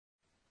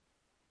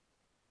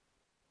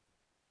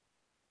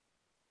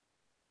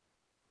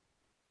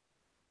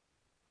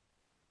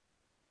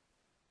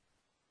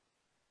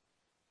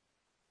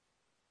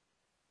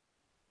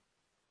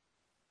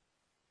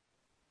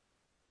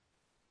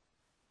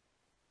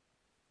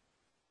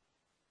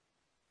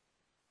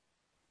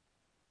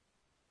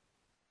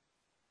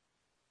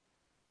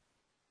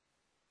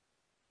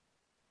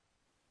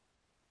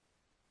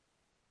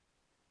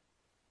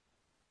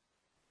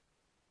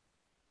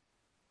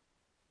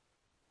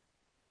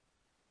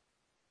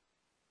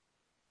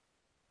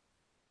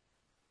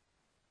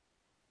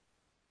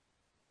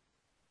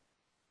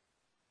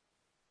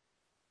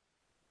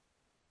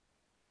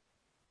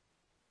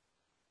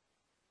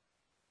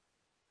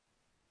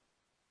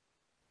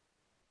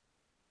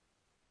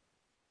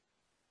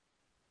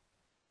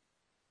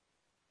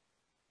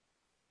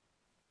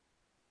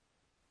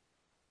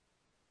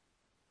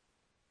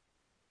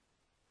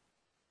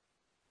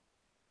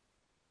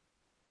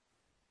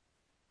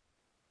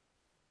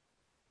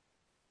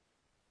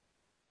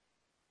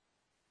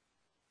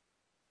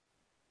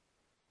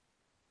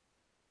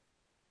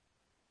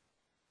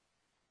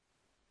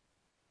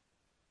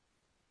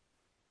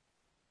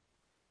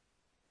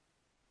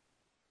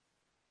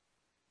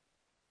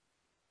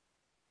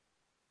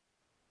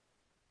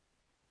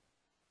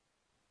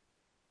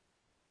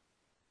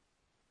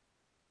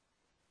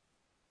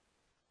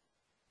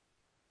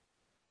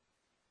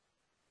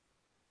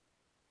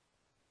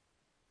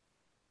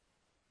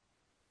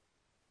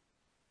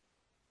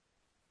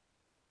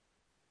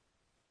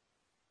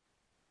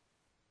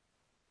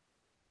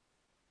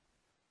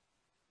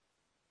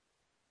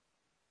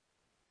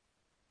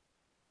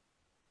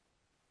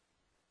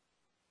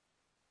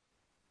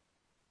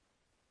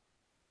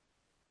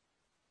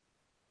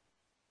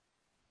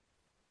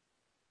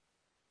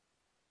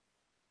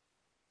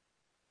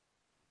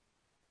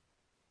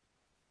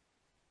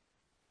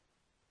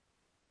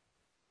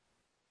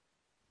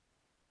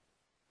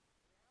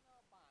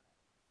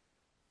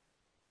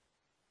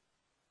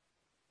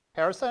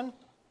Harrison?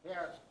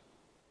 Here.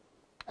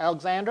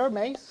 Alexander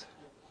Mace?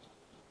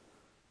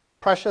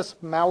 Precious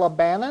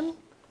Malabanan?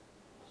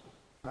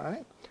 All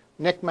right.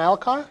 Nick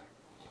Malakar?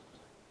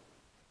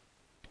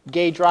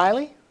 Gage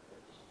Riley?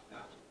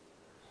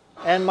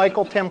 And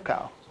Michael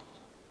Timko.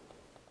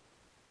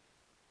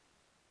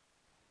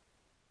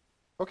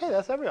 Okay,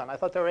 that's everyone. I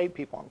thought there were 8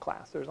 people in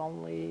class. There's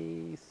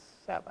only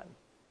 7.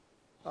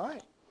 All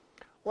right.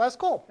 Well, that's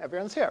cool.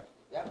 Everyone's here.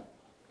 Yep.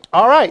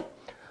 All right.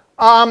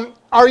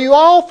 Are you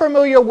all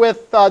familiar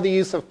with the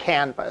use of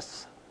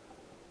Canvas?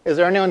 Is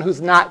there anyone who's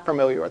not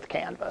familiar with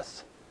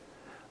Canvas?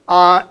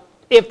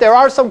 If there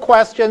are some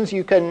questions,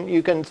 you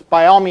can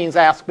by all means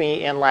ask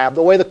me in lab.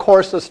 The way the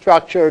course is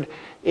structured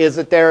is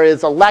that there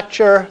is a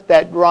lecture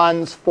that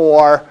runs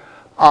for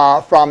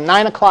from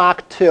 9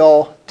 o'clock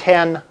till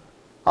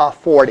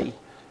 10:40.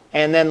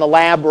 And then the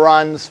lab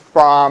runs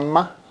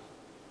from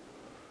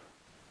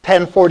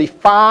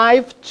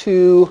 10:45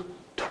 to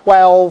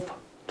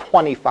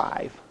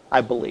 12:25,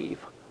 I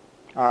believe.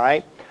 All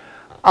right.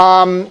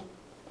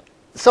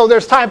 So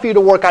there's time for you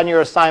to work on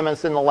your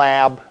assignments in the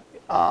lab,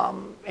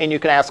 and you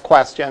can ask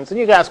questions. And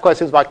you can ask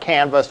questions about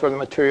Canvas or the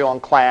material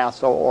in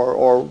class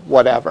or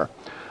whatever.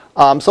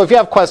 So if you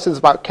have questions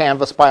about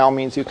Canvas, by all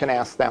means, you can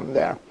ask them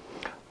there.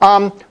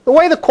 The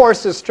way the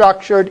course is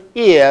structured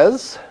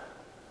is,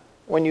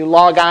 when you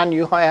log on,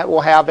 you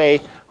will have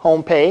a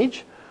home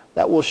page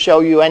that will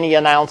show you any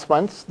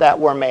announcements that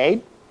were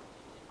made.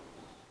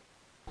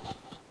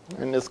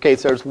 In this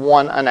case, there's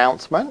one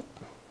announcement,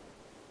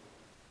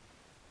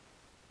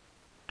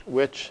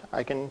 which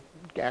I can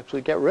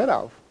actually get rid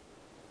of.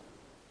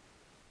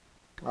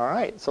 All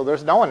right, so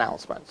there's no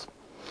announcements.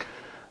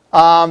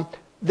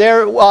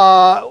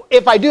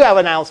 If I do have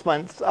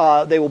announcements,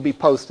 they will be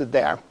posted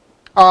there.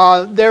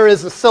 There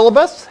is a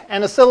syllabus,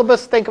 and a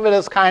syllabus, think of it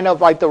as kind of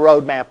like the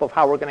roadmap of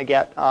how we're going to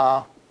get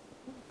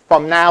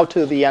from now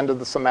to the end of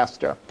the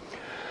semester.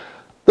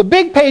 The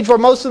big page where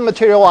most of the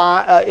material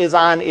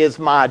is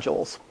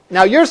modules.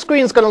 Now, your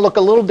screen is going to look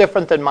a little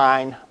different than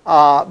mine,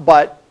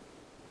 but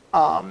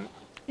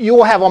you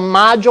will have a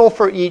module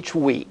for each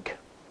week.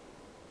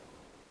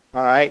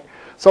 All right.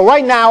 So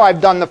right now,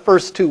 I've done the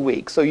first 2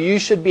 weeks. So you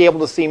should be able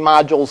to see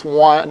modules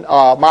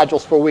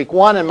for week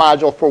 1 and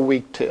module for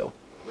week 2.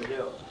 We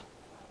do.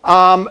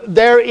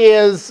 There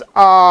is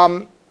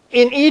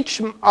in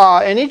each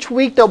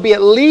week there'll be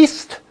at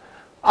least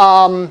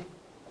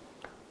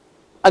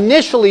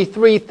initially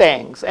 3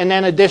 things, and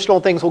then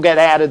additional things will get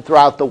added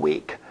throughout the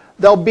week.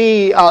 There'll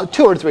be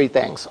 2 or 3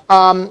 things.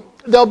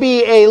 There'll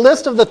be a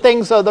list of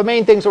the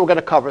main things that we're going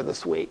to cover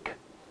this week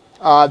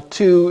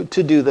to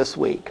do this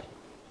week.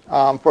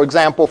 For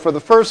example, for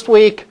the first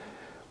week,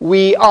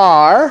 we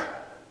are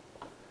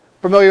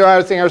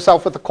familiarizing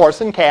ourselves with the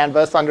course in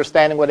Canvas,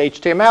 understanding what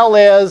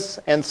HTML is,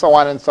 and so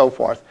on and so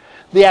forth.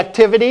 The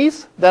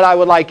activities that I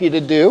would like you to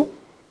do,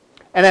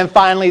 and then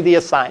finally the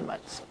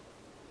assignments.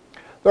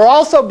 There will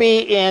also be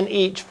in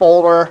each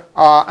folder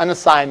an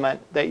assignment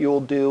that you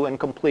will do and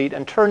complete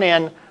and turn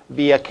in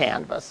via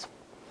Canvas.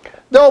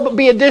 There will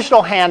be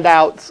additional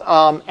handouts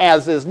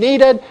as is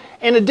needed.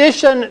 In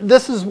addition,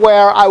 this is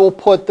where I will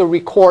put the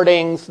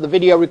recordings, the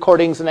video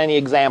recordings, and any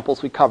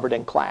examples we covered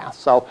in class.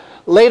 So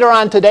later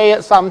on today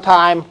at some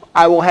time,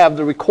 I will have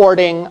the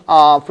recording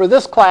for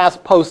this class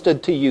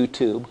posted to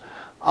YouTube.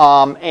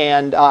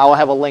 And I'll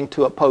have a link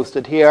to it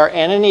posted here.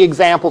 And any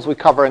examples we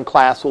cover in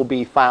class will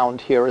be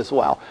found here as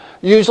well.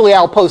 Usually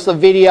I'll post a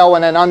video,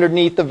 and then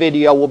underneath the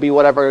video will be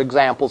whatever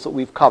examples that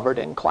we've covered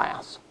in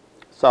class.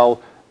 So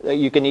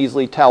you can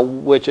easily tell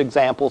which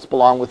examples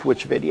belong with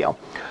which video.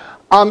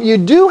 You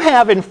do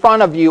have in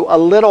front of you a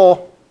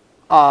little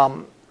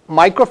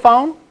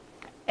microphone,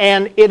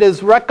 and it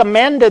is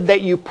recommended that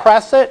you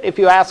press it if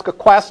you ask a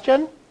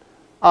question.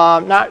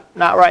 Not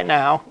right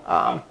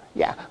now,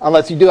 yeah,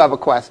 unless you do have a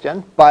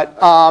question. But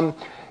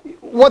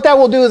what that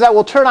will do is that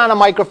will turn on a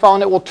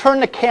microphone. It will turn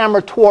the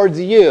camera towards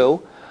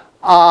you,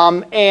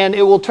 and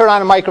it will turn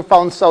on a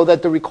microphone so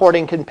that the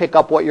recording can pick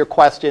up what your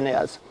question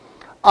is.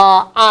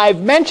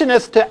 I've mentioned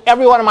this to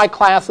every one of my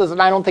classes, and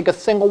I don't think a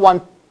single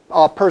one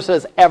person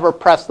has ever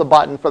pressed the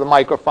button for the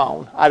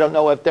microphone. I don't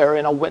know if they're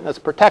in a witness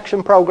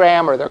protection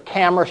program or they're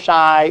camera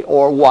shy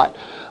or what.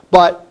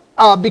 But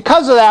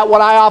because of that,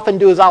 what I often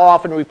do is I'll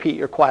often repeat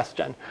your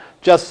question,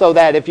 just so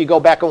that if you go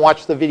back and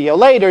watch the video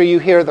later, you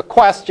hear the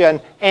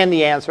question and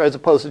the answer, as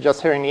opposed to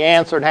just hearing the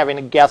answer and having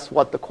to guess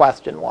what the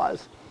question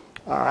was.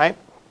 All right?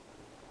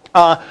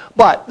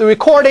 But the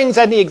recordings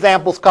and the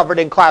examples covered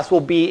in class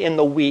will be in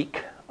the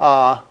week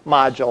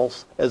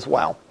modules as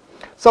well.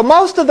 So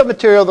most of the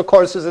material of the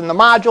course is in the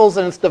modules,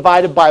 and it's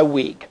divided by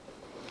week.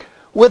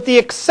 With the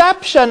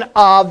exception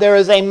of there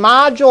is a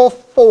module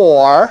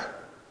for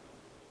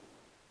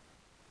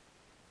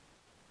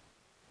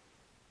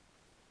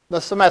the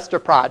semester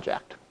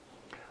project.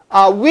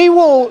 We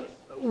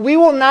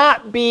will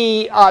not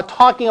be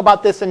talking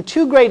about this in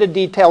too great a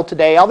detail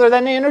today, other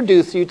than to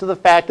introduce you to the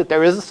fact that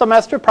there is a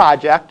semester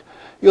project.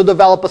 You'll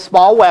develop a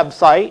small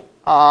website,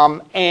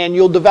 and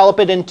you'll develop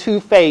it in 2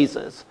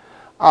 phases.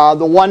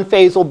 The one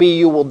phase will be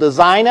you will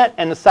design it,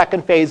 and the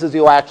second phase is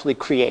you'll actually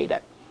create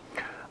it.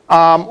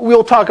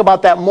 We'll talk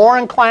about that more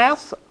in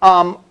class.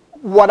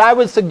 What I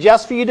would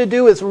suggest for you to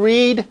do is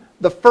read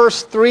the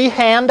first 3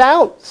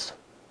 handouts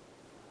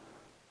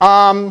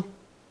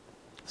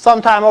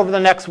sometime over the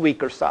next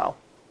week or so,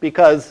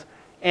 because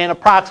in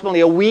approximately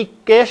a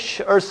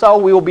week-ish or so,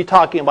 we will be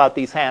talking about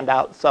these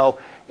handouts. So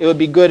it would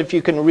be good if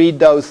you can read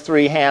those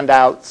 3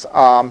 handouts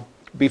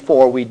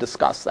before we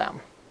discuss them.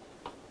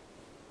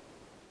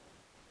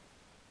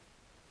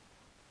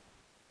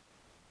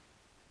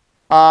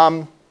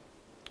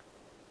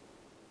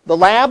 The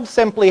labs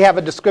simply have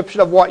a description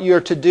of what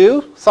you're to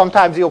do.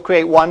 Sometimes you'll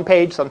create 1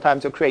 page,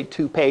 sometimes you'll create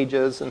 2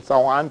 pages, and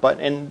so on. But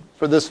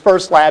for this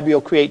first lab, you'll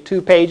create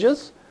 2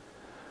 pages.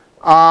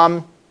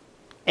 And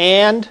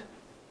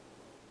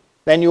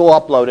then you will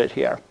upload it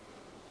here.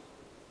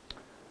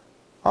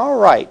 All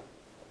right.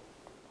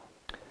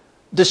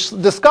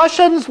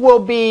 Discussions will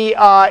be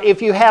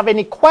if you have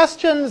any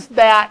questions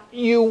that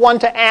you want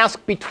to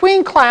ask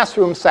between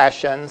classroom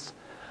sessions,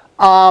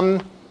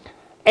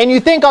 and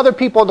you think other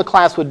people in the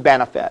class would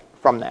benefit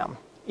from them.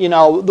 You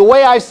know, the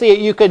way I see it,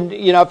 you could,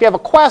 you know, if you have a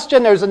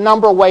question, there's a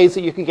number of ways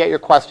that you can get your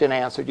question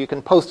answered. You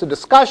can post a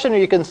discussion, or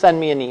you can send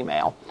me an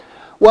email.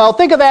 Well,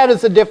 think of that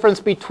as the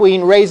difference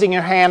between raising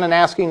your hand and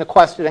asking the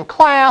question in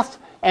class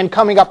and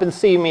coming up and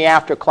seeing me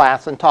after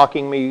class and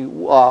talking to me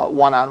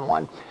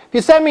one-on-one. If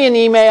you send me an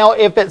email,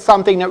 if it's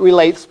something that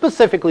relates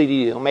specifically to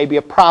you, maybe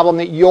a problem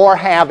that you're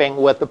having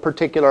with a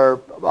particular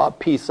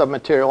piece of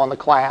material in the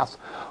class,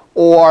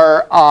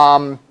 or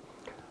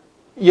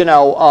you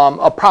know,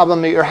 a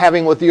problem that you're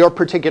having with your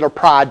particular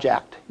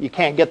project. You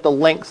can't get the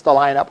links to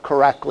line up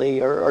correctly,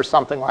 or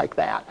something like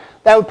that.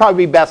 That would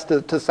probably be best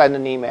to send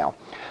an email.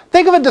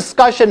 Think of a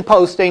discussion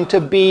posting to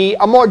be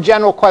a more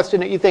general question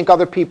that you think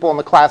other people in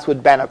the class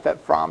would benefit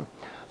from.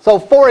 So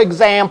for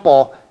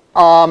example,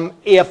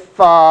 if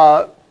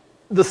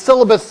the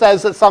syllabus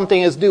says that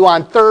something is due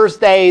on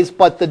Thursdays,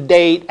 but the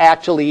date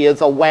actually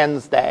is a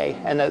Wednesday,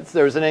 and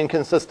there's an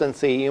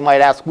inconsistency, you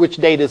might ask, which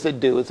date is it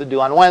due? Is it due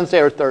on Wednesday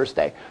or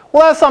Thursday?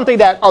 Well, that's something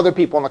that other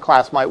people in the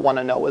class might want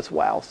to know as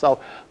well.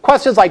 So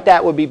questions like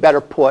that would be better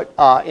put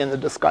in the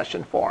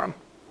discussion forum.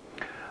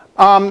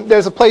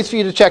 There's a place for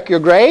you to check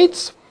your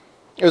grades.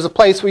 There's a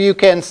place where you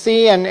can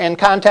see and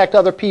contact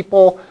other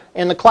people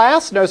in the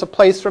class. There's a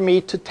place for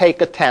me to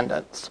take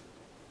attendance.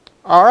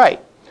 All right.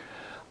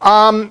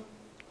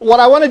 What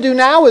I want to do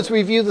now is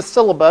review the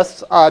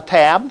syllabus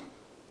tab.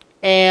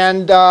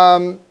 And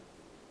I'm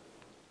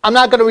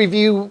not going to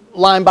review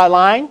line by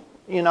line.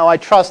 You know, I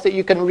trust that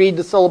you can read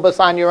the syllabus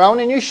on your own,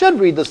 and you should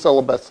read the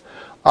syllabus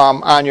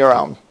on your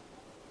own.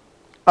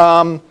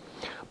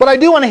 But I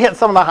do want to hit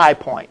some of the high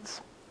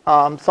points,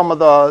 some of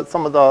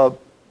the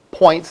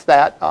points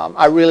that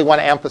I really want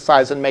to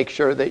emphasize and make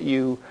sure that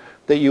you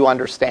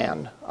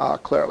understand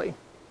clearly.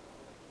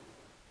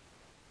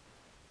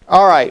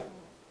 All right,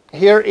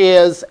 here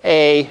is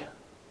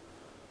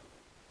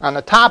on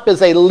the top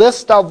is a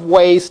list of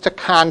ways to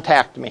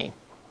contact me.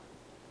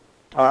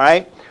 All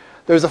right,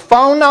 there's a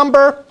phone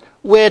number,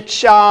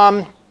 which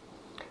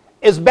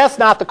is best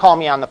not to call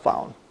me on the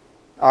phone.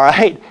 All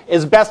right,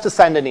 it's best to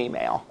send an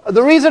email.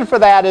 The reason for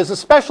that is,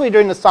 especially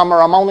during the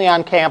summer, I'm only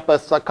on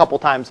campus a couple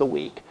times a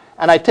week,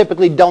 and I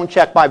typically don't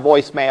check my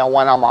voicemail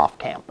when I'm off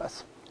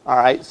campus. All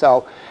right,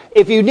 so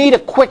if you need a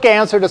quick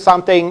answer to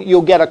something,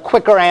 you'll get a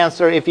quicker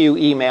answer if you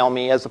email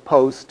me as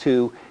opposed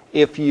to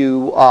if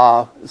you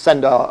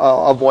send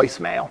a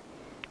voicemail.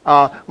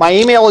 My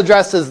email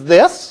address is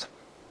this,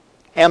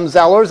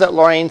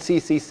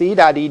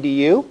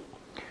 mzellers@lorainccc.edu.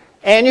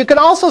 And you can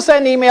also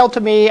send email to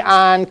me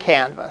on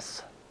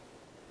Canvas.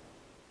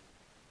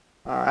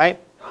 All right.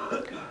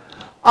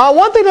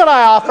 One thing that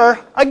I offer,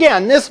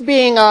 again, this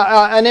being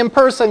an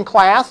in-person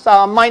class,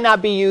 might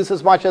not be used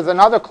as much as in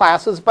other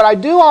classes, but I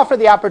do offer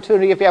the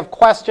opportunity, if you have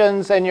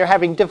questions and you're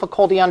having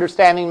difficulty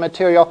understanding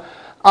material,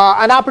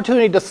 an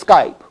opportunity to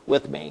Skype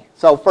with me.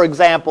 So for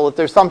example, if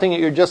there's something that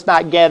you're just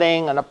not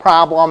getting and a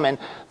problem, and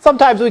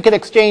sometimes we can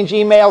exchange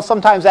emails,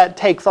 sometimes that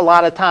takes a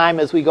lot of time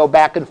as we go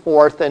back and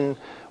forth and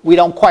we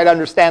don't quite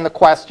understand the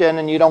question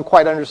and you don't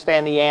quite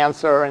understand the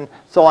answer and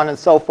so on and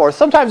so forth.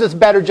 Sometimes it's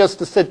better just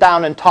to sit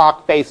down and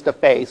talk face to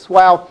face.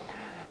 Well,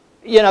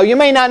 you know, you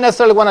may not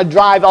necessarily want to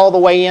drive all the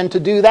way in to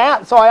do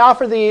that, so I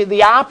offer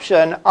the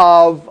option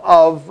of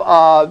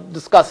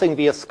discussing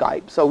via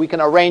Skype. So we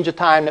can arrange a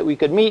time that we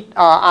could meet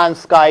on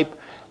Skype,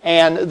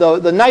 and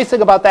the nice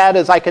thing about that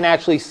is I can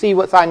actually see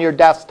what's on your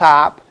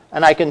desktop,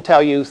 and I can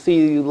tell you,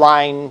 see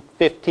line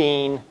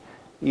 15,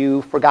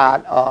 you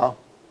forgot a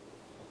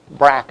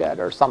bracket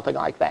or something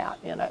like that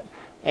in it,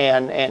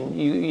 and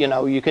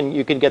you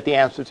can get the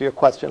answer to your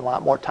question a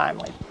lot more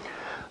timely.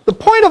 The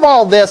point of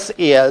all this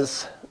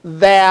is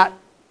that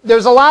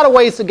there's a lot of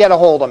ways to get a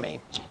hold of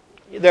me.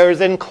 There's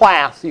in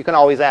class, you can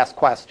always ask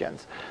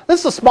questions.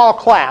 This is a small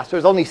class.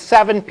 There's only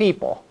 7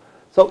 people.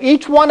 So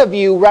each one of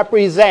you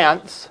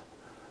represents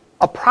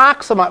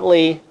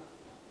approximately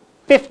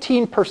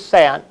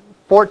 15%,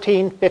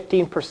 14,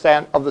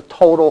 15% of the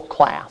total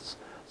class.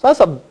 So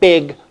that's a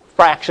big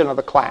fraction of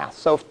the class.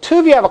 So if 2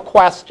 of you have a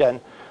question,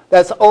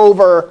 that's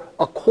over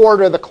a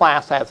quarter of the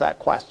class has that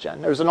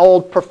question. There's an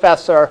old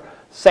professor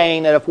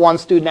saying that if 1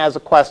 student has a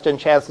question,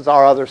 chances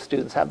are other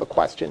students have the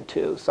question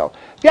too. So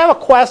if you have a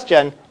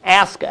question,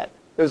 ask it.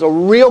 There's a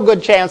real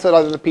good chance that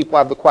other people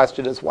have the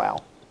question as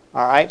well.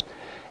 All right?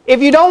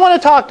 If you don't want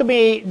to talk to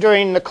me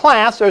during the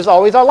class, there's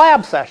always a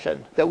lab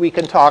session that we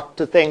can talk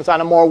to things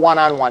on a more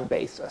one-on-one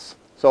basis.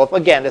 So if,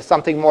 again, it's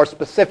something more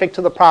specific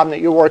to the problem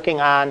that you're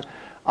working on,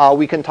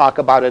 we can talk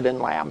about it in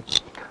lab.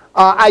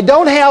 I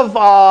don't have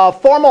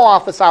formal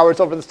office hours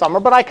over the summer,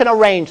 but I can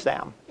arrange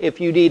them.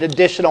 If you need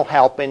additional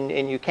help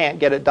and you can't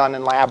get it done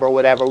in lab or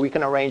whatever, we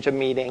can arrange a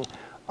meeting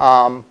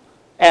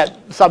at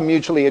some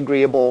mutually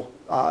agreeable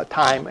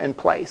time and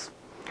place.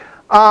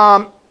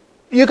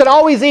 You can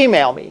always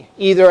email me,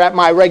 either at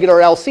my regular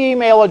LC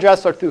email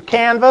address or through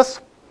Canvas.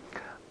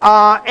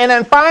 And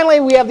then finally,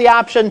 we have the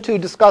option to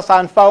discuss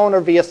on phone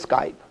or via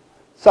Skype.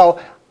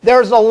 So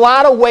there's a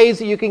lot of ways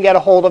that you can get a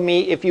hold of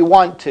me if you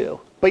want to.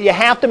 But you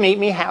have to meet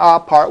me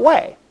part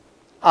way.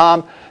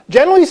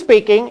 Generally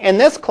speaking, in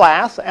this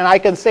class, and I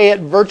can say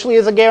it virtually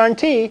as a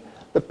guarantee,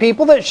 the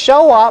people that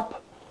show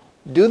up,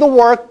 do the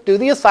work, do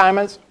the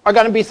assignments, are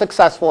going to be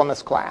successful in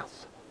this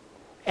class.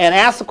 And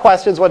ask the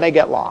questions when they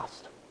get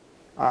lost.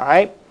 All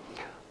right?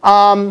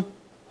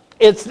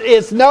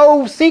 It's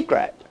no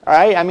secret. All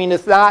right? I mean,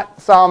 it's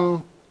not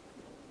some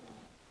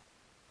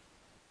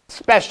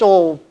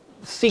special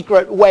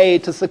secret way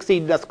to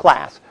succeed in this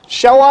class.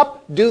 Show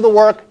up, do the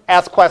work,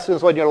 ask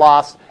questions when you're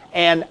lost,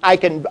 and I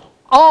can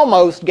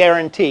almost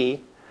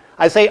guarantee,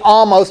 I say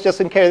almost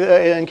just in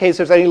case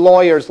there's any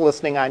lawyers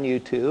listening on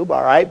YouTube,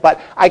 all right? But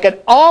I can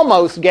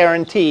almost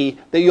guarantee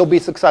that you'll be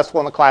successful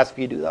in the class if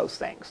you do those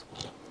things,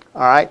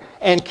 all right?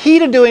 And key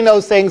to doing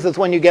those things is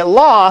when you get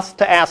lost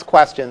to ask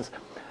questions.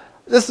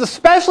 This is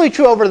especially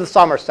true over the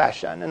summer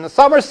session. In the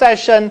summer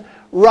session,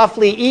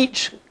 roughly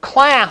each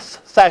class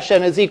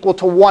session is equal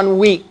to 1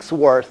 week's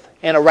worth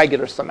in a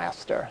regular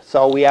semester.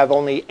 So we have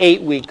only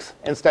 8 weeks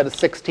instead of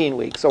 16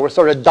 weeks. So we're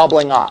sort of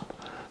doubling up.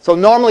 So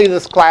normally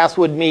this class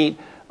would meet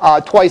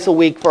twice a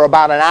week for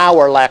about an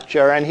hour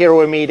lecture. And here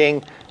we're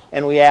meeting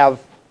and we have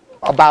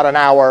about an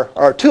hour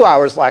or 2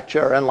 hours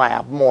lecture and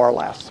lab, more or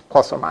less,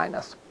 plus or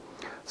minus.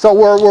 So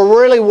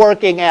we're really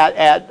working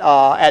at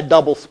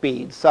double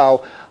speed.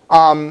 So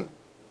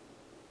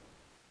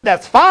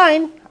that's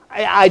fine.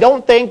 I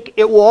don't think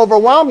it will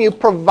overwhelm you,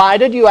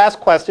 provided you ask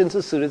questions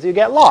as soon as you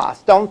get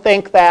lost. Don't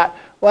think that,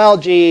 well,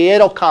 gee,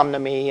 it'll come to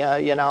me,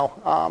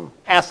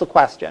 ask the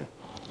question.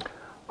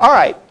 All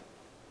right.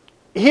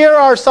 Here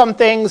are some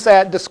things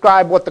that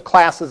describe what the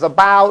class is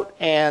about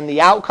and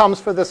the outcomes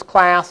for this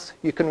class.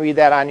 You can read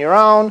that on your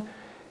own.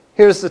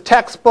 Here's the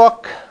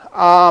textbook.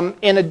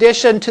 In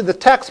addition to the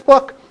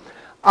textbook,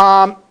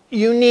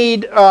 you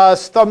need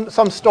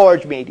some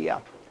storage media.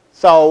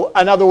 So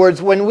in other words,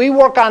 when we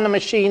work on the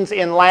machines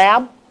in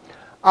lab,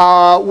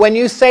 when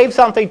you save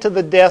something to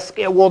the disk,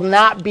 it will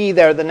not be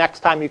there the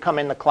next time you come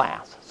into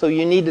class. So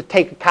you need to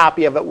take a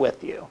copy of it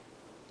with you.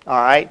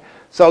 All right?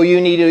 So you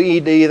need to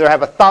either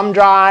have a thumb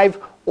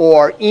drive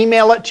or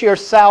email it to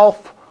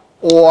yourself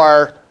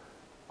or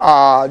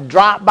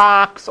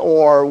Dropbox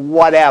or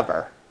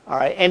whatever. All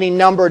right? Any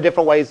number of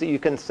different ways that you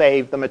can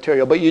save the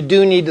material. But you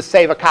do need to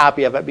save a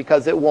copy of it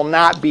because it will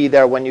not be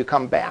there when you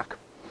come back.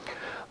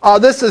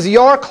 This is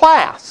your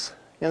class,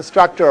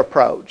 instructor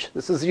approach.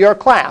 This is your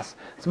class.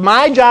 It's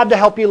my job to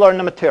help you learn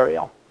the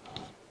material.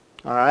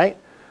 All right?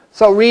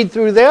 So read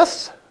through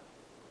this.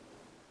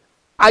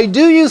 I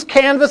do use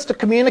Canvas to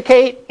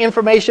communicate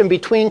information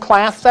between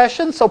class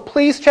sessions, so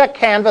please check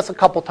Canvas a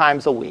couple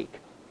times a week.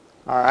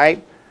 All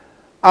right?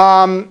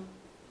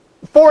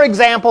 For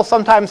example,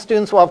 sometimes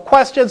students will have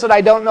questions that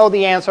I don't know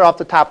the answer off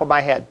the top of my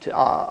head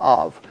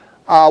of.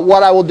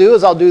 What I will do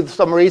is I'll do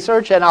some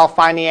research and I'll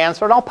find the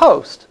answer and I'll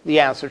post the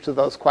answer to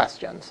those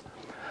questions.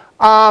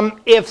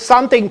 If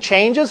something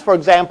changes, for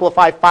example, if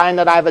I find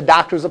that I have a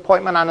doctor's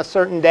appointment on a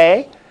certain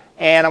day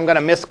and I'm going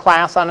to miss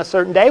class on a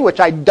certain day, which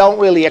I don't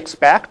really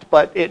expect,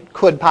 but it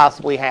could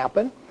possibly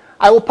happen,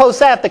 I will post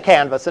that to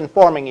Canvas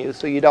informing you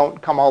so you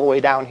don't come all the way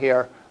down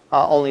here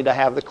only to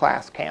have the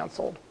class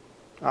canceled.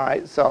 All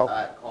right, so.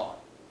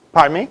 Call.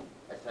 Pardon me?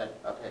 I said,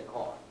 okay,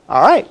 call.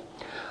 All right.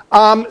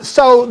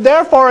 So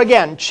therefore,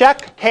 again,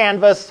 check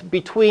Canvas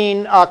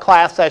between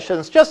class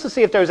sessions just to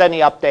see if there's any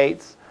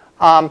updates.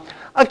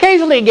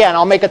 Occasionally, again,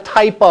 I'll make a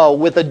typo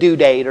with a due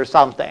date or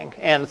something,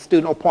 and a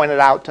student will point it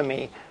out to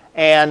me,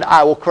 and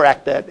I will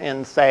correct it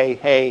and say,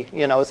 hey,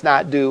 it's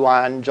not due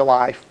on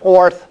July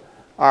 4th.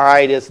 All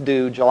right, it's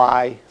due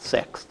July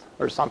 6th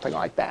or something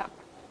like that.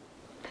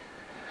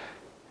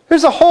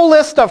 Here's a whole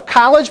list of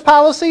college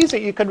policies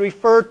that you can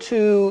refer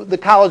to the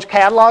college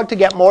catalog to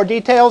get more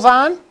details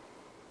on.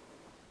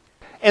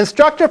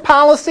 Instructor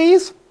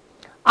policies,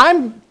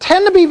 I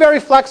tend to be very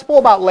flexible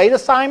about late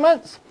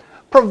assignments,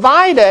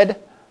 provided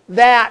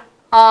that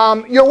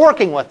you're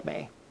working with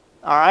me.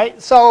 All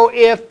right? So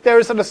if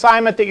there's an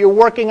assignment that you're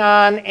working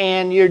on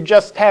and you're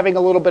just having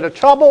a little bit of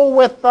trouble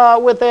with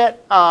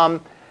it,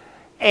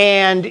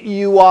 and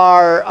you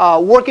are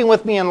working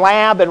with me in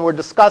lab and we're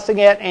discussing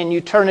it and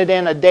you turn it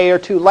in a day or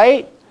two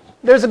late,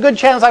 there's a good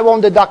chance I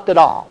won't deduct at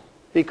all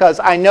because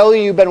I know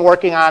you've been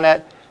working on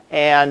it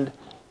and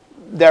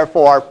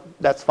therefore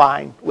that's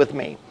fine with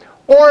me.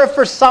 Or if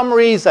for some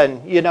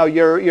reason, you know,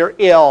 you're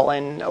ill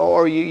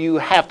or you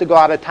have to go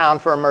out of town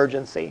for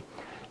emergency.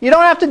 You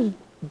don't have to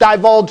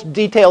divulge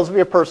details of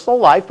your personal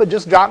life, but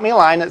just drop me a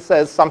line that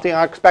says something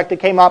unexpected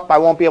came up, I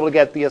won't be able to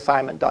get the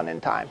assignment done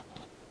in time.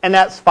 And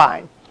that's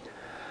fine.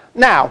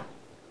 Now,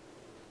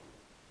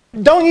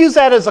 don't use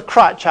that as a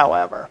crutch,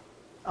 however,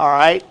 all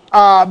right?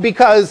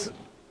 Because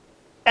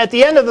at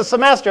the end of the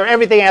semester,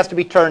 everything has to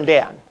be turned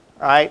in, all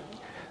right?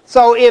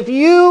 So if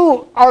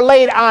you are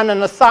late on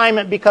an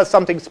assignment because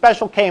something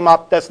special came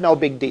up, that's no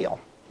big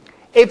deal.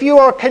 If you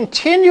are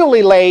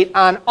continually late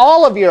on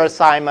all of your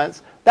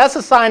assignments, that's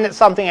a sign that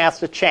something has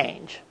to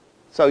change.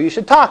 So you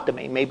should talk to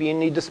me. Maybe you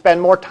need to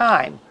spend more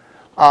time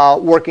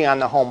working on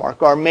the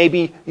homework, or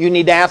maybe you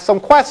need to ask some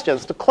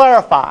questions to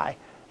clarify,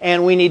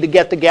 and we need to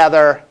get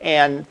together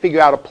and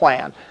figure out a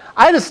plan.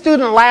 I had a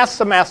student last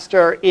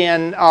semester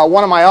in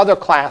one of my other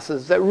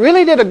classes that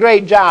really did a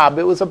great job.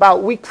 It was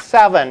about week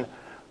 7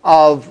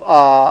 of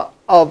a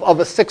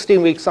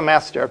 16-week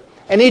semester.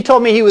 And he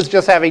told me he was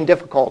just having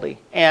difficulty.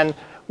 And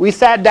we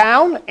sat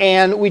down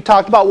and we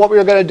talked about what we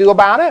were going to do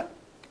about it.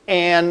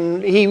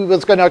 And he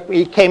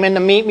came in to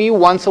meet me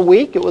once a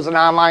week. It was an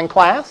online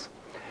class.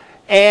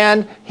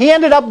 And he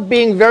ended up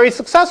being very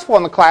successful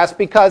in the class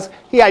because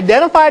he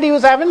identified he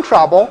was having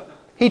trouble.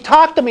 He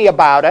talked to me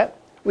about it.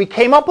 We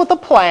came up with a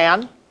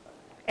plan.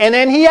 And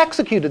then he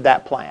executed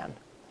that plan.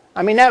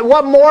 I mean,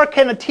 what more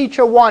can a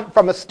teacher want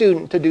from a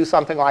student to do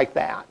something like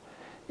that?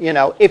 You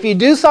know, if you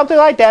do something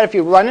like that, if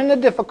you run into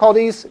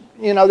difficulties,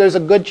 you know, there's a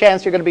good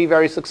chance you're going to be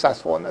very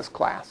successful in this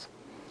class.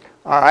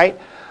 All right?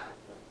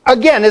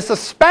 Again, it's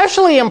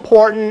especially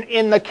important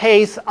in the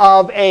case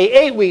of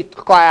a 8-week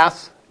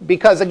class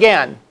because,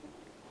 again,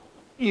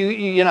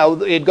 you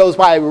know, it goes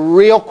by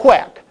real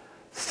quick.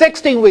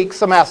 16-week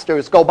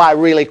semesters go by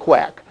really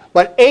quick,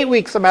 but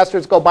 8-week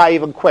semesters go by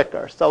even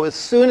quicker. So as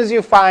soon as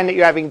you find that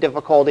you're having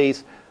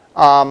difficulties,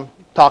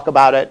 talk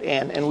about it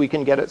and we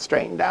can get it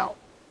straightened out.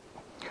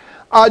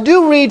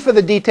 Do read for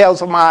the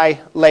details of my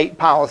late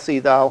policy,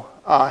 though,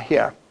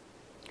 here.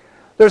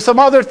 There's some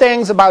other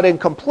things about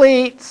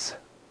incompletes.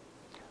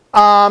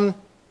 All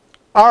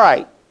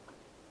right.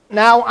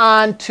 Now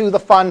on to the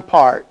fun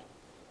part,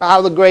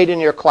 how the grade in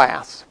your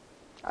class,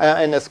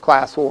 in this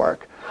class will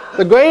work.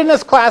 The grade in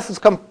this class is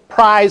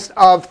comprised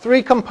of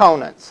 3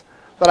 components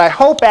that I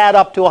hope add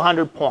up to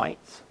 100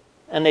 points,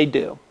 and they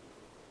do.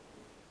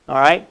 All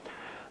right?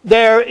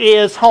 There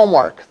is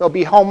homework. There'll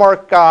be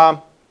homework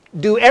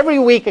due every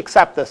week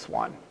except this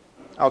one.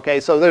 Okay,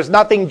 so there's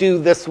nothing due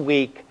this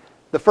week.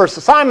 The first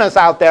assignment's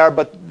out there,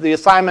 but the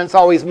assignment's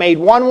always made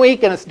one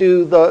week and it's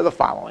due the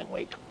following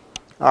week.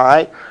 All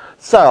right,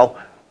 so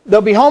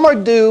there'll be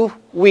homework due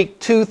week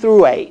 2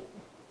 through 8.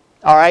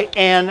 All right,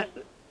 and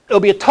it'll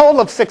be a total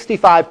of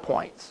 65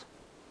 points.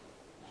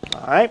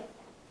 All right.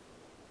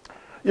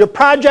 Your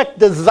project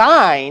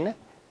design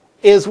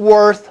is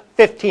worth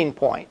 15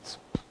 points.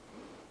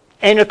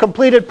 And your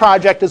completed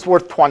project is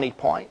worth 20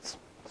 points.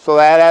 So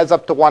that adds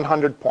up to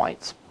 100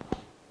 points.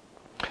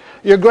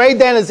 Your grade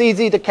then is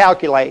easy to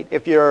calculate.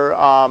 If you're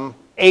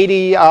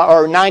 80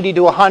 or 90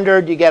 to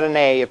 100, you get an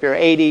A. If you're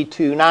 80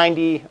 to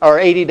 90 or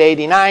 80 to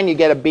 89, you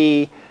get a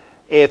B.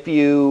 If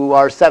you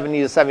are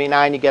 70 to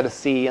 79, you get a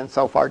C, and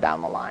so far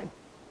down the line.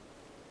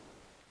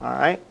 All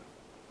right?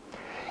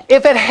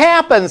 If it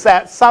happens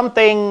that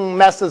something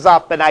messes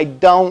up and I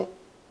don't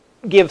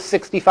give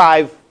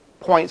 65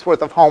 points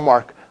worth of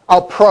homework,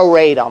 I'll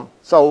prorate them.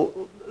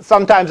 So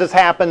sometimes this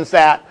happens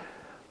that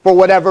for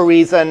whatever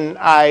reason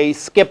I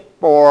skip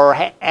or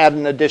add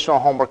an additional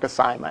homework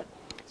assignment.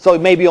 So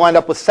maybe you'll end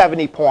up with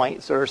 70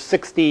 points or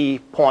 60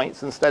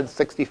 points instead of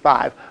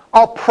 65.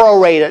 I'll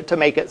prorate it to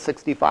make it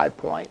 65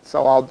 points.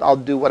 So I'll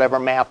do whatever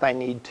math I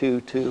need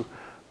to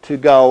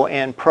go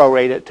and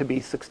prorate it to be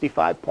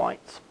 65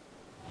 points.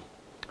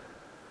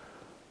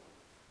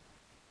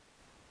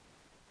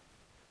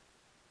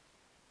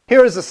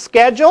 Here is a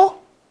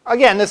schedule.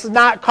 Again, this is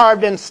not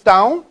carved in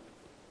stone.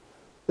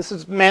 This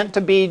is meant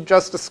to be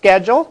just a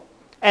schedule.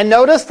 And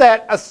notice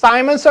that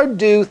assignments are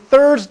due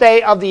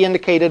Thursday of the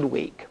indicated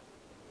week.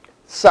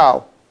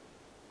 So,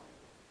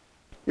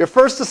 your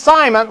first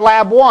assignment,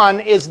 Lab 1,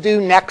 is due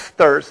next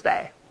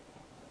Thursday.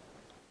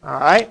 All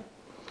right?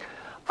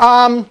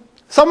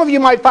 Some of you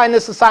might find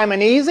this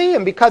assignment easy,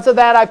 and because of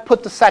that, I've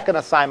put the second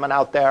assignment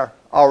out there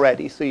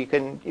already, so you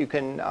can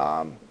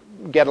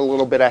get a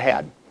little bit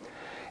ahead.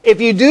 If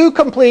you do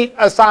complete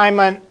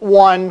assignment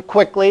 1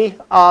 quickly,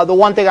 the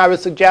one thing I would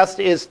suggest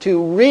is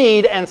to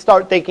read and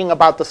start thinking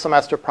about the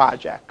semester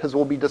project, because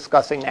we'll be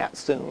discussing that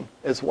soon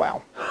as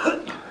well.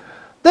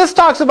 This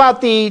talks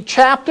about the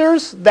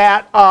chapters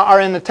that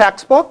are in the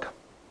textbook,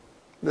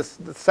 the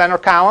center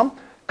column.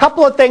 A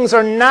couple of things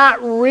are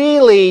not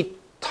really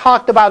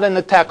talked about in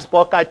the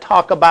textbook. I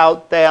talk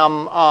about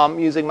them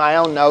using my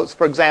own notes.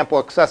 For example,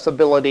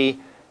 accessibility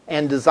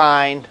and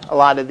design. A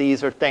lot of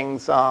these are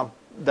things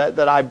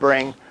that I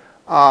bring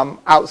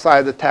outside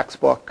of the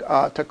textbook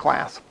to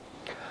class.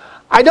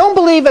 I don't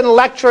believe in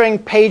lecturing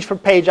page for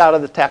page out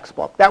of the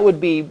textbook. That would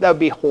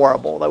be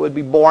horrible. That would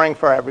be boring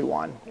for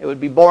everyone. It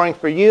would be boring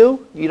for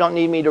you. You don't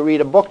need me to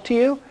read a book to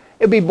you.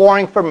 It would be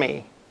boring for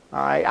me. All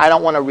right? I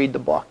don't want to read the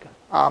book.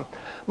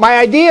 My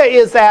idea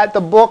is that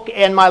the book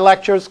and my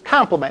lectures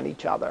complement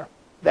each other.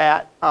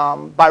 That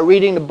by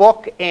reading the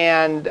book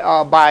and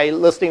by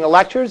listening to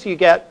lectures, you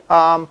get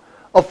a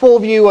full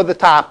view of the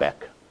topic.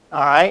 All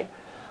right?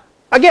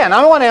 Again,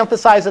 I want to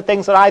emphasize the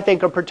things that I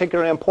think are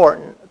particularly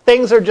important.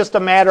 Things are just a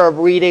matter of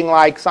reading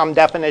like some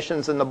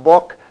definitions in the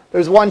book.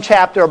 There's one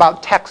chapter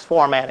about text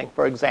formatting,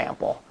 for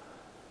example.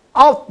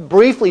 I'll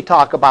briefly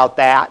talk about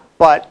that,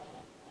 but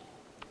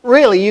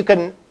really you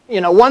can,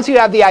 once you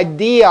have the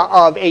idea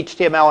of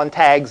HTML and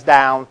tags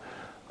down,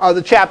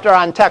 the chapter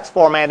on text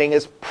formatting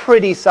is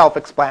pretty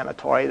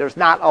self-explanatory. There's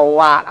not a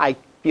lot I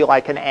feel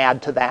I can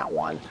add to that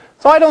one.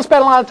 So I don't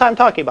spend a lot of time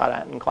talking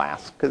about it in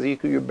class, because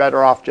you're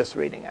better off just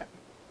reading it.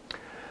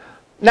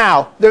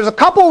 Now, there's a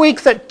couple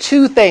weeks that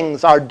two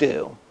things are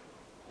due,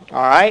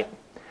 all right?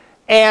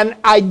 And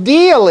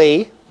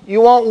ideally,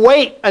 you won't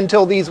wait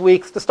until these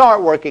weeks to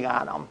start working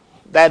on them.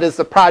 That is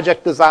the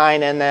project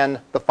design and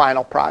then the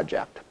final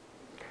project.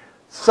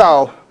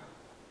 So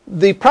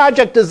the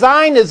project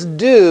design is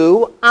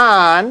due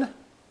on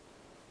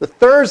the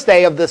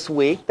Thursday of this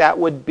week. That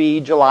would be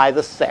July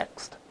the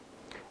 6th.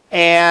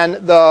 And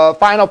the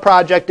final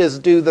project is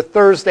due the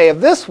Thursday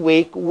of this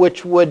week,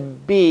 which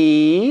would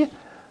be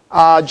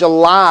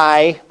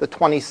July the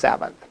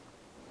 27th.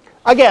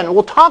 Again,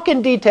 we'll talk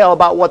in detail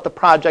about what the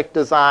project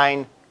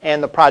design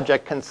and the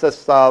project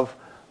consists of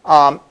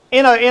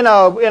in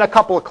a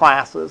couple of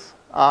classes,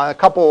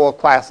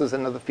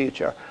 into the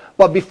future.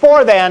 But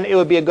before then, it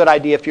would be a good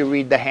idea if you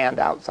read the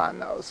handouts on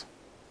those.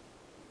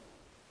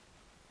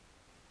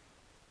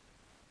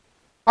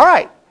 All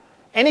right.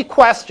 Any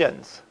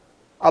questions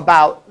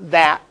about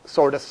that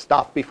sort of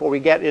stuff before we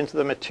get into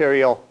the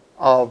material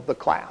of the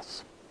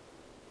class?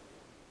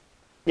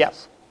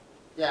 Yes.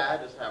 Yeah, I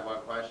just have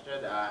one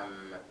question.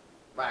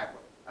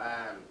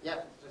 Yes,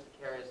 it's just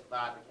curious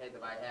about the case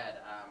of my head.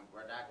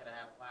 We're not going to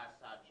have class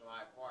on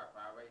July 4th,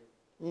 are we?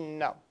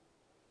 No.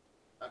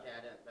 Okay,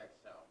 I didn't think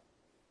so.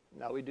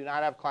 No, we do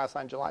not have class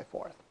on July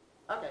 4th.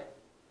 Okay,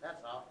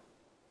 that's all.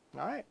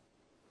 All right.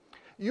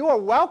 You are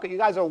welcome. You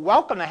guys are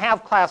welcome to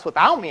have class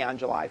without me on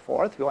July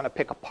 4th. If you want to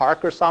pick a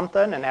park or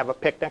something and have a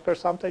picnic or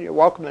something, you're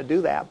welcome to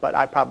do that, but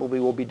I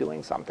probably will be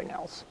doing something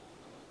else.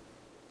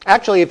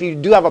 Actually, if you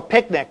do have a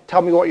picnic,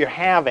 tell me what you're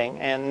having,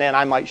 and then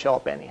I might show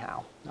up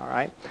anyhow. All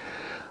right?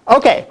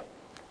 Okay.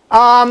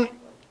 On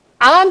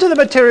to the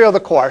material of the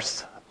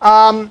course.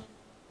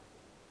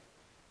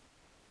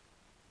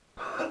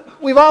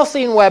 We've all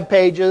seen web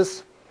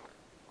pages,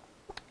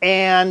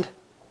 and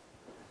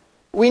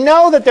we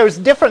know that there's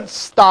different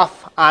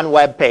stuff on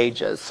web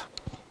pages.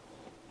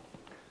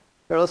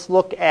 So let's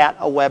look at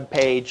a web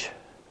page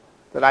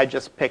that I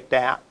just picked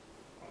at.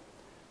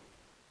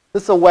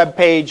 This is a web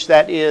page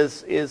that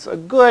is a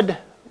good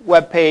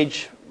web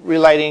page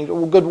relating,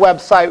 a good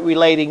website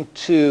relating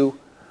to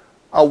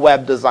a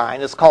web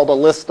design. It's called a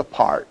list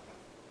apart.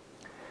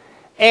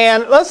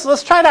 And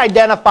let's try to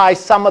identify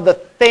some of the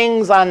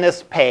things on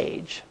this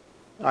page.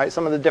 All right,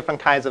 some of the different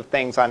kinds of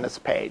things on this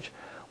page.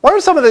 What are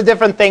some of the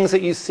different things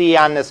that you see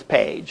on this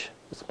page?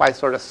 Just by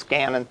sort of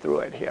scanning through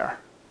it here.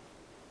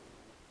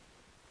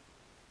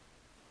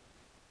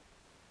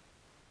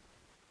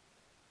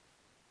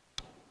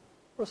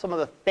 What are some of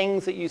the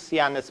things that you see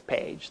on this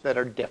page that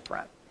are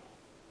different?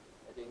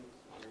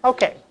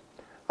 Okay.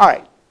 All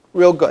right.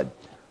 Real good.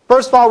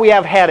 First of all, we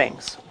have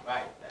headings.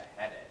 Right,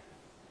 the heading.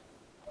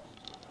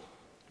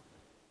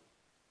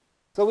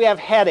 So we have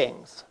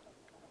headings.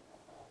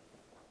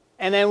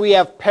 And then we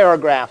have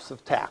paragraphs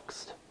of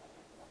text.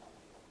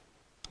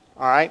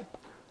 All right?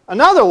 In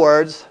other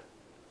words,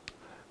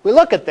 we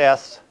look at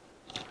this.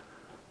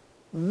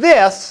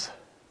 This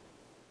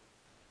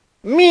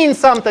means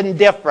something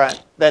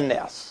different than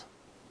this.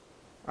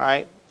 All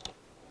right?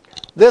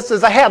 This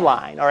is a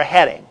headline or a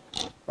heading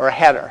or a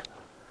header.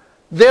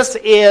 This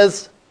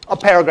is a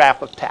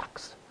paragraph of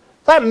text.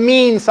 So that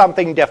means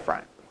something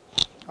different.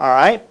 All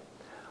right?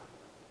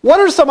 What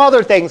are some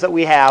other things that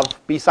we have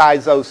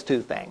besides those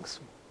two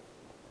things?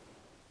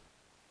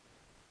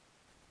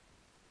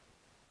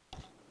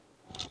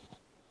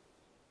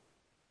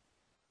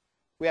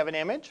 We have an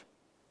image,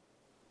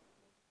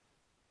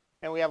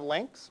 and we have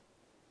links.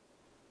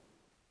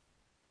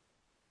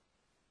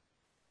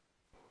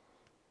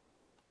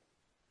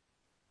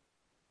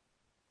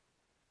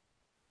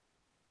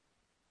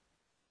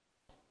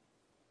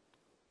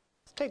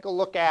 Let's take a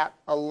look at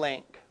a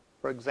link,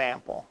 for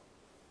example.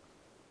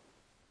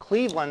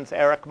 Cleveland's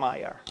Eric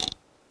Meyer.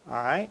 All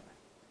right?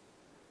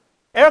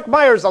 Eric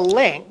Meyer is a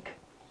link.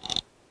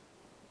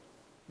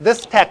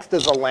 This text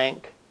is a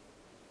link,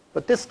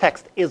 but this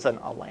text isn't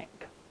a link.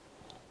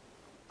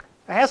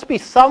 There has to be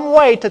some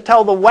way to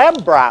tell the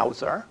web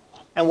browser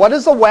And what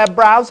is a web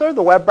browser?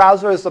 The web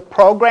browser is the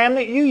program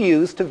that you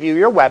use to view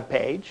your web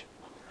page.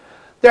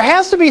 There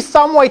has to be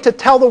some way to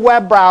tell the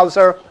web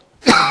browser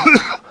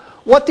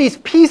what these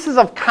pieces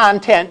of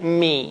content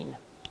mean.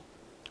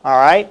 All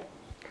right?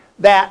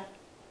 That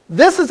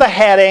this is a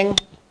heading,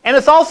 and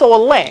it's also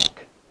a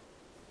link.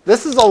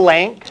 This is a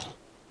link,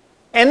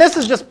 and this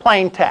is just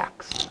plain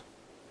text.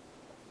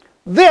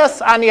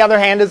 This, on the other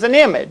hand, is an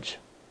image.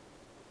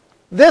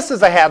 This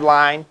is a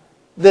headline.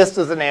 This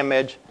is an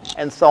image,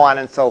 and so on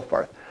and so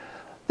forth.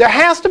 There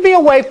has to be a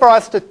way for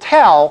us to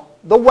tell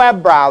the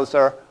web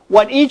browser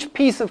what each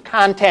piece of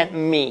content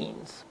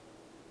means.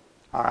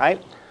 All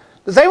right?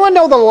 Does anyone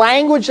know the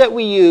language that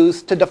we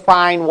use to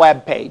define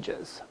web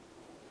pages?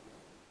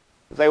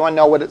 Does anyone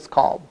know what it's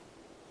called?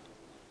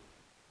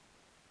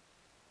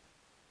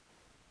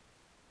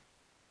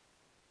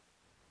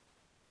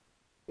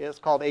 It's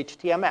called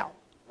HTML.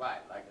 Right,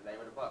 like the name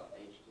of the book,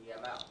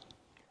 HTML.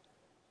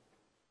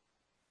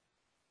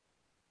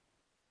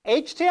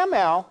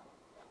 HTML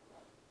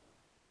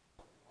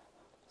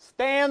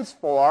stands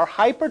for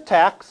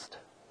Hypertext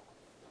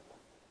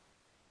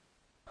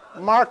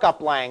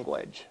Markup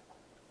Language.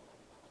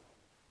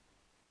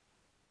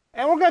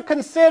 And we're going to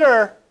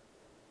consider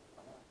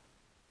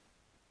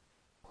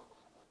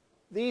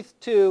these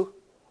two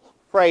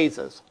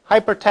phrases,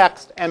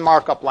 hypertext and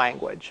markup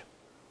language.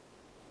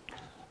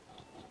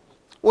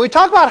 When we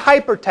talk about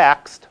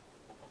hypertext,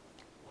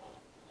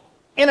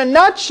 in a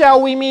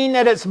nutshell, we mean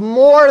that it's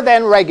more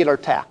than regular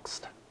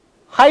text.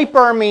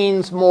 Hyper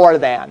means more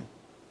than.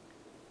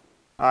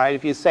 All right,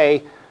 if you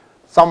say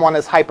someone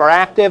is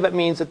hyperactive, it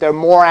means that they're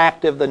more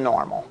active than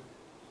normal.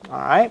 All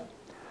right?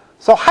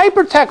 So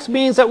hypertext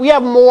means that we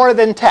have more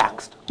than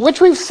text,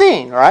 which we've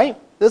seen, right?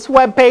 This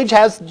web page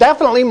has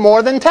definitely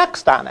more than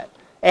text on it.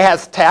 It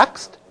has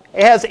text,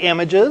 it has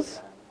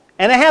images,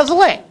 and it has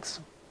links.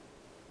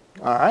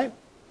 All right?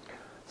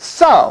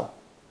 So,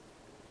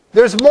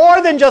 there's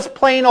more than just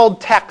plain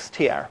old text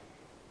here.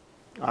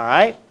 All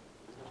right?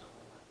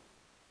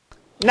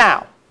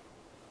 Now,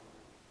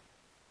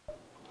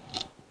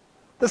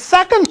 the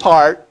second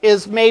part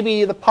is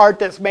maybe the part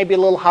that's maybe a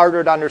little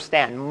harder to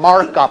understand,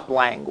 markup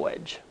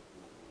language.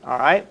 All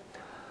right?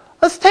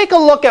 Let's take a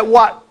look at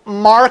what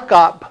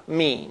markup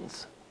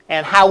means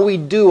and how we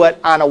do it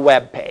on a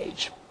web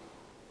page.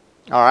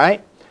 All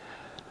right?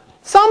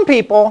 Some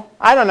people,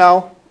 I don't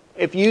know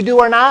if you do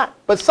or not,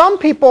 but some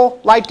people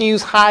like to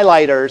use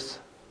highlighters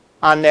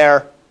on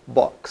their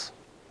books.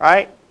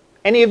 Right?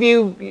 Any of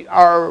you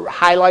are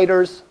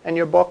highlighters in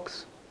your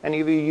books? Any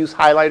of you use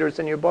highlighters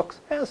in your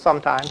books? Yeah,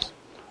 sometimes.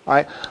 All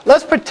right.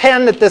 Let's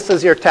pretend that this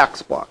is your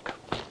textbook.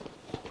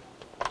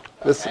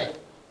 This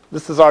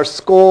is our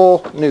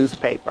school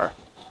newspaper.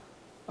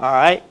 All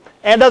right.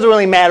 And it doesn't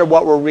really matter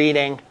what we're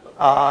reading.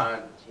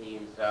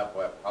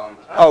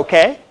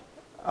 Okay.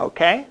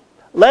 Okay.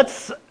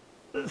 Let's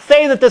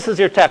say that this is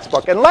your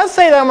textbook. And let's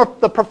say that I'm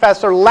the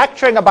professor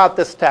lecturing about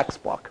this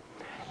textbook.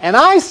 And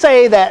I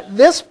say that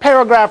this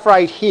paragraph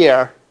right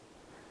here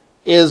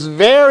is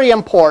very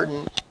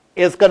important,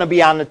 is going to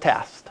be on the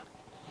test.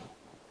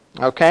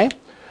 Okay?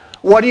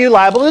 What are you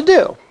liable to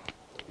do?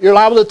 You're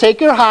liable to take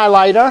your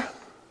highlighter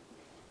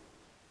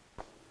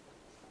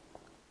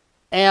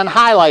and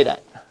highlight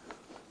it.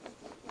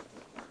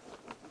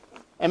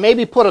 And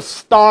maybe put a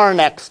star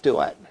next to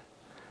it.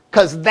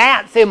 Because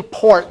that's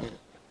important.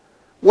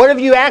 What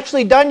have you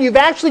actually done? You've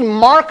actually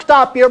marked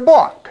up your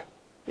book.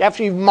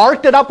 You've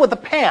marked it up with a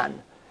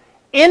pen,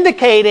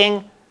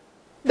 indicating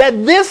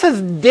that this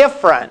is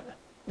different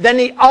than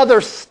the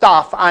other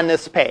stuff on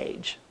this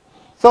page.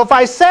 So if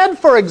I said,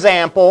 for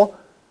example,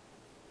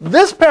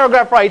 this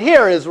paragraph right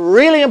here is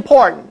really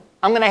important,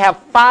 I'm going to have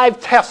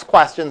 5 test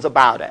questions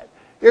about it.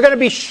 You're going to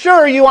be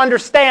sure you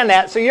understand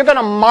that, so you're going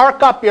to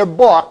mark up your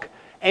book,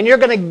 and you're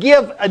going to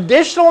give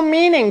additional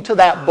meaning to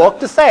that book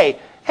to say,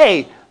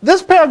 hey,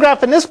 this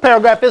paragraph and this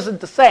paragraph isn't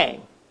the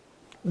same.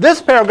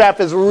 This paragraph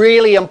is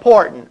really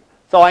important,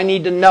 so I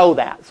need to know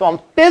that. So I'm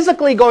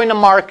physically going to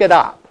mark it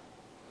up.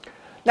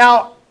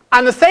 Now,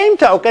 on the same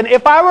token,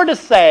 if I were to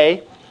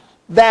say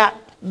that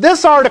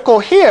this article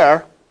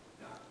here,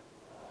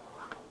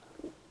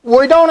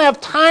 we don't have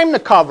time to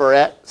cover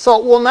it, so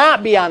it will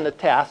not be on the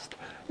test,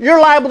 you're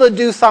liable to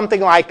do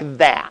something like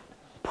that.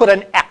 Put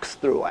an X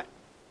through it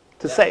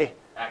to say,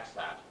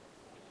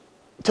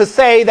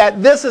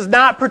 that this is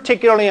not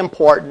particularly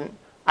important.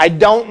 I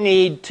don't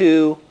need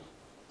to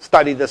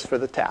study this for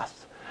the test.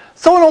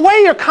 So in a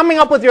way, you're coming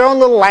up with your own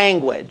little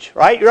language,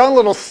 right? Your own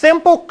little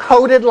simple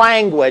coded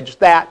language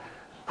that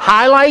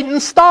highlighting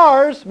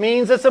stars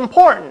means it's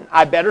important.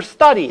 I better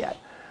study it.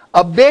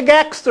 A big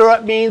X through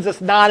it means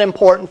it's not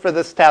important for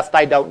this test.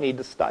 I don't need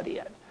to study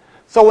it.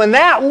 So in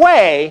that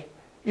way,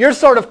 you're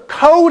sort of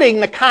coding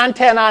the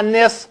content on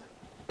this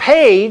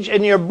page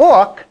in your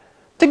book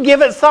to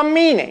give it some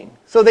meaning,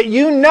 so that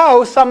you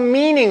know some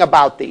meaning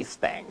about these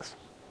things.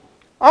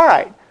 All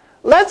right,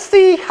 let's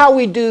see how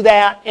we do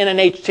that in an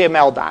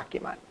HTML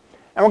document.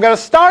 And we're going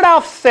to start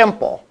off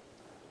simple.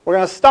 We're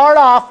going to start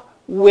off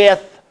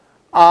with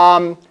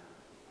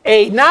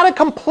not a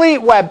complete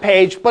web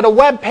page, but a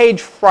web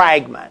page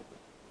fragment.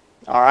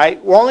 All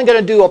right? We're only going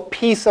to do a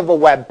piece of a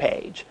web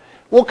page.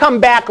 We'll come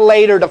back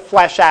later to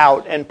flesh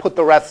out and put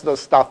the rest of the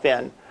stuff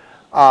in.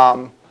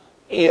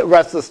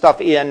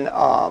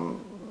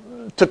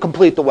 To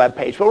complete the web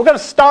page. But we're going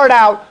to start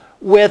out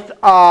with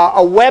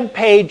a web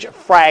page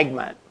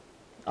fragment.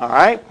 All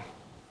right?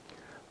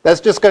 That's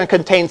just going to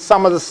contain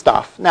some of the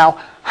stuff. Now,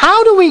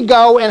 how do we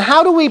go and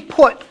how do we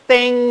put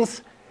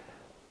things,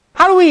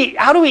 how do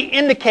we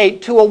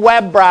indicate to a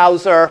web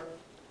browser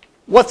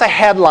what's a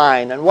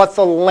headline and what's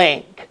a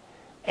link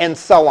and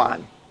so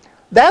on?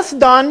 That's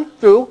done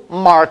through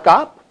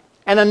markup.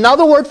 And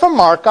another word for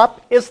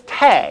markup is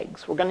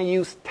tags. We're going to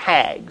use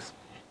tags.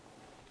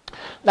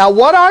 Now,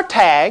 what are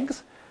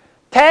tags?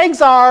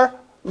 Tags are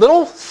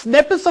little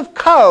snippets of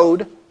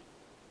code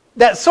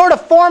that sort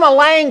of form a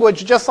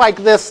language just like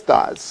this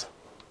does.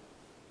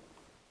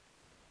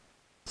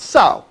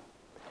 So,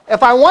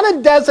 if I want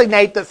to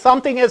designate that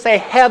something is a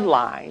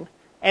headline,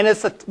 and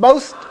it's the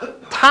most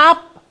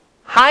top,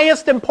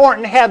 highest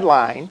important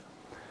headline,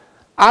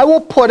 I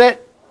will put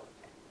it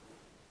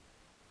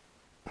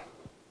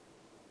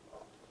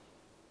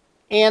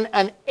in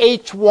an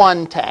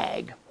H1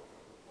 tag.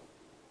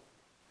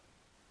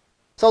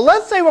 So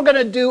let's say we're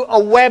going to do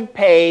a web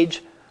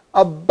page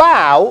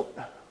about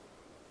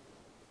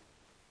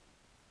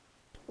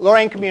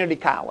Lorain Community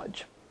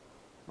College.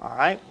 All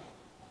right?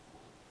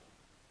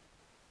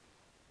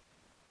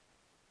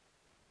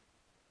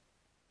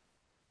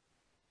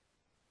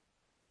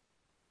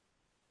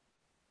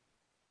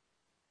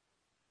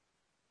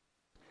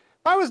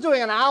 If I was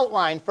doing an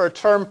outline for a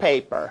term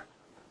paper,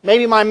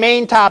 maybe my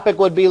main topic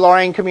would be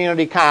Lorain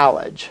Community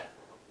College.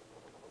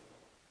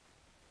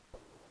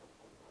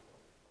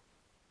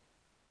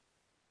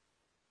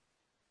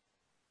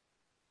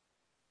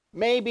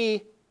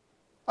 Maybe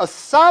a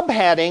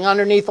subheading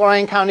underneath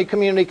Lorain County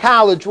Community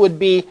College would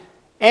be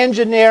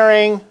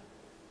Engineering,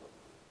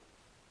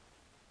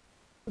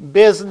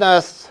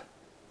 Business,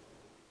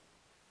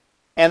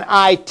 and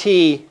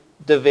IT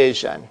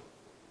Division.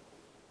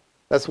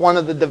 That's one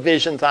of the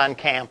divisions on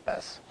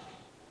campus.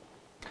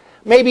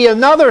 Maybe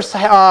another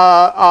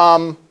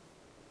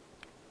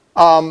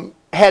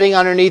heading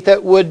underneath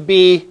it would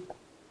be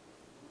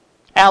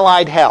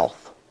Allied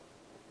Health.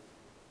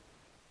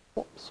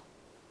 Whoops.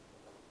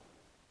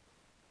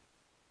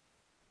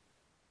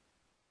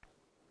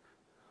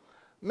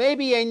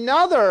 Maybe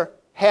another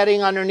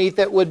heading underneath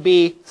it would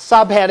be,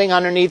 subheading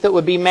underneath it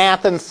would be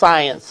Math and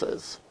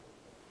Sciences.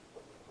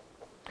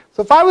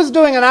 So if I was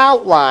doing an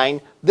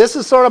outline, this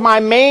is sort of my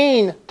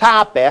main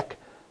topic.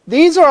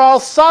 These are all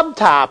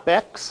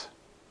subtopics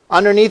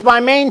underneath my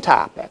main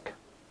topic.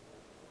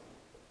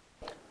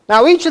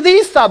 Now each of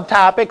these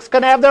subtopics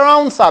can have their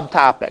own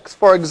subtopics.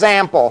 For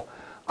example,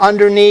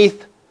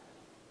 underneath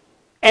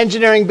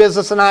Engineering,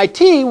 Business, and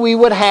IT, we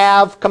would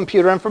have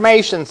Computer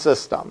Information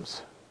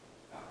Systems.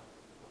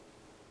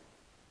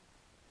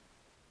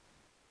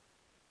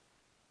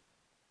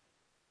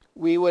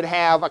 We would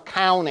have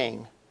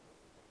Accounting.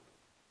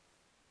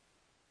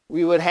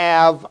 We would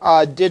have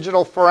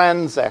Digital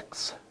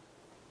Forensics.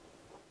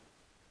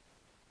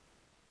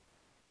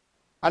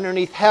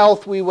 Underneath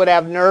Health, we would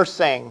have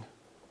Nursing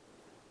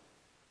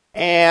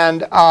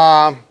and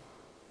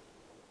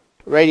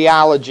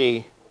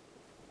Radiology.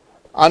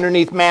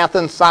 Underneath Math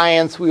and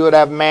Science, we would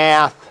have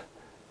Math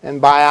and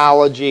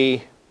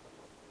Biology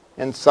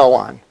and so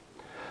on.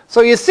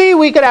 So you see,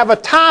 we could have a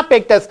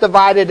topic that's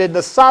divided into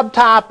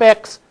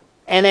subtopics,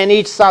 and then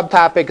each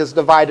subtopic is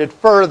divided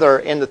further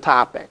into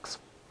topics.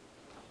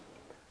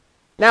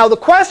 Now the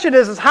question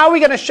is how are we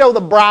going to show the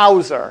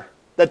browser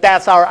that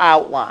that's our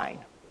outline?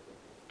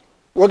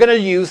 We're going to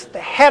use the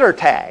header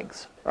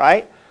tags,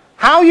 right?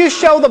 How you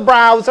show the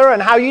browser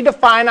and how you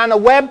define on a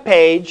web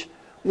page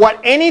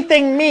what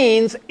anything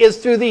means is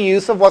through the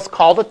use of what's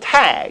called a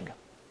tag.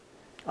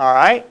 All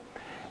right?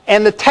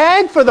 And the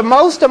tag for the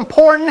most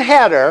important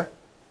header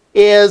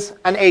is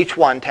an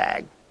H1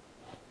 tag.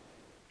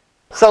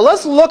 So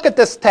let's look at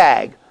this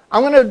tag.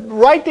 I'm going to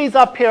write these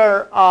up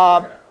here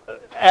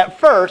at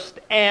first,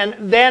 and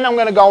then I'm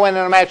going to go in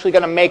and I'm actually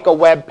going to make a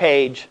web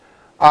page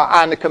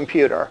on the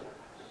computer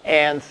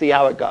and see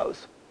how it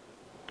goes.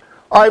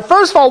 All right,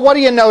 first of all, what do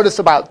you notice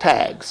about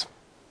tags?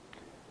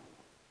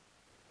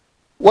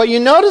 What you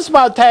notice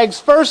about tags,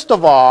 first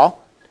of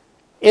all,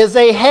 is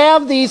they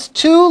have these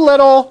two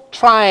little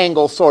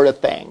triangle sort of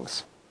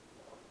things.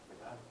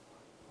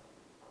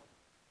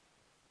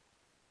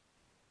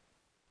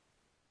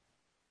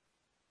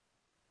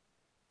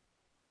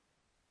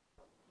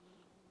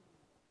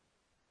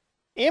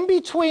 In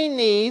between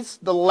these,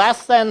 the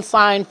less than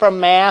sign from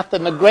math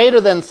and the greater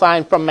than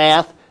sign from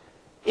math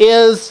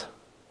is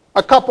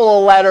a couple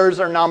of letters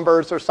or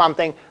numbers or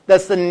something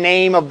that's the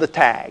name of the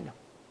tag.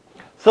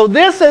 So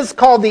this is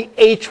called the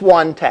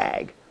H1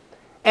 tag.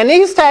 And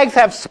these tags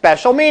have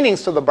special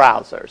meanings to the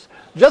browsers.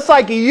 Just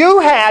like you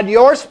had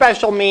your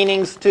special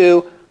meanings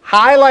to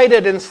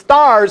highlighted in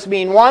stars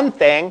mean one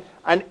thing,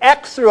 an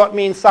X through it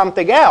means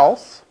something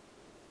else,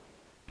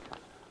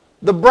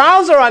 The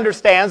browser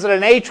understands that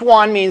an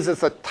H1 means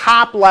it's a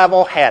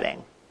top-level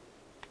heading.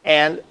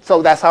 And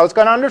so that's how it's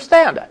going to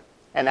understand it.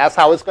 And that's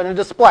how it's going to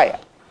display it.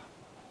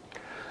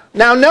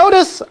 Now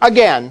notice,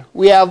 again,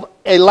 we have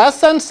a less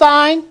than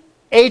sign,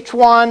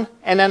 H1,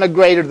 and then a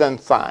greater than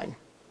sign.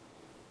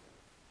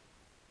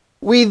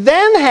 We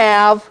then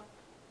have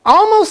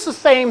almost the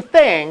same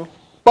thing,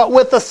 but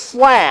with a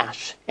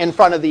slash in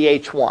front of the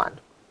H1.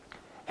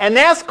 And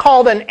that's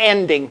called an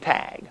ending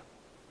tag.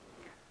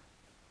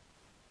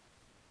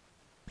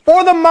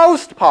 For the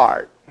most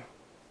part,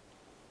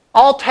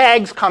 all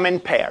tags come in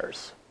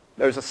pairs.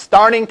 There's a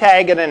starting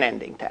tag and an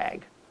ending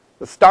tag.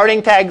 The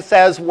starting tag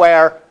says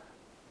where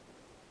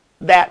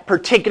that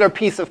particular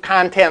piece of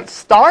content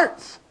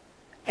starts,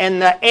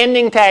 and the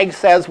ending tag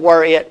says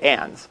where it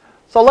ends.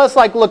 So let's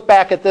look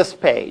back at this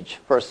page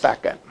for a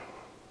second.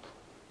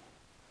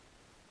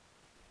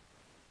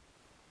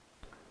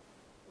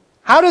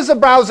 How does the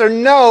browser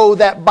know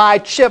that by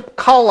chip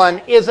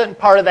colon isn't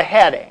part of the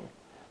heading?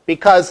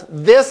 Because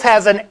this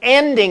has an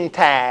ending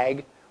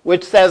tag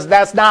which says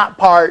that's not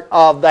part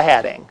of the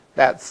heading.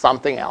 That's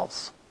something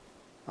else.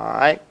 All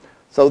right?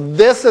 So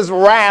this is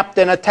wrapped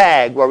in a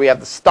tag where we have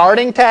the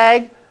starting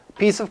tag,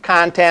 piece of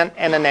content,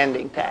 and an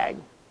ending tag.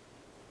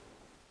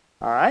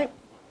 All right?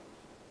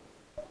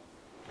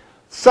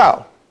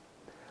 So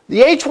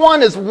the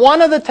H1 is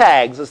one of the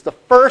tags. It's the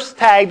first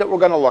tag that we're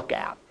going to look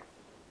at.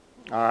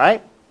 All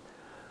right?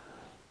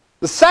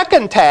 The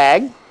second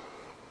tag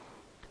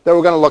that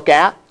we're going to look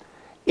at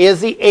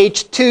is the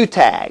H2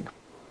 tag.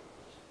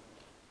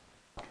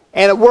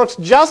 And it works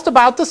just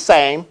about the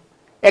same,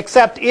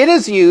 except it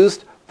is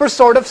used for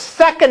sort of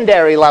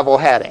secondary level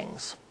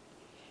headings.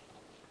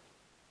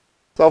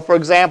 So for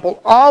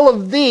example, all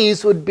of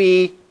these would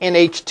be in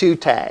H2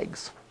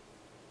 tags.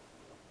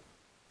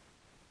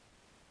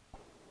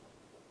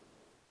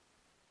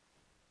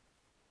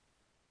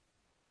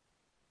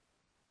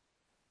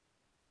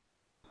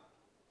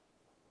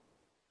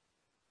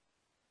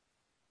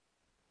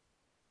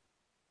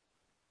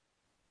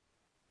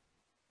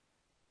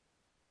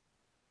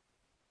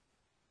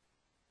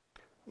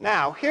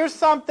 Now, here's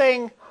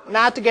something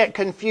not to get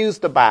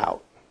confused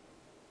about.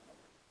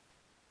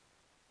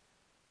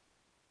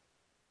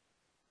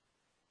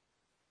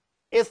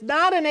 It's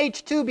not an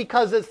H2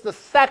 because it's the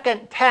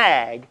second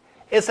tag.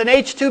 It's an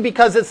H2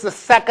 because it's the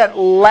second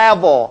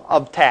level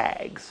of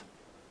tags.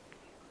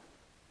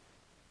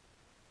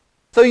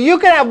 So you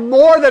can have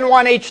more than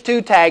one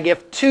H2 tag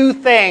if two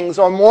things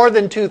or more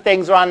than two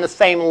things are on the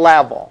same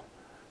level.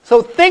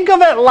 So think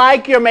of it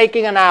like you're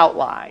making an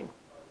outline.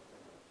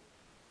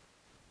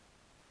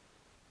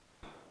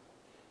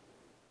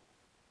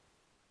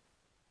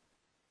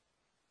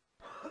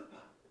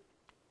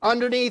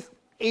 Underneath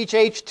each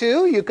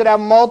H2, you could have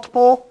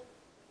multiple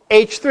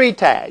H3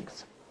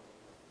 tags.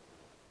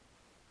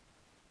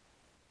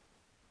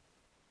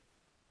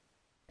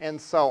 And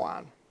so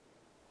on.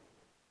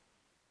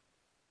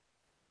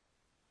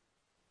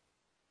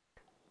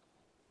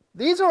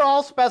 These are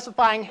all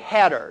specifying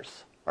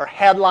headers, or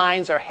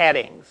headlines, or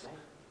headings.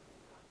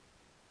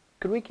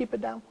 Could we keep it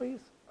down,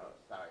 please? Oh,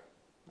 sorry.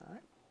 All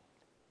right.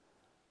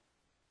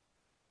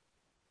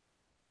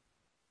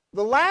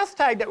 The last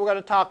tag that we're going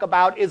to talk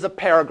about is a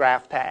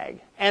paragraph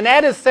tag. And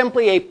that is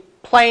simply a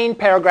plain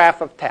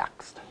paragraph of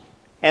text.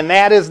 And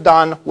that is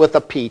done with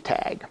a P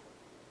tag.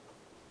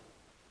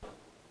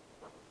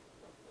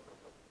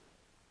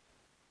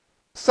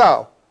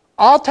 So,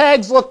 all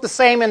tags look the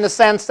same in the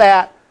sense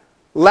that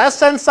less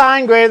than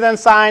sign, greater than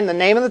sign, the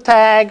name of the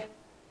tag,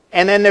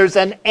 and then there's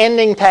an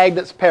ending tag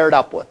that's paired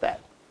up with it.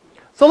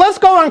 So let's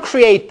go and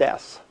create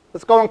this.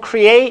 Let's go and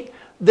create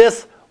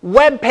this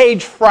web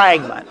page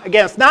fragment.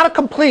 Again, it's not a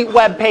complete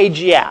web page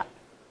yet.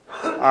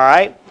 All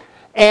right?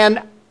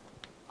 And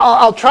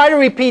I'll try to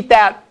repeat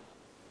that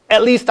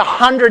at least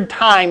 100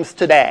 times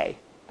today,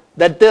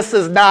 that this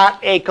is not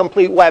a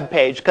complete web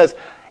page. Because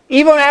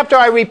even after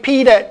I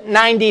repeat it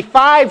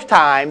 95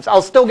 times,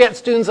 I'll still get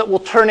students that will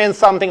turn in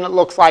something that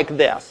looks like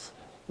this.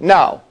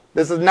 No,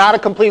 this is not a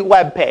complete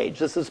web page.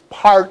 This is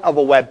part of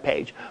a web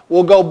page.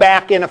 We'll go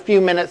back in a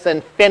few minutes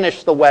and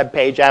finish the web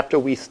page after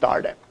we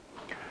start it.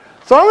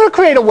 So I'm going to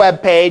create a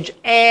web page,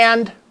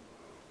 and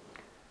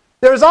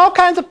there's all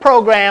kinds of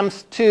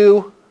programs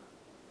to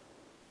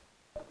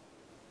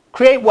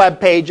create web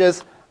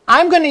pages.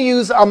 I'm going to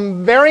use a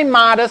very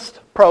modest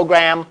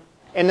program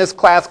in this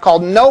class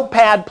called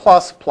Notepad++.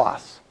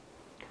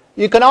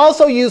 You can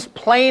also use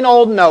plain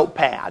old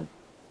Notepad.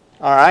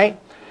 All right?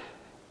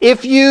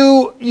 If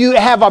you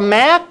have a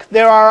Mac,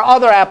 there are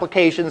other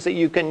applications that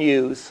you can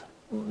use.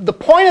 The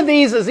point of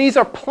these is these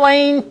are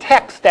plain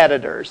text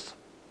editors.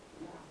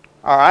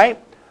 All right?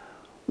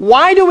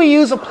 Why do we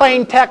use a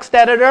plain text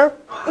editor?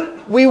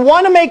 We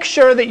want to make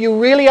sure that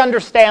you really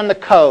understand the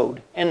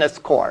code in this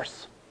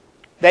course.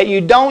 That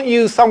you don't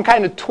use some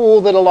kind of tool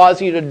that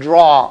allows you to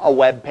draw a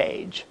web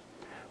page.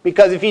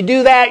 Because if you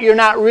do that, you're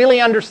not really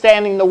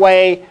understanding the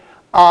way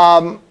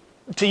to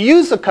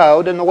use the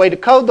code and the way to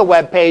code the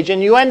web page,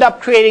 and you end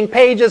up creating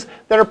pages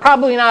that are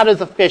probably not as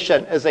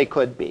efficient as they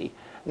could be,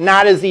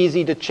 not as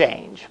easy to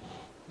change.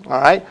 All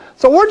right.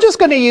 So we're just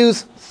going to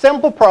use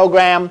simple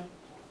program.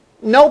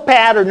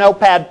 Notepad or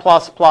Notepad++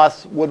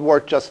 would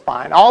work just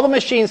fine. All the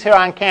machines here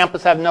on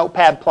campus have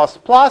Notepad++.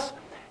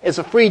 It's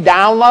a free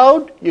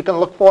download. You can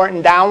look for it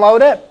and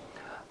download it.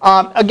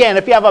 Again,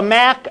 if you have a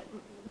Mac,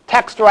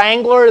 Text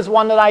Wrangler is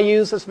one that I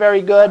use. It's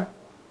very good.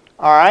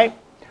 All right.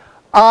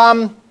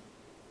 So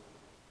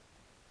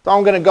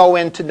I'm going to go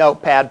into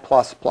Notepad++.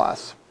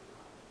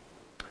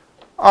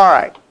 All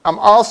right. I'm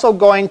also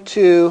going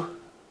to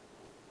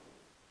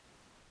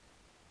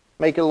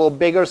make it a little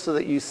bigger so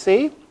that you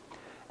see.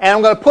 And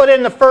I'm going to put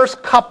in the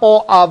first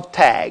couple of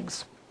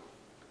tags.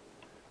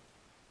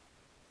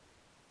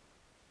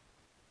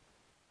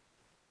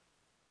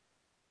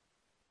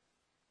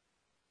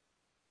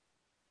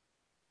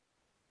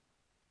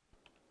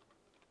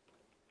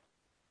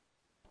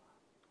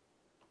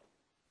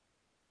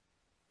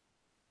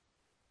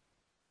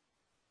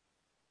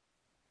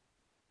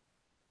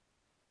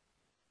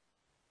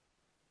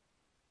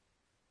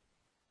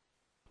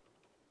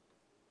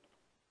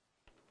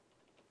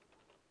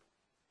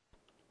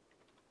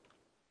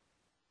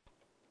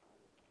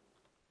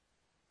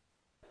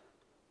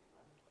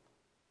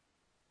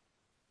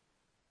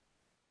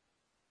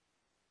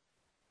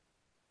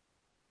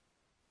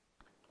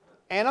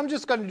 And I'm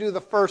just going to do the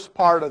first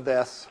part of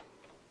this.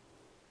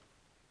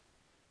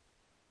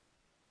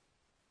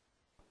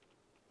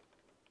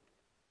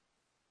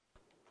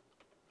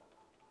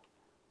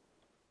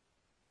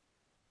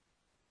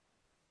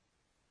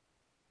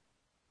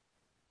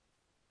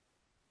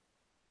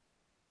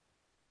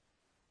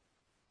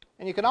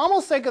 And you can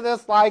almost think of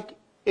this like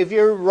if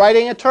you're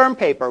writing a term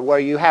paper where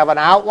you have an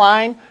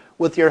outline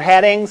with your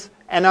headings,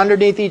 and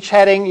underneath each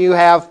heading you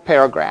have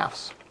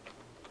paragraphs.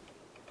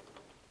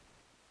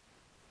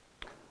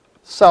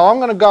 So I'm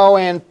going to go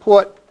and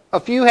put a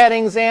few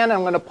headings in. I'm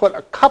going to put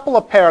a couple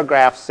of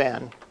paragraphs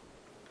in.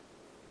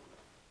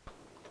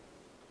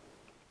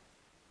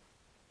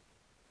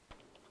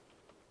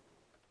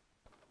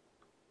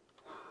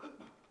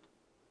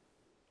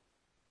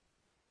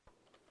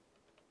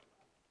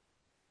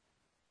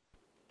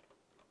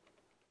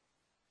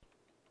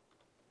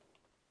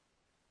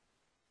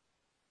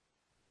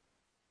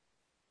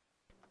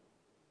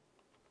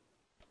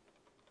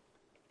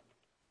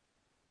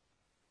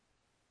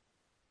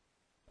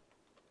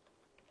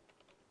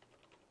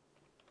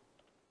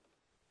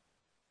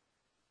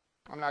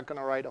 I'm not going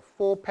to write a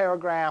full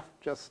paragraph,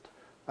 just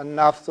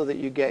enough so that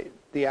you get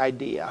the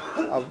idea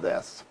of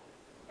this.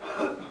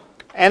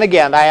 And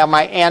again, I have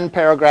my end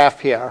paragraph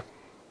here.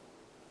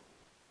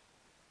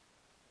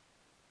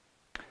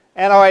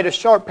 And I'll write a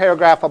short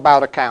paragraph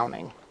about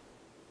accounting.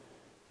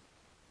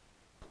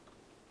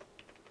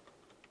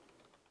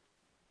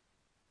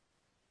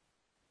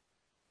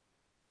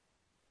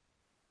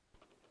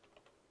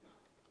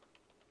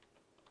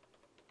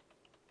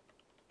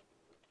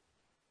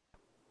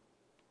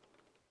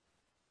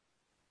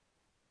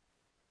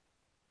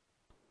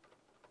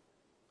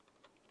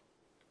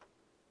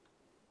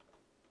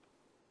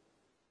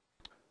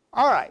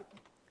 All right,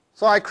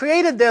 so I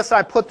created this,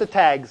 I put the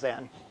tags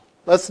in.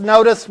 Let's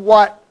notice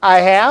what I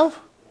have.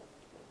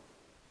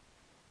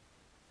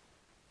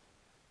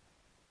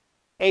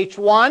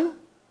 H1,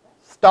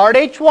 start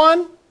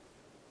H1,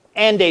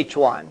 end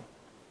H1.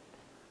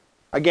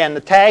 Again,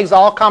 the tags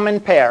all come in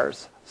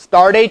pairs.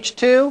 Start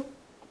H2,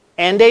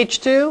 end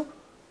H2,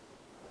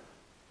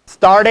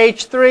 start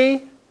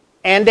H3,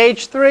 end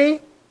H3,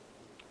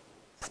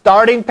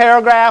 starting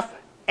paragraph,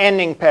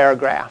 ending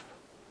paragraph.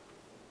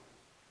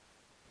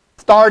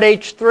 Start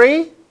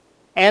H3,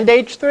 end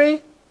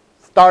H3,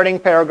 starting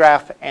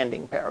paragraph,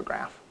 ending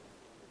paragraph.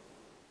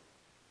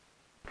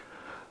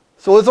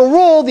 So as a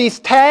rule, these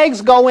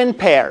tags go in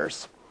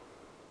pairs.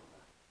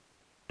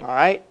 All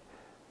right?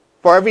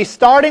 For every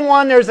starting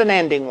one, there's an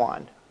ending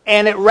one.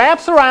 And it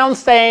wraps around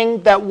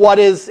saying that what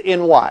is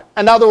in what.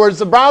 In other words,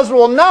 the browser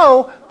will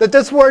know that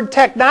this word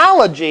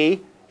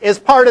technology is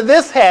part of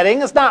this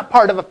heading. It's not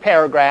part of a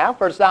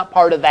paragraph, or it's not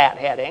part of that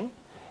heading.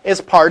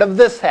 It's part of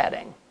this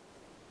heading.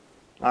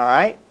 All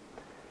right?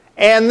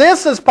 And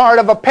this is part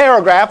of a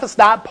paragraph. It's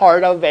not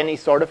part of any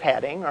sort of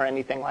heading or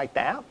anything like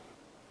that.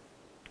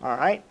 All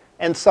right?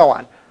 And so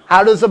on.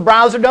 How does the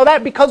browser know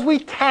that? Because we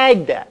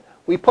tagged it.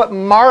 We put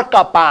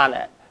markup on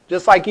it.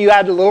 Just like you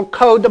had a little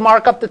code to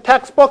mark up the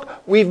textbook,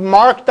 we've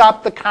marked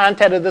up the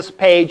content of this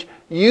page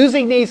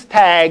using these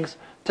tags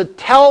to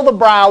tell the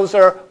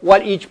browser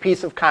what each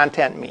piece of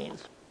content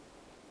means.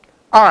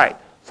 All right,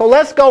 so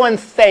let's go and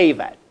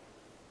save it.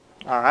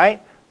 All right,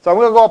 so I'm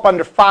going to go up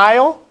under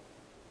File,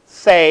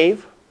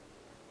 Save,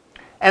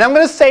 and I'm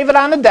going to save it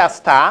on the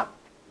desktop.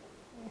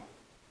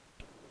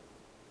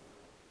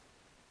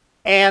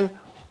 And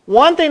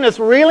one thing that's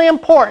really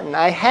important,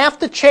 I have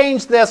to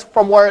change this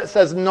from where it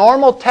says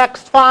normal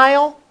text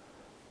file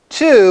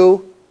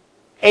to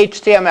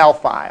HTML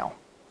file.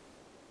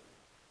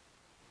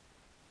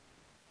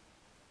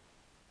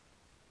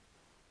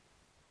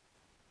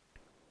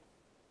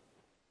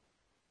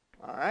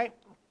 All right.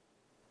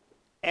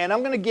 And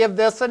I'm going to give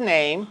this a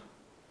name.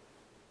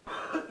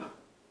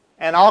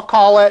 And I'll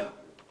call it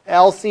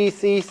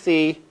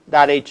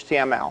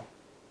lccc.html.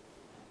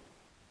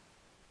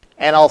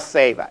 And I'll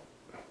save it.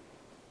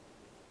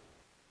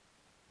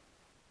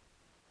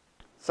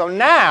 So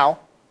now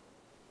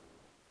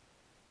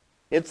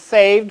it's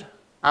saved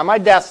on my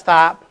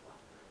desktop.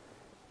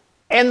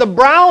 And the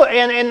browser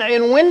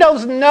and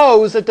Windows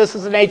knows that this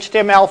is an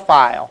HTML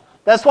file.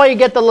 That's why you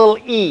get the little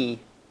E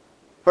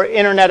for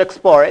Internet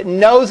Explorer. It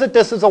knows that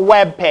this is a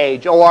web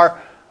page or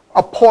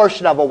a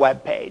portion of a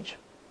web page.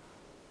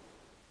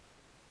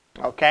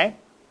 Okay?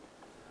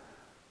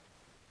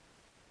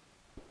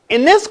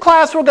 In this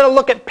class, we're going to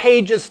look at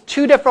pages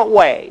two different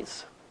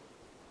ways.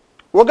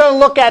 We're going to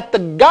look at the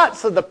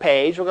guts of the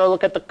page. We're going to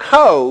look at the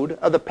code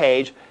of the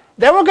page.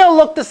 Then we're going to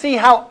look to see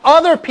how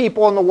other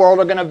people in the world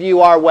are going to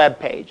view our web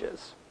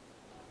pages.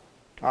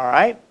 All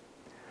right?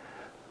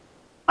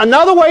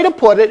 Another way to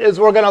put it is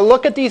we're going to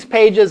look at these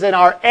pages in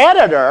our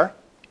editor,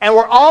 and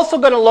we're also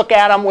going to look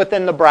at them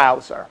within the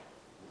browser.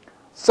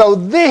 So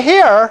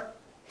here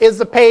is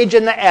the page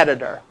in the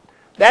editor.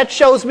 That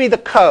shows me the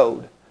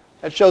code.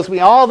 That shows me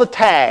all the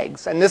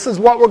tags. And this is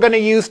what we're going to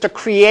use to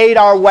create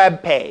our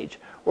web page.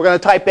 We're going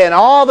to type in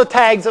all the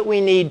tags that we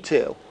need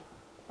to.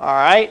 All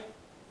right?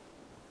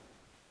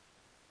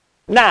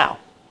 Now,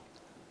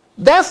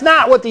 that's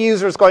not what the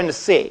user is going to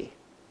see.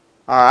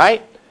 All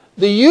right?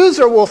 The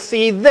user will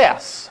see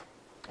this.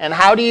 And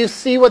how do you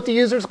see what the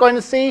user is going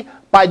to see?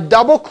 By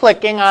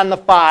double-clicking on the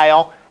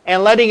file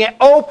and letting it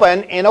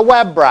open in a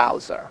web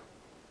browser.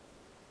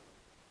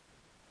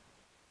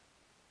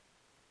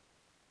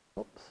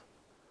 Oops.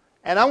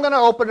 And I'm going to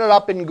open it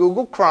up in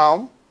Google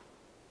Chrome.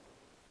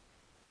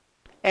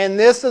 And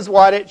this is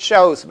what it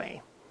shows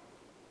me.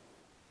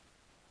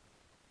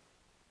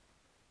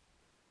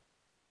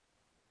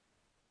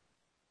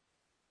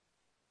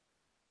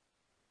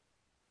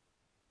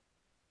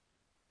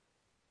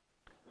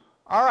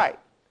 All right.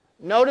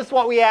 Notice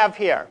what we have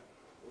here.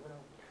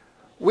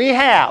 We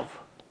have,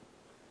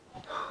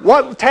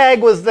 what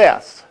tag was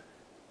this?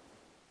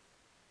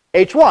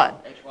 H1.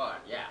 H1,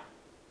 yeah.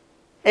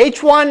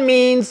 H1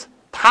 means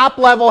top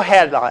level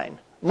headline,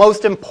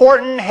 most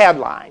important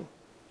headline.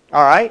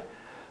 All right?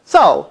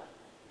 So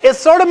it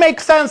sort of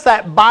makes sense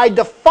that by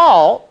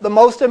default, the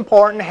most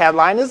important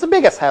headline is the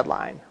biggest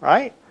headline,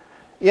 right?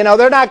 You know,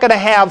 they're not going to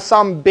have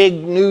some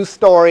big news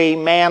story,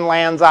 man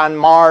lands on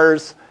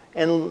Mars,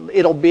 and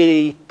it'll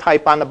be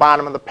type on the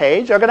bottom of the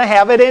page. They're going to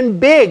have it in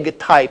big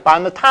type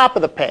on the top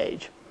of the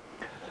page.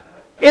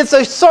 It's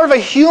a sort of a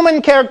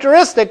human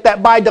characteristic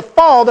that by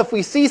default, if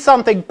we see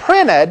something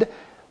printed,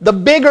 the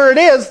bigger it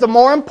is, the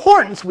more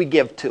importance we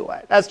give to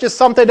it. That's just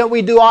something that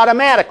we do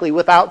automatically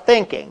without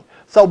thinking.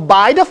 So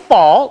by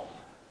default,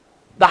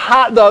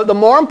 the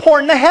more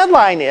important the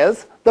headline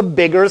is, the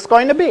bigger it's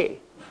going to be.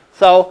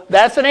 So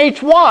that's an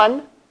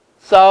H1,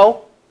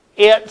 so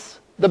it's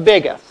the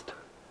biggest.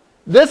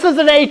 This is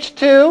an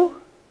H2,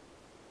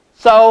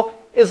 so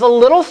it's a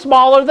little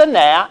smaller than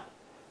that.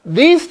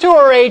 These two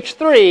are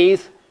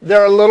H3s,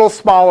 they're a little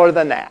smaller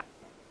than that.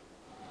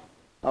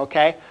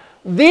 Okay?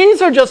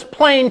 These are just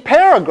plain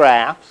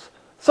paragraphs,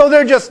 so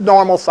they're just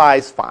normal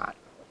size font,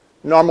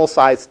 normal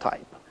size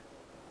type.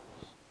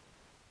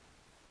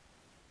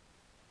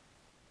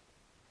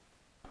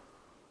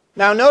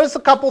 Now notice a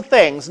couple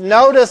things.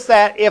 Notice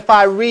that if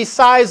I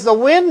resize the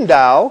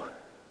window,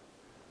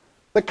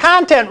 the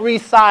content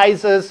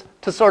resizes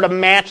to sort of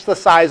match the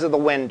size of the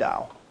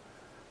window.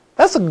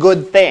 That's a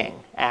good thing,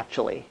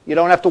 actually. You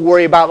don't have to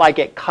worry about like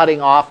it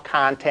cutting off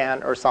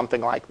content or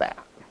something like that.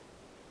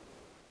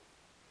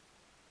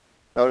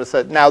 Notice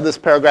that now this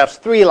paragraph's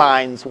 3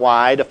 lines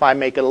wide. If I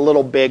make it a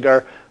little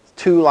bigger,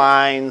 2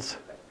 lines,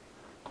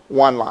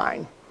 1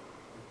 line.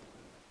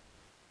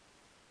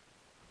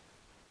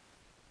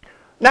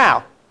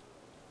 Now,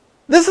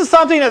 this is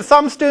something that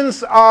some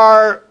students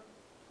are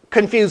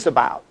confused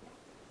about.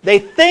 They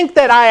think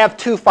that I have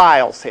 2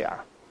 files here.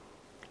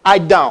 I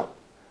don't.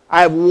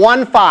 I have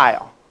 1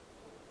 file.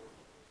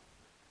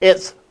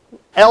 It's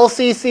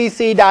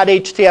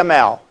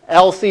lccc.html.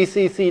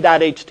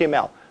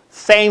 lccc.html.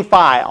 Same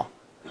file.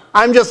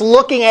 I'm just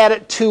looking at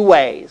it 2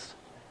 ways.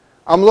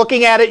 I'm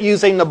looking at it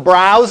using the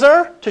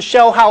browser to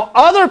show how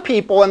other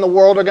people in the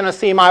world are going to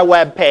see my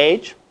web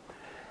page.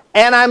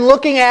 And I'm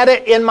looking at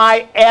it in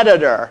my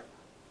editor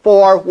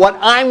for what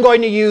I'm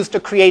going to use to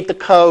create the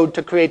code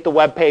to create the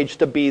web page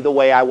to be the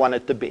way I want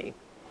it to be.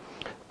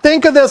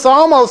 Think of this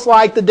almost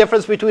like the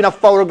difference between a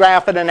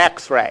photograph and an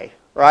X-ray,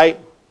 right?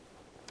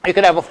 You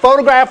could have a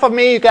photograph of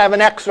me, you could have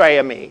an X-ray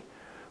of me.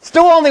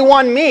 Still only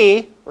one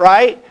me,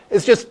 right?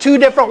 It's just 2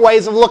 different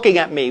ways of looking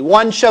at me.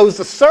 One shows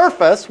the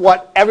surface,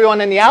 what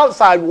everyone in the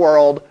outside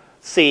world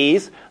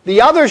sees.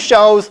 The other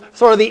shows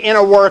sort of the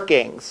inner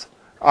workings,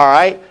 all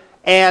right?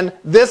 And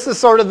this is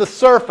sort of the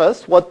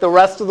surface, what the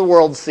rest of the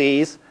world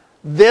sees.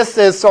 This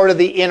is sort of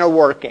the inner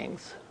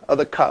workings of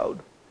the code.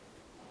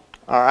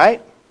 All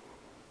right?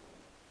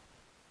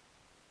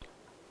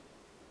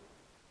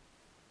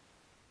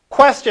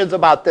 Questions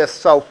about this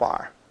so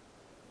far?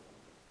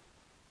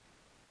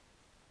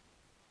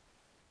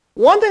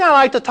 One thing I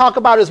like to talk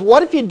about is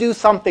what if you do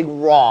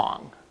something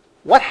wrong?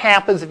 What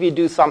happens if you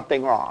do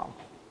something wrong?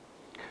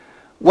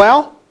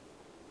 Well,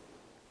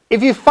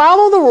 if you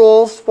follow the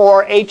rules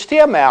for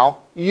HTML,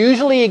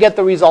 usually you get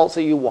the results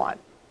that you want.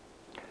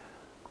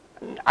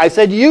 I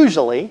said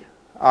usually,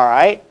 all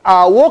right?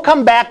 We'll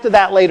come back to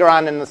that later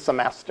on in the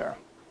semester.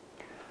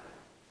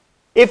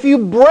 If you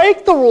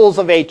break the rules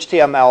of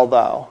HTML,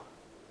 though,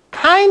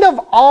 kind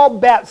of all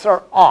bets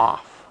are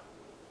off,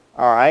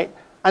 all right?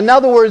 In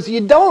other words,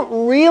 you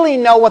don't really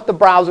know what the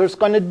browser is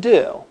going to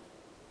do.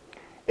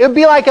 It would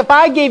be like if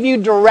I gave you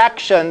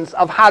directions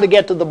of how to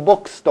get to the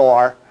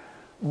bookstore,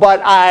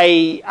 but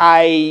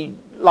I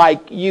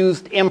like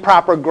used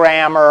improper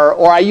grammar,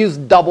 or I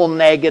used double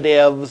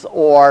negatives,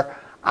 or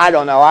I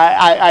don't know,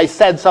 I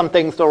said some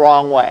things the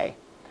wrong way.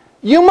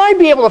 You might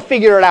be able to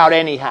figure it out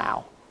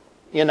anyhow.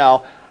 You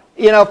know,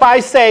 if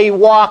I say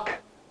walk,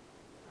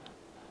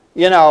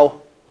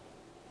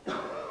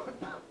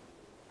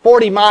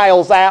 40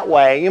 miles that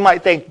way, you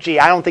might think, gee,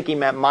 I don't think he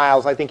meant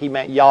miles, I think he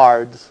meant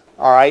yards.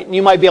 All right, and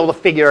you might be able to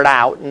figure it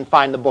out and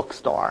find the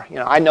bookstore.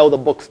 I know the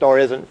bookstore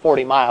isn't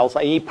 40 miles.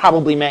 He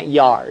probably meant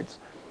yards.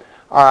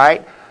 All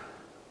right.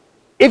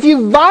 If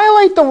you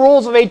violate the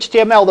rules of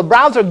HTML, the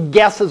browser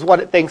guesses what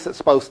it thinks it's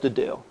supposed to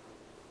do.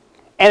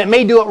 And it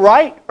may do it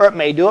right or it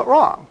may do it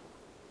wrong.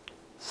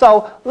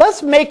 So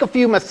let's make a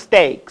few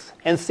mistakes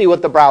and see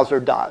what the browser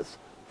does.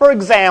 For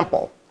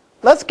example,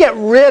 let's get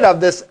rid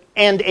of this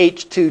end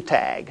H2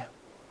 tag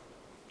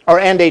or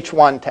end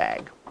H1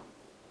 tag.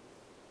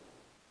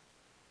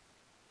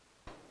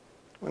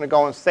 I'm going to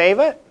go and save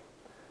it.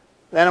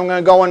 Then I'm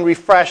going to go and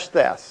refresh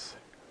this.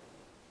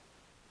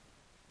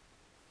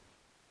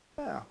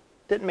 Yeah,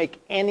 didn't make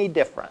any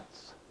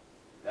difference.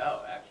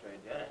 No, actually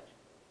it didn't.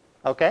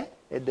 Okay,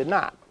 it did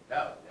not. No,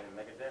 it didn't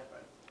make a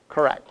difference.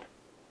 Correct.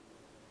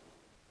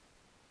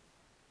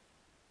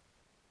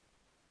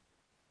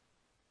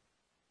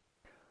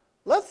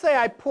 Let's say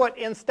I put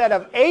instead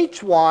of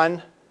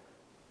H1,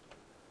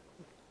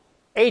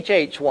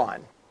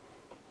 HH1.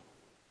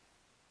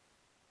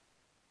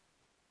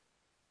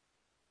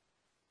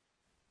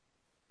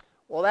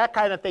 Well, that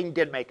kind of thing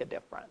did make a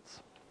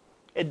difference.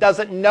 It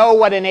doesn't know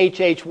what an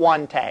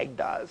HH1 tag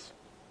does.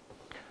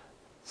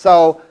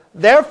 So,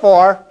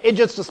 therefore, it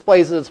just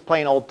displays it as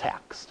plain old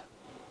text.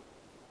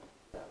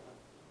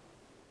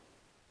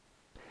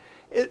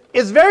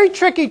 It's very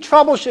tricky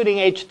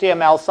troubleshooting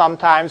HTML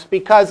sometimes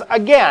because,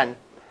 again,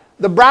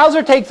 the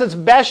browser takes its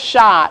best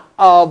shot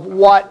of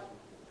what...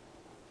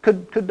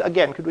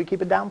 Could we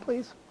keep it down,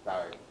 please?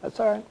 Sorry. That's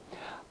all right.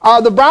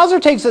 The browser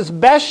takes its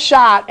best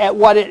shot at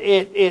what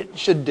it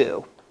should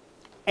do.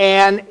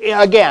 And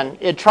again,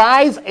 it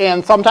tries,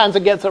 and sometimes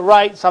it gets it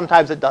right,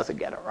 sometimes it doesn't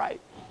get it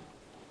right.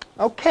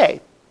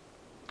 Okay.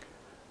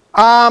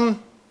 One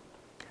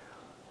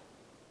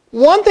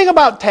thing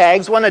about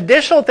tags, one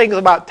additional thing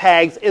about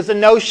tags, is the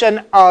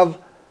notion of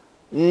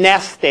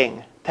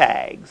nesting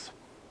tags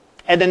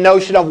and the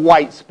notion of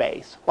white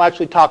space. We'll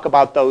actually talk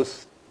about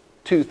those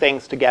two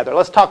things together.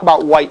 Let's talk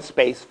about white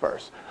space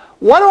first.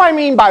 What do I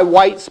mean by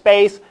white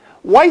space?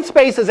 White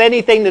space is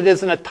anything that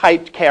isn't a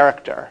typed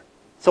character.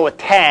 So a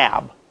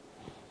tab,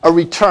 a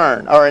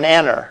return, or an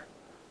enter,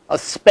 a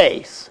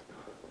space.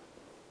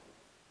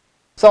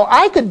 So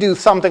I could do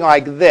something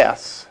like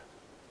this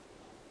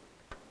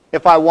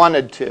if I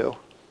wanted to.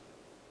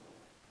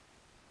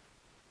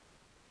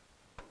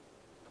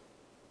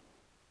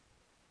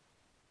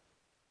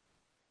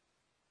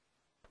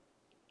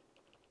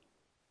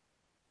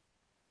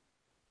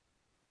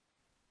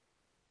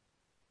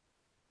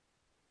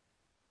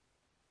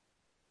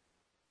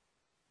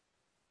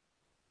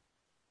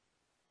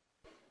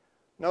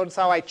 Notice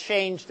how I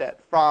changed it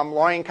from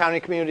Lorain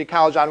County Community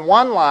College on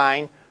one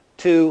line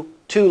to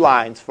 2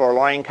 lines for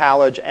Lorain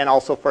College and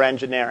also for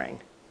engineering.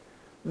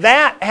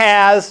 That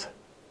has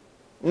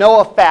no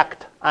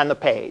effect on the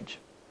page.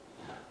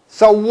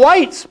 So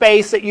white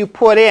space that you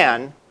put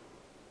in,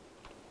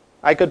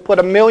 I could put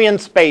 1,000,000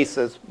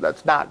 spaces.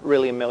 That's not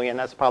really 1,000,000.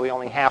 That's probably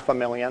only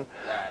 500,000.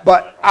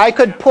 But I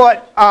could put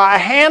a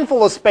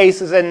handful of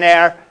spaces in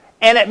there,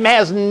 and it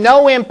has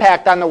no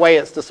impact on the way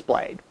it's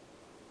displayed.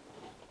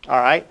 All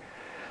right?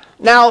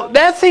 Now,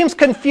 that seems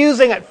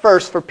confusing at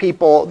first for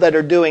people that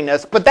are doing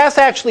this, but that's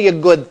actually a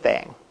good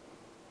thing.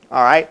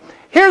 All right?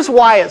 Here's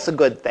why it's a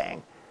good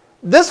thing.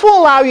 This will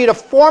allow you to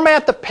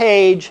format the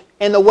page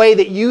in the way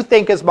that you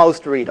think is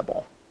most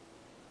readable.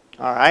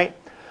 All right?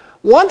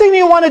 One thing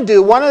you want to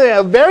do,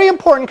 a very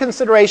important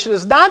consideration,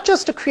 is not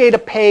just to create a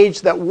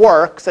page that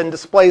works and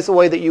displays the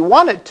way that you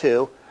want it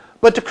to,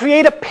 but to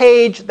create a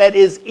page that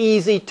is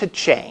easy to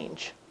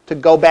change, to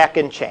go back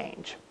and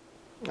change.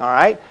 All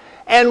right?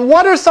 And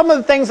what are some of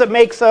the things that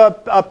makes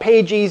a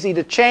page easy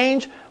to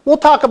change? We'll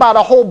talk about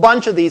a whole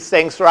bunch of these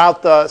things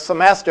throughout the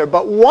semester,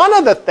 but one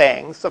of the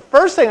things, the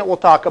first thing that we'll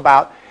talk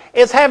about,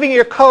 is having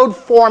your code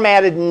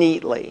formatted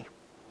neatly.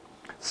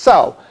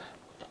 So,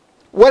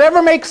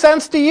 whatever makes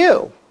sense to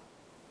you.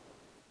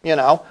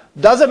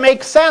 Does it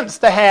make sense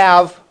to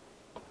have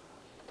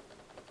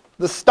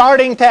the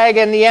starting tag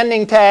and the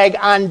ending tag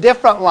on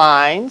different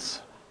lines?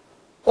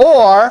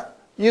 Or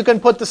you can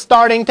put the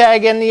starting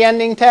tag and the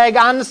ending tag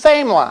on the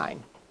same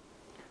line.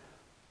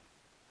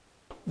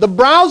 The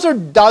browser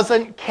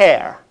doesn't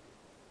care,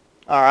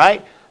 all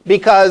right,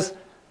 because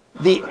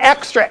the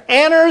extra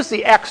enters,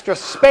 the extra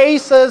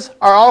spaces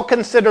are all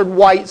considered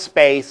white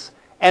space,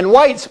 and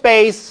white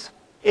space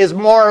is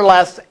more or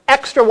less,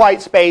 extra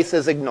white space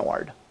is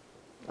ignored,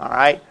 all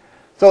right?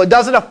 So it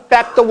doesn't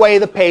affect the way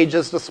the page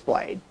is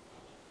displayed,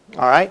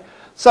 all right?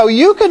 So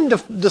you can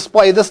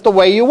display this the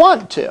way you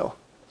want to.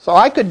 So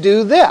I could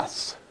do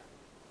this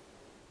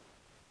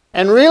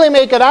and really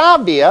make it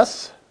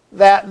obvious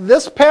that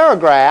this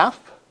paragraph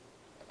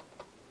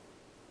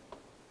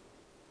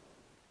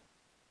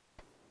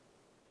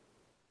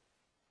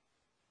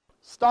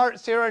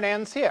starts here and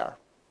ends here,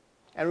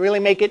 and really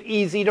make it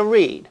easy to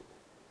read.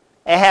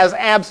 It has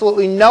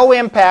absolutely no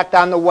impact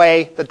on the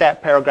way that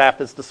that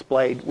paragraph is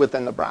displayed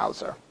within the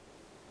browser.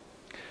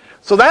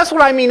 So that's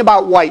what I mean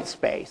about white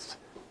space.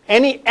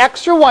 Any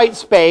extra white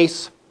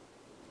space,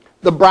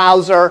 the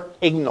browser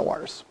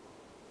ignores.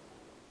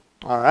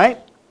 All right?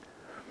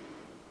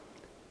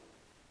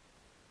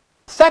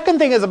 Second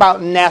thing is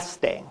about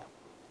nesting.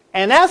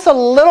 And that's a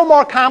little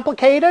more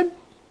complicated.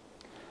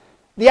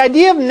 The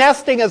idea of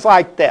nesting is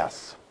like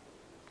this.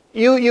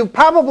 You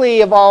probably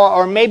have all,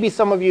 or maybe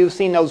some of you have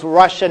seen those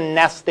Russian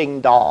nesting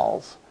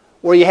dolls,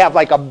 where you have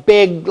like a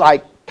big,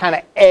 like kind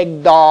of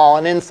egg doll,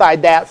 and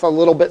inside that's a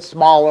little bit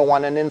smaller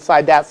one, and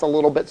inside that's a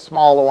little bit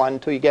smaller one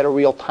until you get a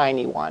real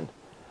tiny one.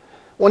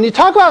 When you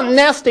talk about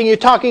nesting, you're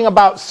talking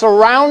about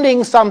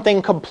surrounding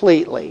something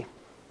completely.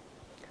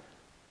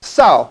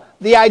 So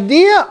the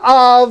idea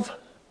of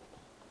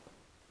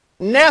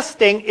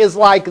nesting is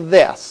like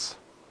this.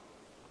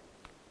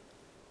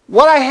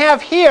 What I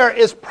have here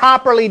is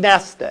properly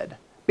nested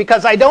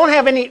because I don't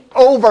have any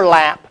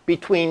overlap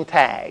between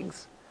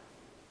tags.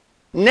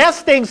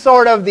 Nesting,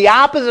 sort of the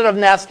opposite of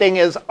nesting,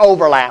 is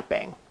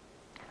overlapping.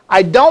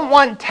 I don't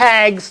want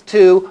tags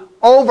to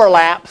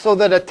overlap so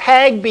that a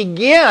tag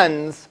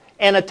begins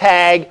in a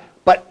tag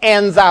but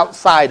ends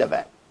outside of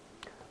it.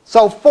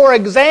 So for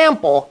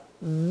example,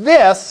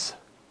 this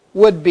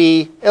would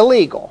be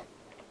illegal.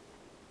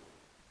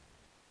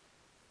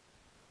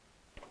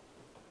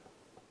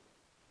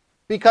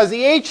 Because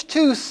the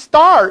H2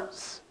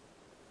 starts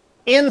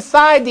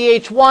inside the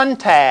H1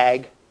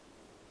 tag,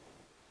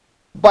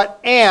 but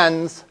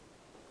ends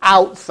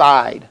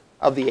outside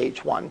of the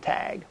H1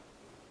 tag.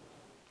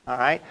 All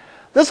right?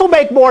 This will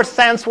make more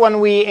sense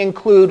when we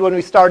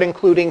start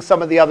including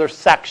some of the other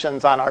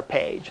sections on our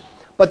page.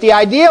 But the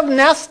idea of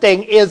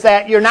nesting is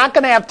that you're not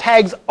going to have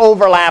tags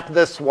overlap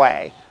this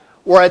way,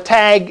 where a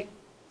tag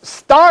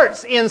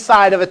starts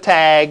inside of a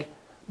tag,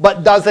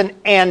 but doesn't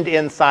end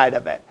inside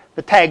of it.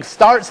 The tag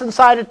starts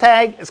inside a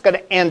tag, it's going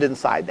to end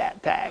inside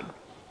that tag.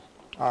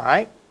 All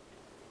right?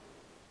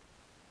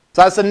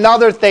 So that's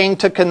another thing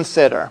to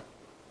consider.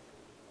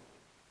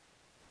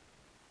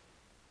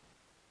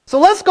 So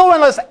let's go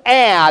and let's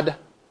add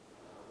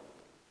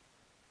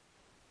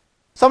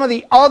some of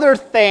the other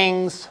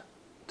things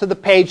to the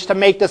page to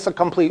make this a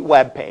complete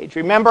web page.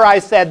 Remember I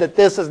said that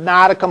this is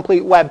not a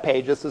complete web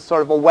page. This is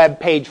sort of a web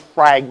page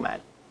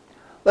fragment.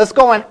 Let's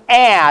go and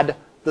add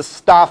the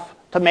stuff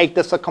to make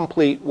this a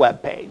complete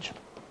web page.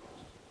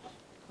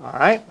 All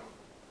right?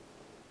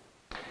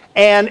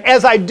 And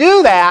as I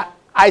do that,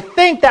 I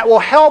think that will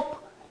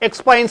help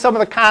explain some of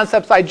the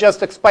concepts I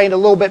just explained a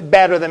little bit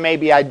better than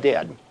maybe I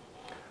did.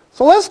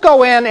 So let's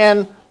go in and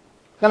I'm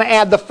going to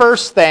add the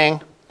first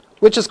thing,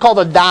 which is called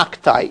a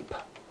doc type.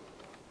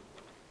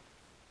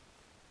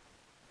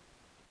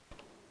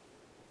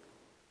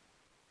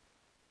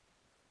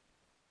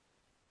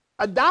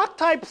 A doc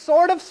type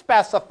sort of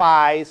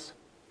specifies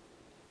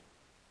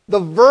the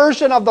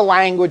version of the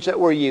language that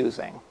we're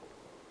using.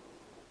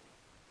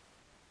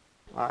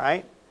 All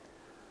right?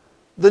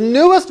 The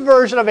newest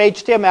version of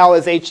HTML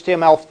is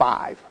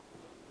HTML5.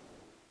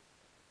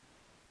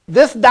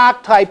 This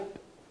doc type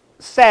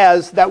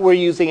says that we're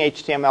using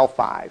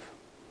HTML5.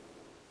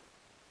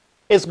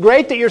 It's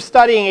great that you're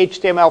studying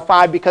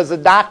HTML5 because the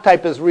doc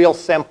type is real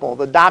simple.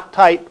 The doc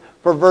type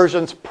for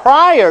versions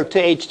prior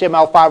to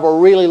HTML5 were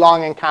really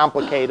long and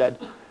complicated.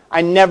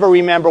 I never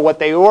remember what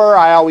they were.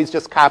 I always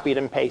just copied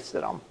and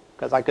pasted them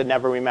because I could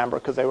never remember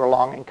because they were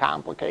long and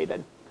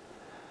complicated.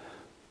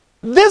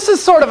 This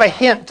is sort of a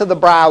hint to the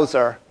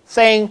browser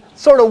saying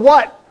sort of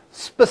what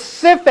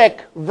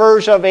specific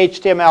version of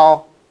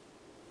HTML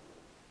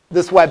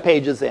this web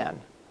page is in.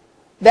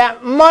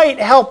 That might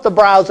help the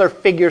browser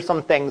figure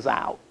some things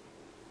out.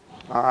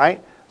 All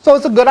right? So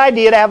it's a good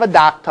idea to have a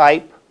doc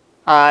type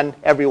on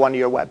every one of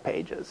your web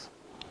pages.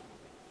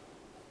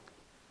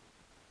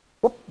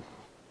 Whoop.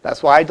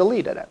 That's why I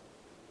deleted it.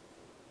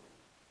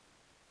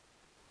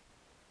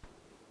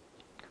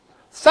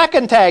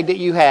 Second tag that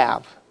you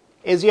have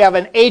is you have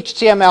an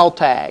HTML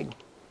tag.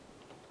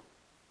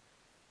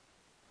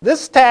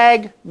 This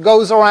tag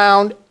goes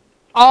around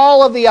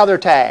all of the other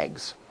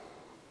tags.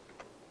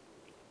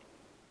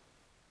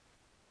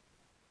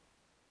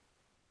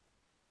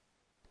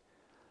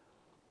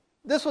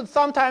 This would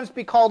sometimes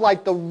be called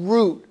like the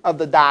root of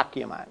the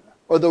document,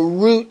 or the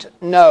root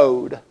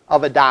node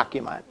of a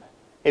document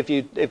if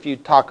you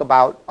talk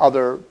about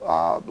other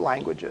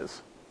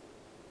languages.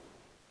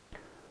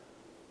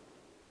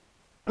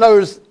 In other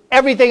words,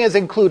 everything is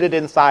included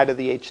inside of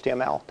the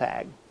HTML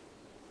tag.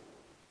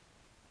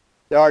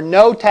 There are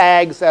no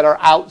tags that are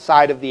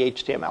outside of the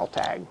HTML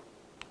tag.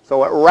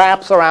 So it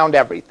wraps around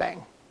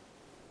everything.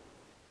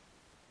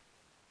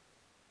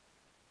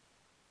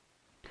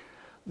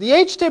 The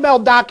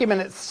HTML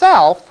document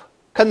itself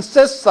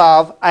consists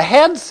of a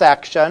head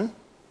section.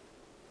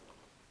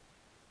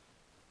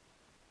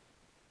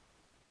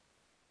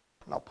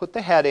 I'll put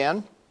the head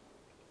in.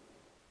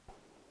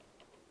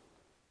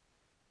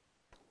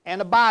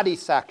 And a body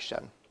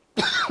section.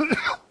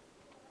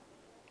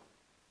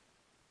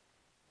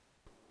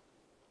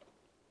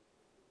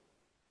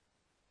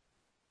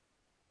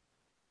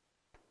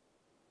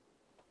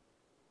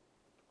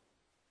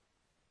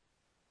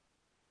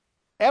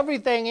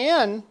 Everything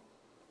in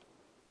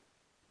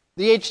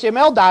the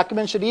HTML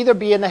document should either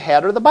be in the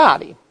head or the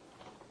body.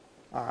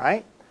 All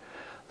right?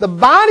 The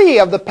body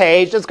of the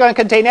page is going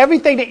to contain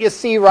everything that you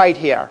see right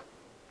here.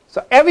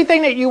 So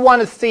everything that you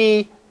want to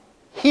see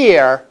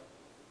here,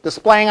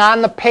 displaying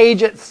on the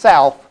page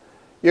itself,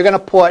 you're going to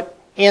put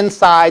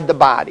inside the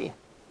body.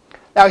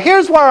 Now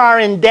here's where our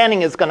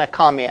indenting is going to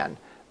come in.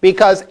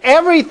 Because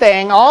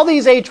everything, all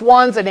these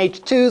H1s and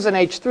H2s and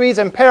H3s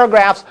and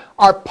paragraphs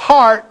are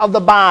part of the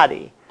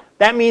body.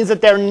 That means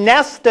that they're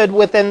nested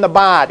within the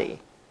body.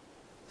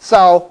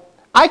 So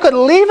I could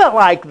leave it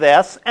like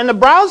this, and the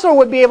browser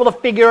would be able to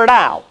figure it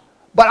out.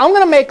 But I'm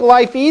going to make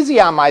life easy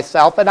on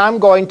myself, and I'm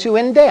going to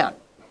indent.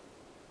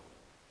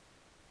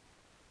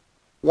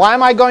 Why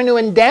am I going to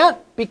indent?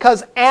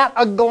 Because at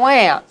a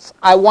glance,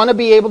 I want to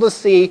be able to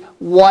see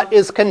what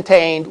is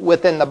contained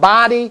within the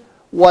body,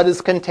 what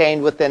is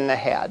contained within the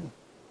head.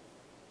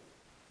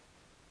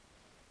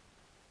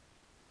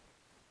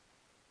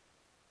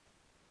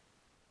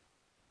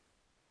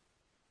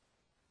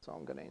 So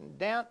I'm going to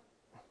indent.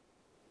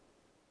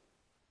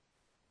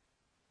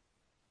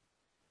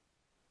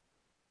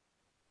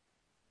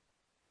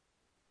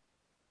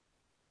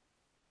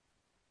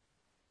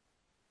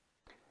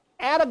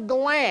 At a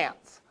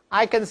glance,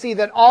 I can see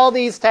that all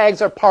these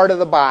tags are part of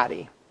the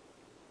body.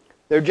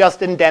 They're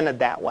just indented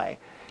that way.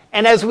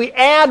 And as we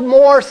add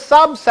more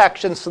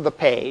subsections to the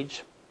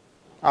page,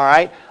 all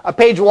right, a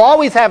page will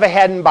always have a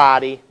head and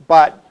body,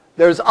 but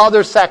there's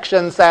other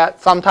sections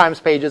that sometimes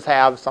pages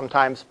have,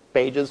 sometimes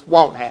pages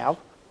won't have.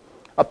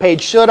 A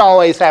page should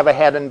always have a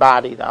head and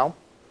body, though.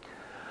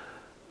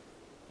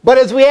 But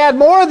as we add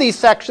more of these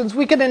sections,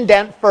 we can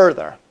indent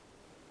further.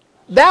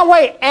 That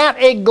way, at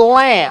a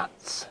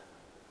glance,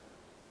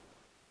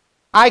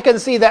 I can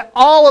see that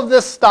all of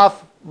this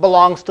stuff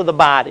belongs to the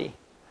body.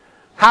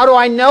 How do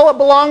I know it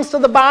belongs to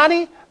the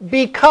body?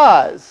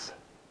 Because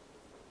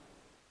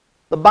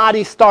the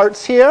body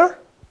starts here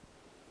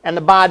and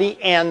the body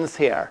ends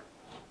here.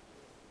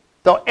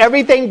 So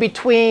everything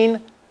between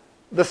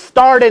the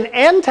start and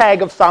end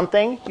tag of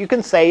something, you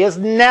can say, is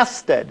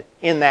nested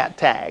in that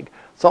tag.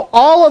 So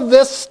all of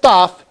this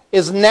stuff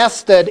is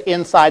nested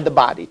inside the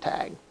body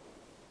tag.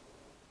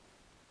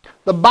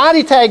 The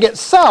body tag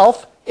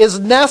itself is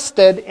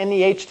nested in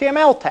the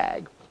HTML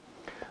tag.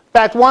 In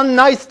fact, one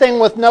nice thing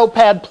with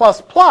Notepad++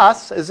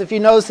 is if you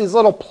notice these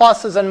little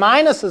pluses and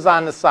minuses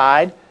on the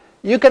side,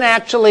 you can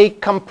actually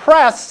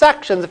compress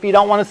sections if you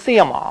don't want to see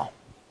them all.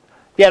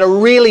 If you had a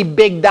really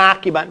big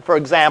document, for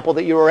example,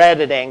 that you were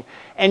editing,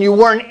 and you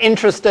weren't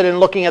interested in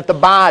looking at the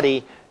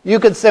body, you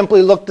could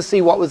simply look to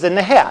see what was in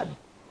the head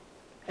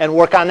and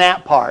work on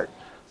that part.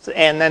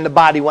 And then the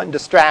body wouldn't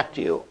distract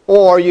you.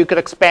 Or you could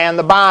expand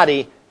the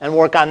body and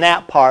work on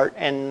that part,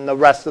 and the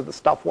rest of the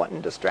stuff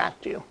wouldn't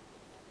distract you.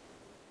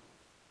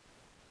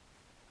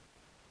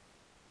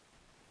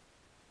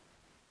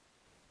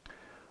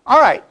 All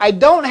right, I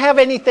don't have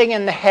anything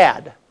in the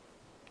head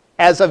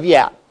as of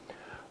yet.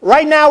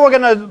 Right now we're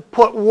going to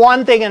put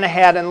one thing in the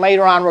head, and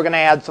later on we're going to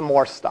add some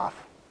more stuff.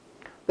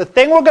 The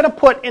thing we're going to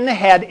put in the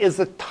head is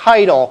the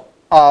title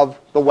of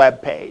the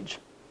web page.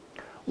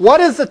 What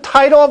is the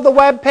title of the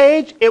web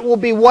page? It will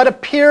be what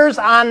appears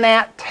on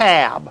that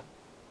tab.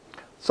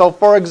 So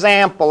for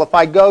example, if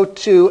I go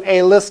to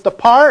a list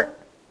apart,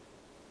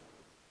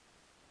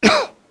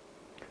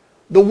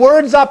 the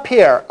words up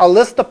here, a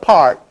list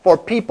apart for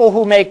people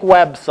who make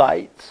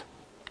websites,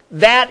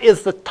 that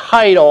is the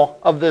title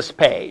of this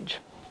page.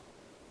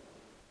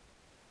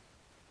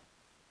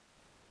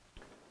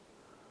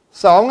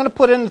 So I'm going to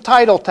put in the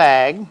title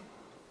tag,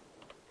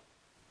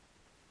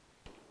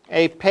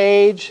 a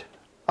page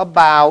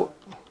about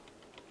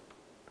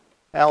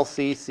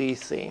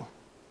LCCC.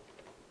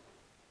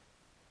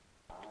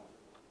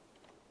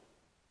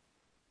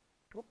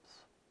 Oops.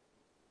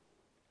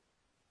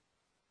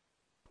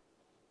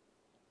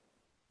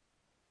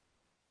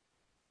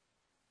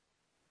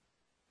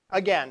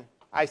 Again,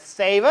 I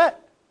save it.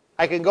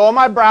 I can go in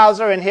my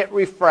browser and hit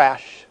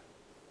refresh.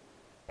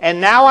 And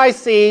now I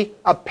see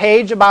a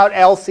page about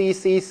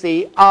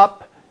LCCC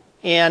up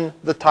in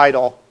the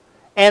title.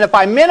 And if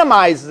I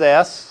minimize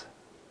this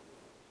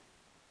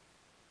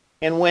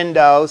in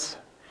Windows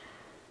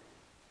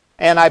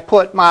and I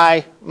put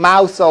my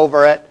mouse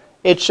over it,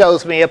 it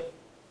shows me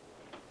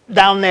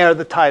down there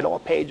the title, a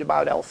page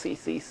about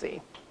LCCC.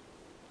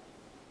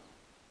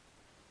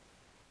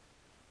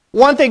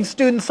 One thing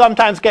students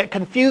sometimes get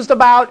confused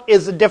about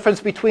is the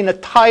difference between a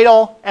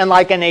title and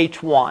like an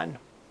H1.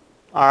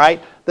 All right?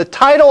 The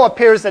title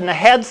appears in the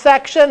head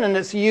section and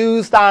it's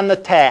used on the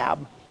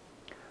tab.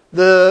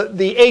 The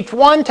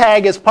H1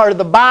 tag is part of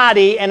the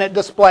body and it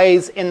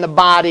displays in the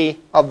body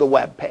of the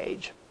web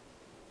page.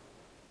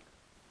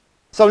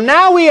 So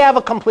now we have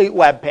a complete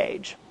web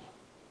page.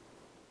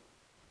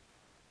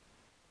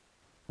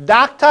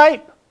 Doc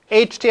type,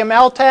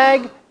 HTML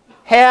tag,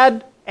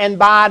 head and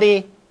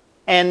body,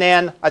 and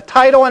then a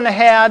title in the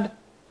head,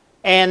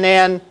 and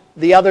then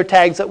the other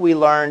tags that we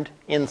learned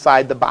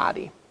inside the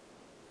body.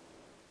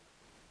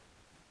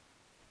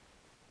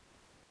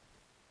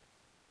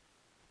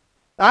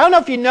 Now, I don't know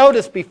if you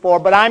noticed before,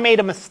 but I made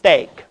a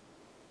mistake.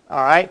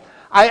 All right?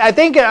 I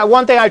think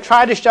one thing I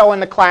try to show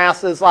in the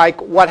class is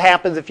like what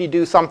happens if you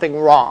do something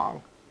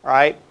wrong. All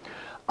right?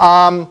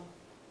 I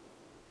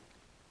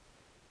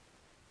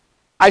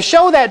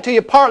show that to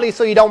you partly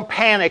so you don't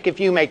panic if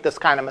you make this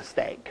kind of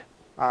mistake.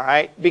 All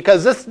right?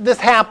 Because this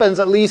happens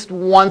at least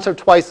once or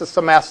twice a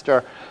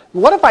semester.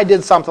 What if I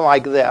did something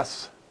like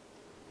this?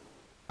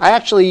 I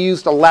actually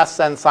used a less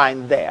than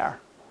sign there.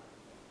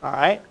 All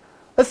right?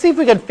 Let's see if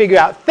we can figure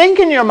out. Think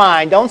in your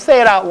mind. Don't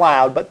say it out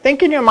loud, but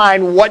think in your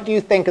mind, what do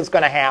you think is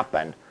going to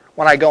happen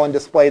when I go and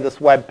display this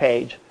web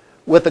page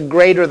with a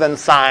greater than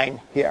sign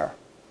here?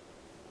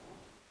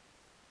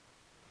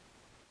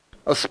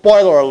 A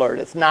spoiler alert,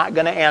 it's not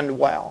going to end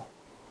well.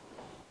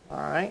 All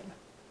right?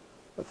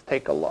 Let's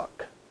take a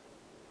look.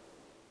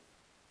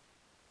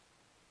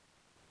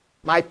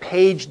 My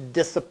page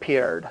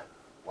disappeared.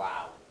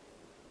 Wow.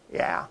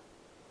 Yeah.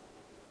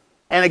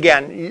 And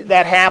again,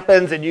 that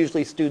happens, and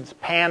usually students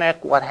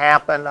panic. What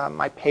happened?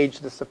 My page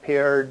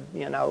disappeared.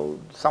 You know,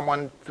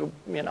 someone,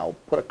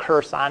 put a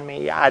curse on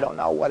me. I don't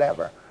know,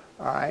 whatever.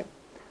 All right.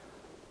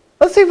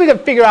 Let's see if we can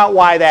figure out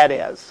why that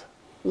is.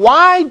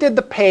 Why did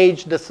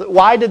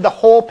the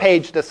whole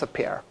page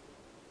disappear?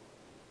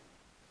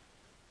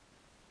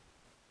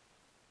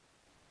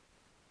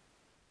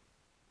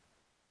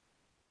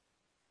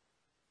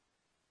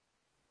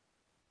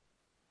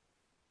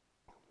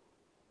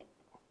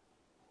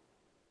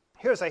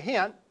 Here's a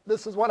hint.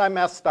 This is what I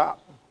messed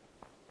up.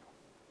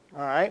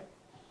 All right?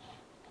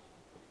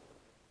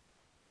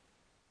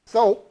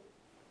 So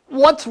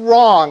what's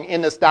wrong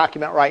in this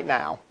document right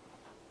now?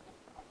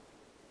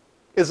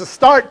 Is the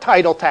start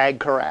title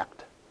tag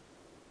correct?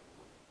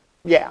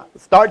 Yeah, the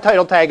start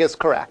title tag is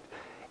correct.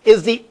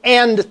 Is the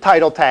end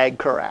title tag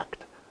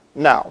correct?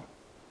 No.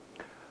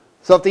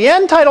 So if the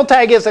end title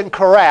tag isn't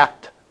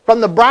correct, from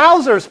the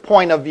browser's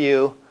point of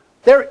view,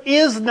 there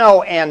is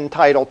no end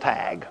title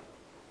tag.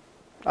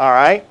 All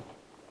right?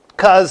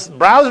 Because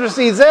browser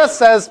sees this,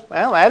 says,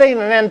 well, that ain't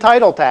an end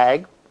title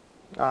tag.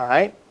 All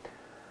right?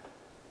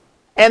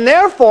 And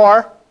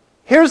therefore,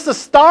 here's the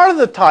start of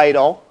the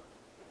title,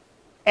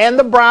 and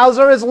the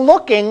browser is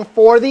looking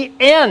for the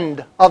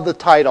end of the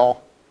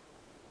title.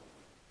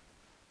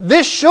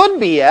 This should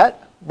be it,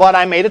 but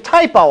I made a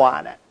typo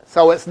on it.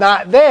 So it's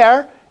not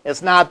there,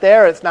 it's not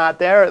there, it's not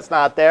there, it's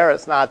not there,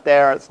 it's not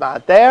there, it's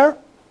not there,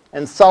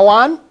 and so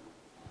on.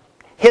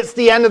 Hits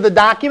the end of the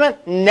document,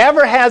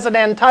 never has an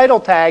end title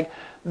tag.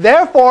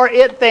 Therefore,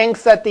 it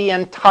thinks that the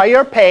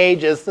entire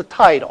page is the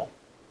title.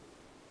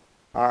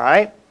 All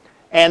right?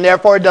 And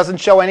therefore, it doesn't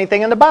show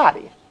anything in the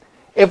body.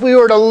 If we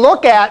were to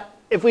look at,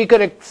 if we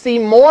could see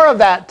more of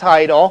that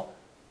title,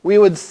 we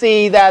would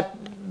see that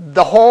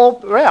the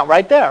whole, yeah,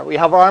 right there, we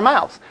have our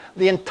mouse.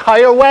 The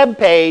entire web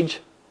page,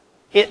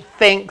 it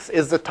thinks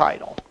is the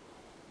title.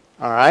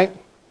 All right?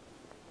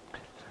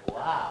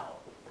 Wow.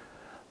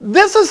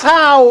 This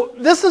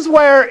is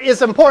where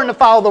it's important to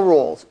follow the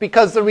rules,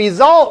 because the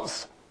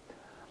results,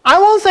 I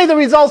won't say the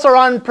results are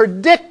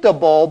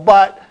unpredictable,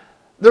 but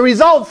the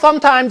results,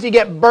 sometimes you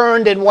get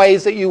burned in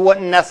ways that you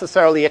wouldn't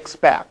necessarily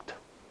expect.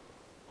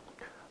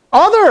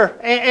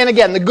 And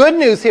again, the good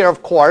news here,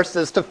 of course,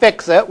 is to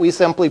fix it. We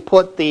simply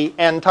put the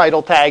end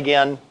title tag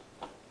in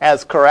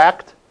as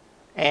correct,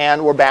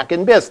 and we're back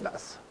in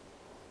business.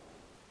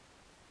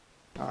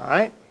 All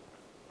right?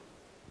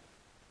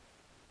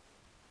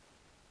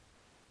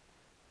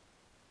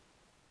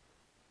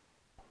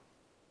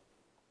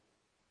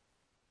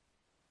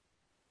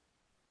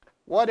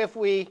 What if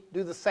we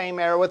do the same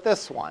error with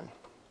this one?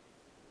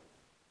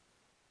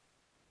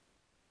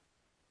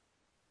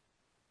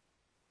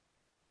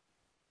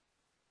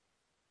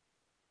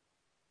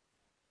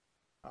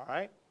 All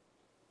right.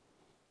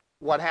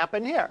 What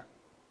happened here?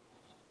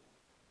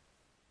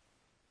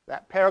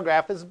 That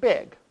paragraph is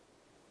big.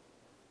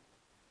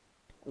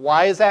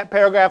 Why is that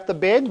paragraph the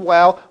big?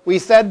 Well, we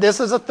said this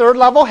is a third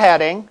level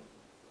heading.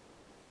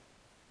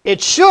 It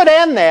should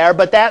end there,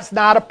 but that's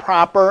not a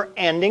proper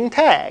ending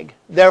tag.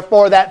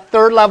 Therefore, that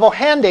third level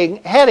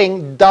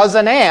heading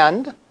doesn't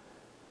end,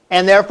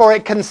 and therefore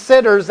it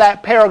considers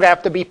that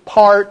paragraph to be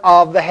part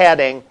of the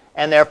heading,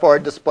 and therefore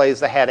it displays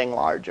the heading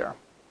larger.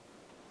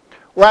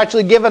 we're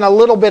actually given a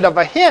little bit of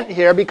a hint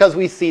here because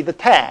we see the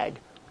tag.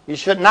 You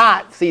should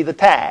not see the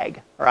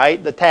tag,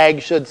 right? The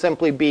tag should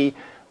simply be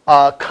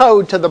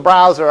code to the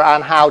browser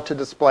on how to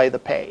display the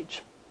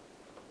page.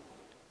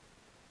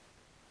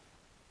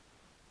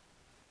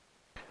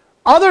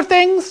 Other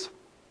things,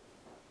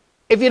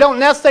 if you don't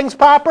nest things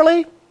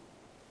properly,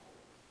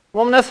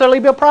 won't necessarily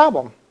be a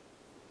problem.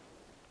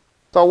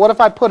 So what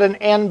if I put an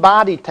end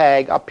body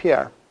tag up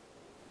here?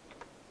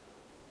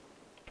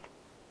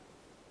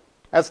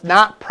 That's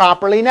not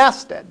properly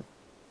nested.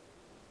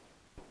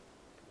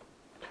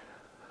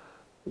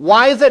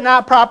 Why is it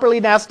not properly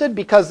nested?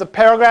 Because the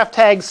paragraph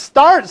tag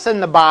starts in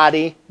the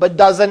body but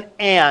doesn't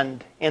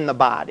end in the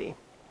body.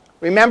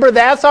 Remember,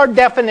 that's our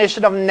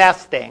definition of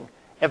nesting.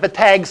 If a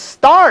tag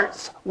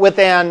starts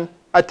within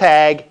a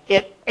tag,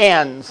 it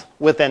ends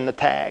within the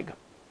tag.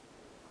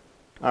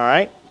 All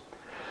right?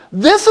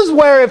 This is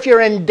where, if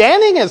your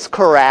indenting is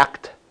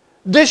correct,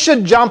 this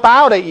should jump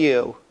out at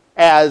you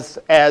as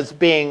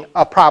being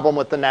a problem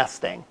with the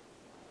nesting.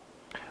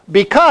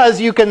 Because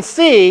you can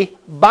see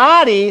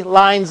body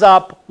lines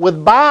up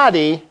with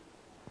body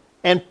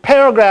and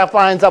paragraph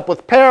lines up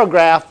with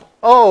paragraph.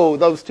 Oh,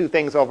 those two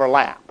things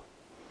overlap.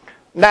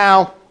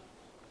 Now,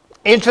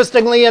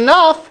 interestingly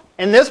enough,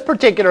 in this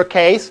particular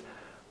case,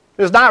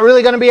 there's not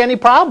really going to be any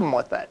problem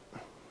with it.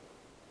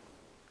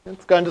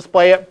 It's going to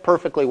display it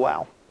perfectly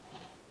well.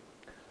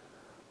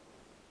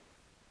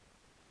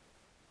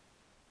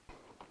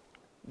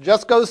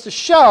 Just goes to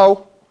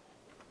show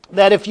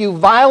that if you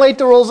violate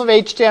the rules of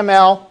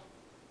HTML,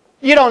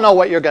 you don't know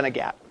what you're going to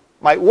get.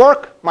 Might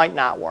work, might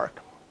not work.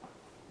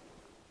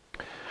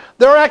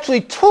 There are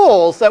actually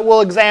tools that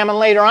we'll examine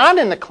later on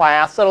in the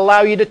class that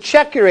allow you to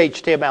check your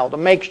HTML to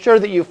make sure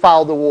that you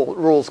follow the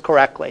rules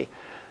correctly.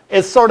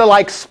 It's sort of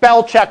like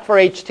spell check for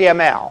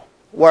HTML,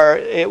 where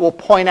it will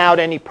point out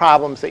any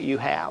problems that you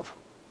have.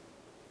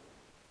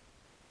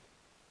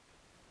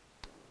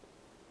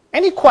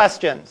 Any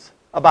questions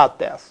about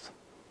this?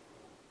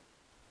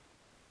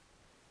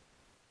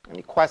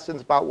 Any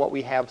questions about what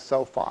we have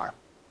so far?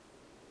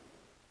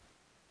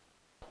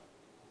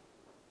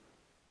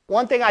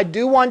 One thing I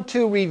do want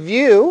to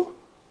review,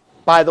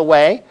 by the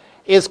way,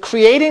 is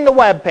creating the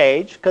web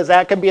page, because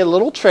that can be a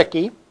little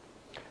tricky.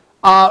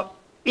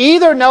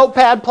 Either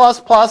Notepad++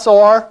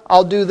 or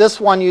I'll do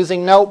this one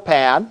using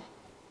Notepad.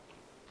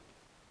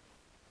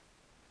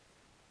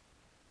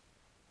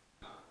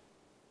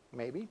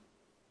 Maybe.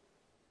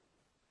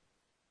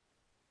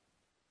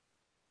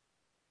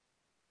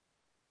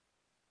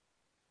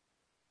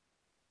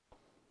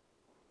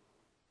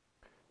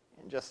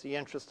 In just the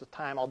interest of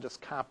time, I'll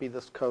just copy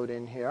this code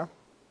in here.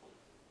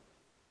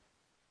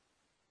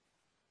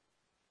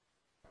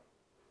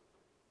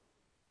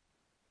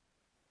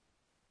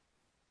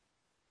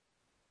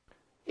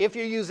 If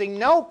you're using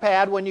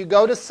Notepad, when you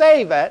go to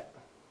save it,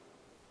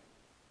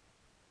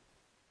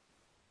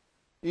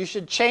 you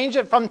should change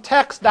it from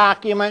text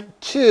document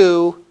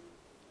to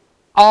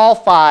all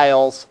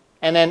files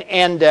and then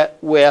end it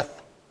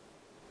with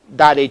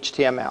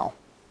 .html.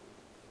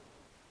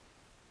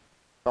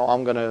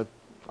 So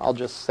I'll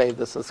just save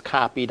this as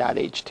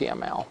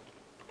copy.html.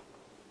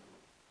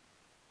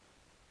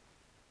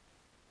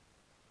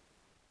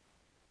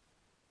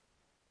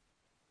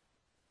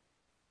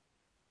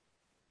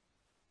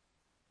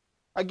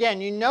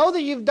 Again, you know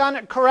that you've done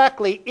it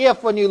correctly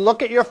if, when you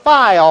look at your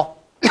file,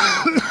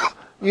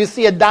 you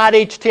see a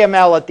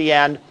 .html at the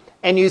end,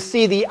 and you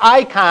see the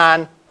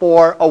icon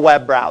for a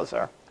web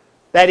browser.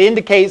 That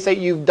indicates that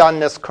you've done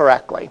this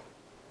correctly.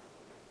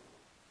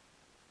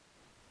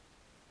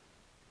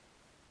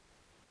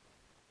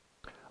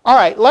 All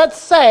right, let's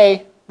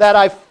say that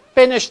I've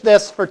finished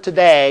this for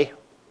today.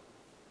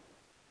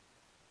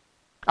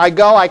 I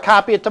go, I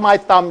copy it to my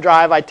thumb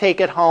drive, I take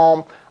it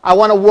home. I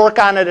want to work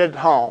on it at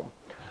home.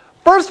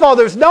 First of all,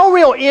 there's no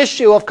real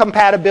issue of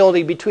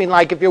compatibility between,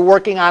 like, if you're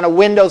working on a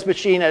Windows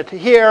machine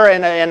here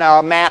and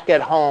a Mac at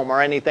home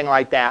or anything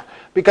like that,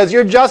 because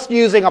you're just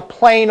using a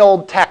plain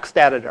old text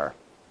editor.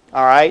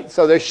 All right?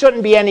 So there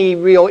shouldn't be any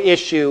real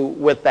issue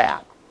with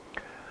that.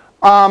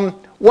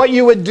 What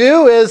you would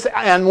do is,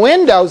 on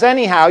Windows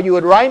anyhow, you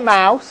would right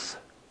mouse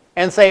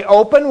and say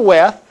Open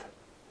With,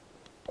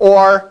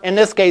 or in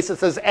this case it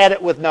says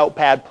Edit with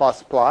Notepad++.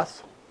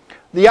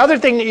 The other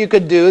thing that you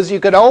could do is you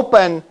could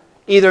open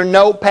either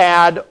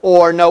Notepad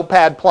or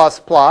Notepad++,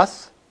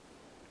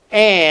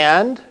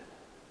 and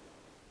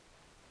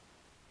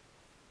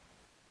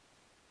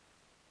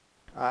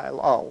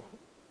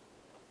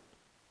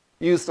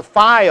use the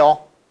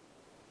file.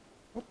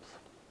 Oops.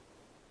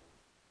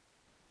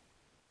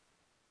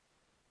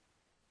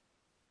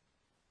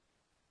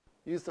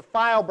 Use the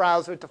file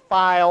browser to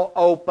file,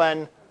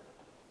 open,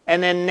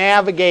 and then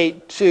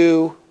navigate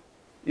to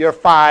your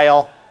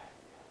file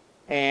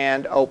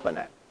and open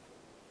it.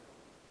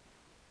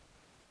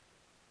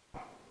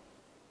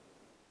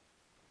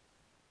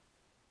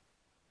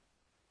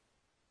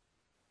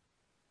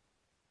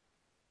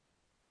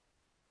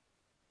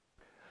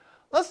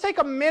 Let's take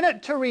a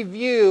minute to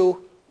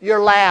review your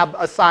lab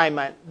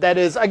assignment. That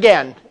is,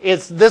 again,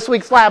 it's this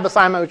week's lab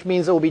assignment, which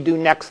means it will be due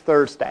next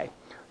Thursday.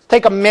 Let's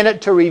take a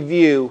minute to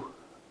review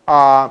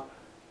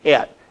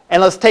it.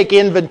 And let's take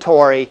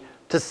inventory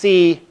to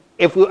see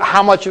if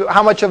how much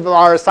of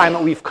our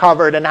assignment we've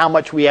covered and how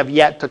much we have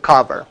yet to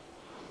cover.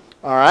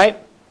 All right?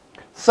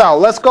 So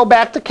let's go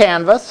back to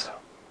Canvas.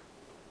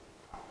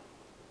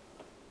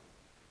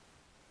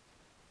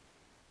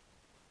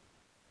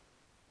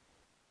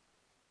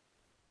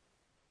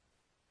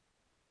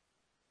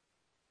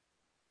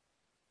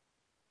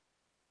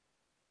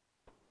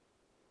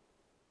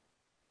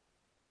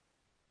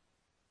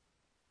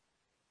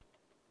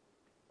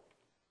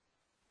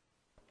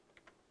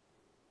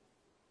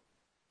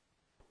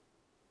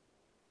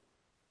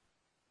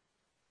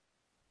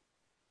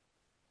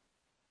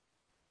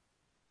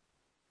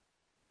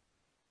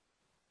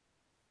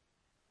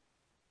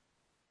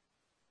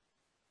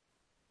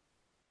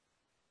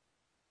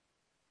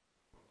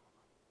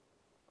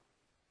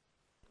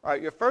 All right,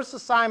 your first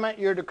assignment,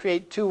 you're to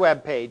create 2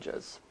 web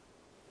pages.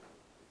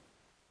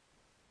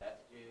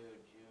 That's due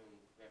June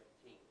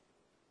 15th.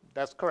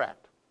 That's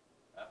correct.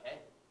 Okay.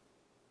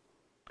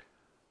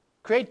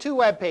 Create 2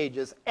 web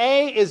pages.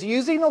 A is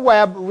using the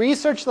web,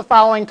 research the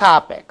following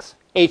topics: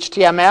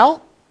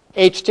 HTML,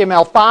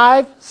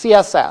 HTML5,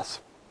 CSS.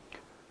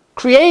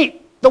 Create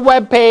the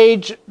web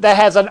page that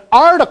has an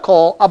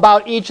article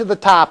about each of the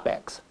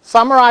topics,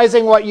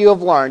 summarizing what you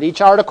have learned. Each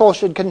article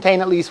should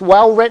contain at least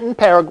one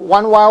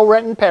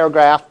well-written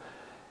paragraph.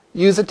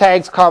 Use the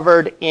tags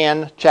covered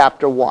in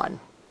Chapter 1.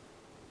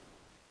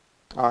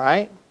 All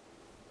right?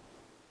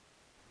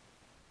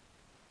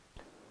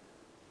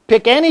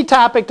 Pick any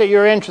topic that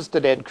you're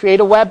interested in. Create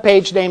a web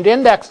page named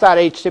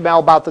index.html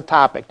about the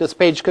topic. This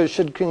page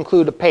should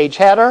include a page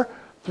header,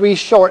 3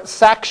 short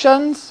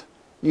sections.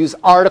 Use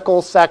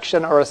article,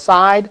 section, or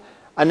aside.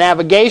 A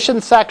navigation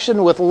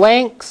section with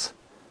links,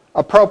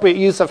 appropriate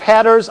use of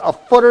headers, a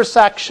footer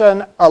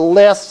section, a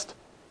list,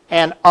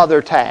 and other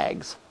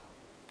tags.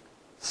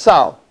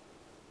 So,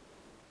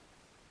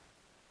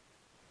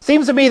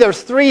 seems to me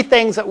there's 3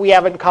 things that we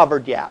haven't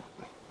covered yet.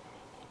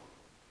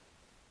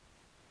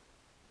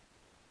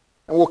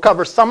 And we'll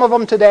cover some of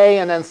them today,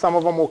 and then some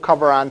of them we'll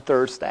cover on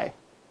Thursday.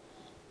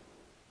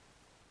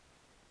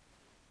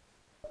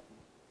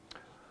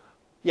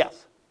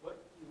 Yes?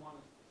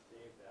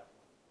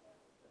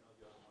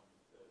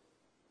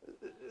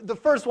 The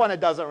first one,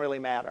 it doesn't really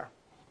matter.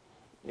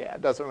 Yeah,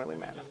 it doesn't really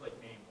matter. Just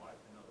like name-wise,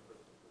 I know the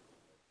first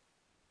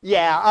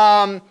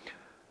one.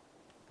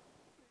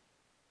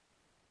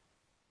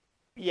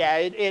 Yeah,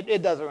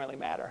 it doesn't really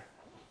matter.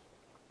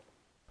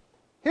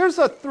 Here's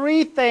the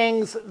 3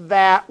 things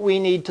that we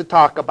need to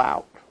talk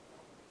about.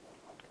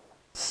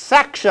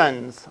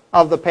 Sections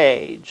of the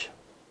page.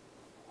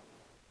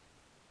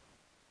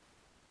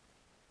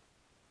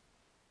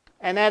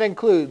 And that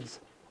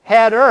includes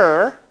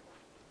header,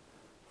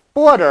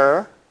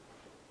 footer,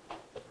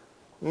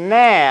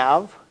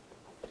 nav,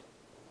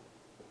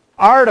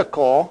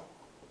 article,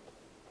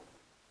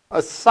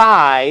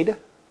 aside,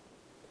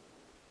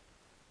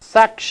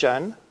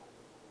 section,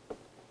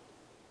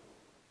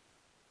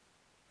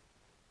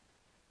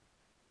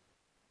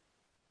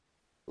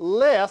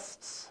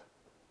 lists,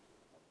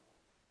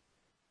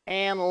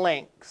 and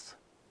links.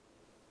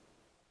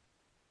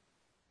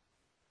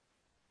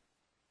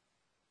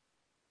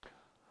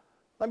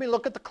 Let me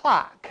look at the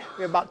clock.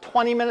 We have about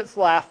 20 minutes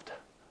left.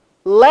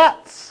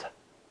 Let's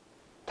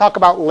talk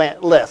about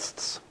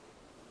lists.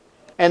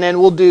 And then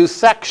we'll do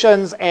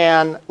sections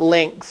and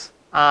links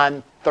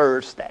on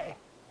Thursday.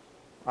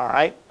 All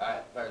right? All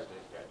right, Thursday's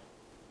good.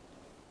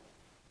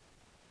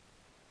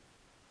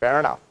 Fair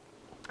enough.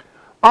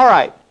 All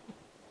right.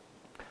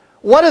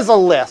 What is a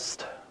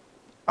list?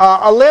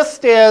 A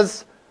list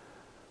is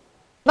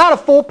not a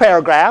full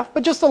paragraph,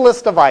 but just a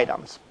list of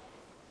items.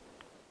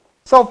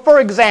 So, for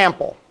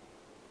example,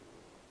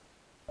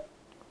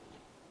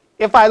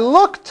 if I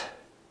looked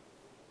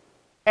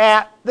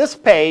at this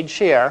page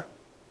here,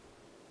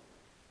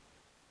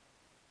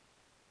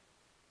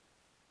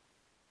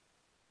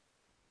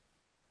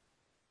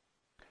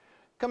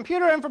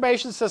 computer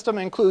information system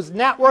includes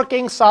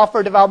networking,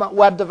 software development,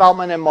 web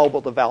development, and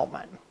mobile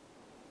development.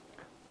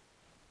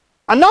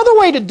 Another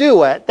way to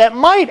do it that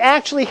might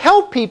actually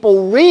help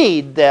people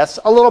read this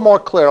a little more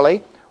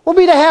clearly will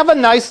be to have a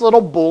nice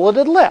little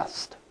bulleted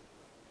list.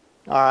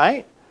 All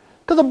right?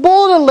 Because the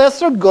bulleted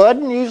lists are good,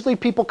 and usually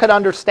people can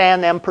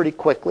understand them pretty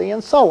quickly,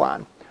 and so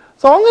on.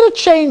 So I'm going to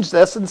change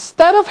this.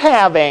 Instead of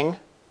having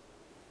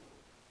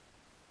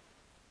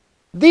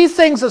these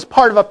things as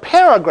part of a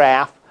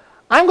paragraph,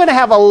 I'm going to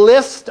have a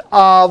list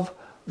of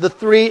the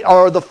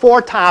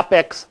 4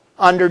 topics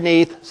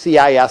underneath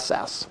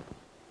CISS.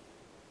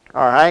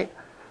 All right?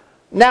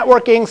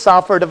 Networking,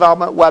 software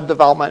development, web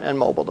development, and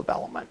mobile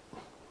development.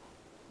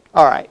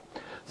 All right.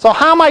 So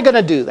how am I going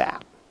to do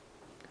that?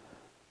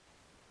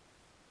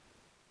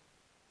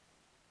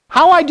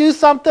 How I do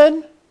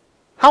something,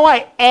 how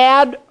I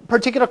add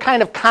particular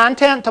kind of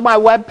content to my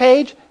web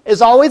page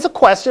is always a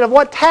question of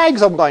what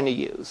tags I'm going to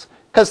use.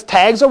 Because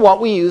tags are what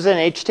we use in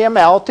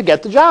HTML to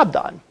get the job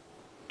done.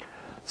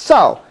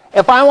 So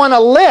if I want a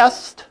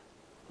list,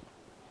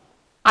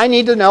 I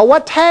need to know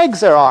what tags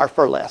there are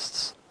for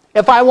lists.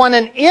 If I want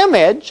an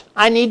image,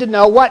 I need to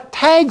know what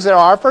tags there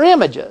are for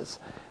images.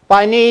 If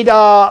I need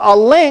a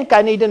link,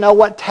 I need to know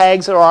what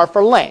tags there are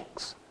for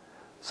links.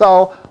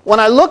 So when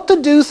I look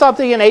to do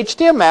something in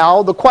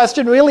HTML, the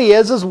question really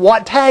is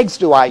what tags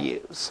do I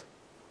use?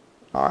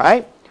 All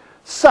right?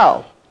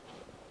 So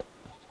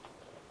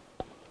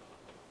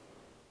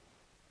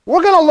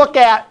we're going to look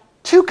at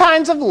two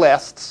kinds of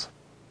lists.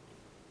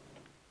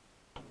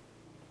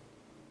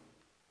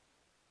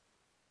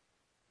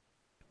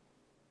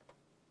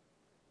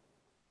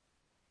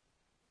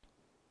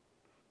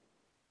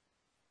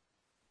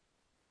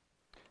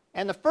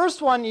 And the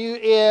first one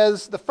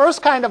the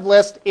first kind of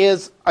list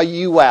is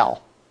a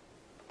UL.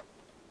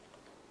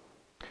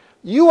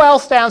 UL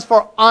stands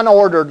for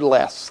unordered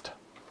list.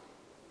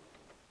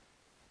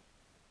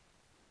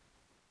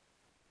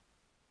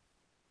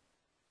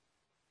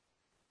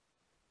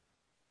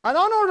 An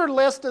unordered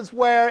list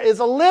is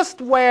a list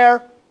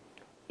where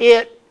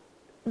it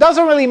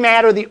doesn't really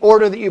matter the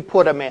order that you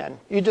put them in.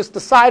 You just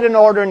decide an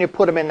order and you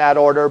put them in that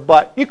order,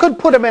 but you could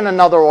put them in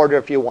another order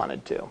if you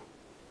wanted to.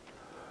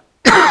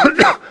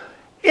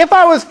 If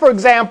I was, for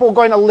example,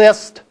 going to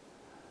list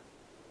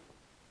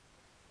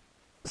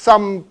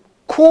some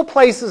cool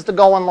places to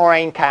go in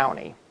Lorain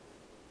County,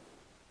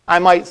 I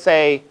might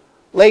say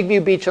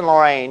Lakeview Beach in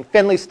Lorain,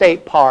 Findlay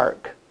State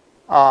Park,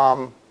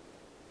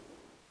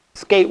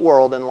 Skate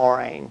World in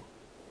Lorain.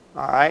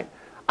 All right?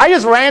 I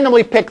just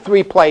randomly picked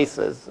 3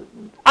 places.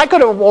 I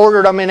could have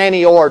ordered them in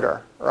any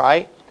order,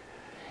 right?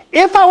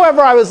 If,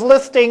 however, I was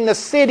listing the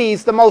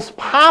cities, the most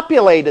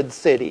populated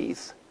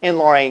cities in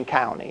Lorain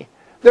County,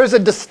 there's a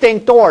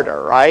distinct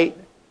order, right?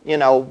 You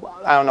know,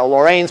 I don't know,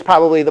 Lorain's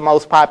probably the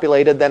most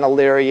populated, then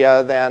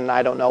Elyria, then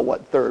I don't know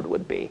what third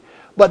would be.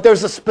 But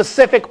there's a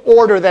specific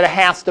order that it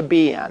has to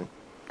be in.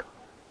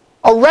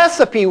 A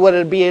recipe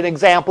would be an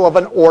example of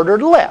an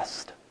ordered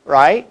list,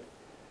 right?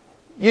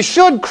 You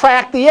should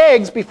crack the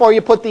eggs before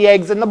you put the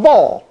eggs in the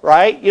bowl,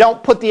 right? You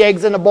don't put the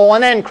eggs in the bowl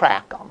and then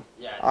crack them,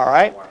 all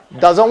right?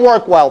 Doesn't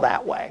work well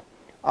that way,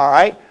 all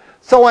right?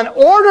 So an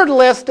ordered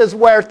list is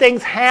where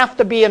things have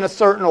to be in a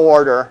certain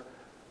order.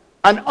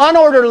 An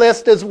unordered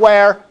list is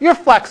where you're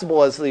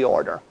flexible as the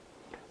order.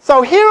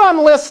 So here I'm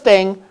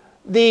listing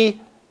the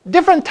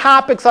different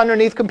topics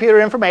underneath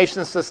computer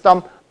information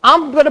system.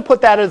 I'm going to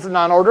put that as an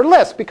unordered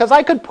list because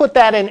I could put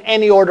that in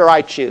any order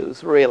I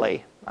choose,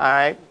 really. All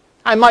right?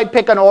 I might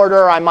pick an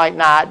order, I might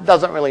not.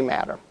 Doesn't really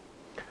matter.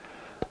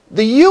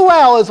 The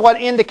UL is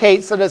what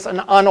indicates that it's an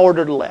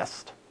unordered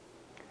list.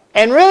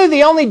 And really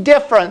the only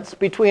difference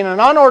between an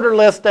unordered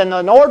list and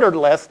an ordered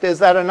list is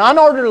that an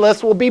unordered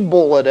list will be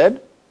bulleted.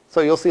 So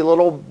you'll see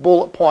little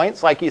bullet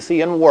points like you see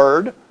in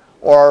Word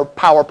or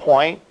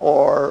PowerPoint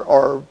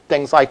or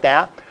things like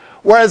that.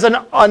 Whereas an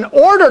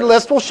ordered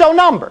list will show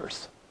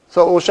numbers.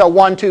 So it will show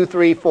 1, 2,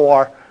 3,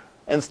 4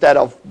 instead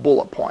of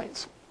bullet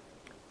points.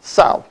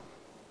 So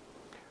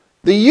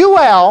the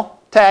UL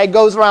tag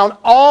goes around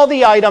all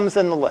the items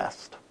in the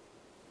list.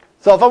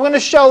 So if I'm going to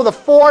show the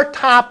 4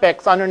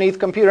 topics underneath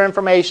computer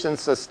information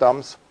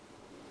systems,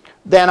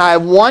 then I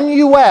have 1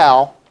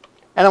 UL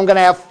and I'm going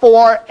to have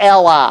 4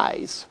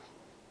 LIs.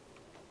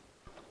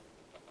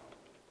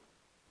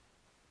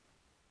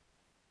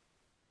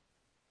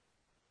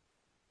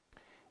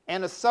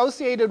 And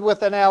associated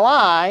with an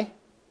LI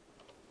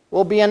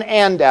will be an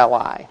end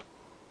LI.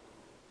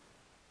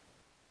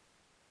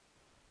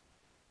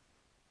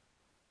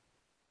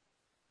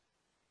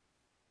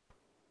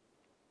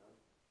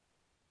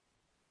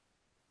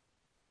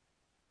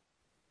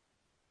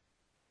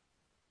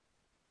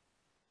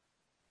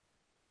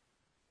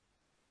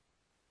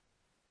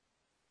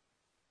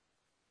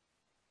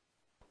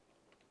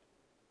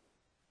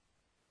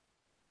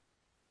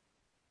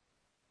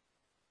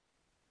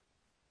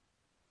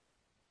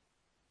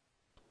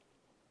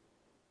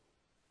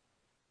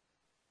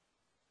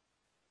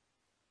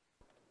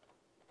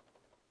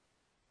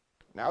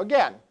 Now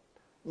again,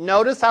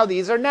 notice how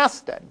these are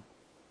nested.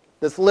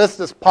 This list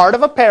is part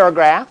of a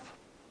paragraph.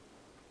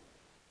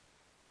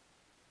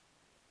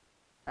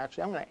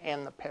 Actually, I'm going to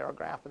end the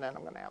paragraph and then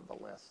I'm going to have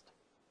the list.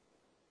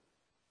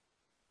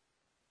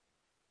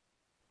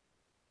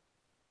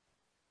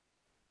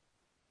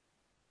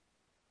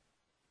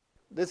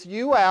 This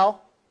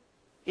UL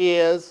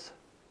is,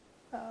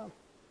 I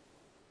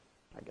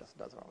guess it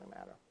doesn't really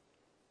matter.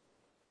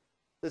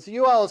 This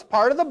UL is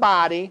part of the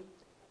body.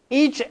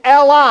 Each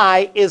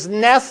LI is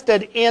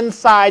nested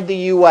inside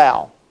the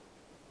UL.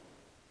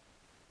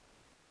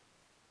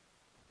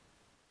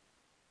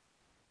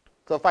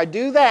 So if I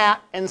do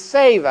that and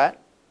save it,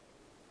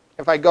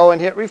 if I go and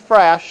hit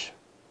refresh,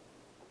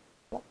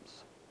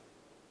 whoops,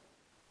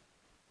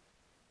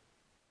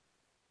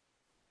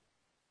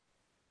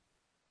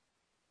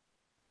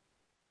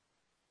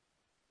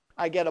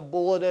 I get a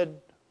bulleted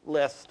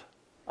list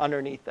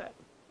underneath it.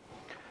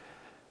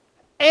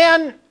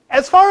 And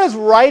as far as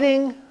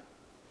writing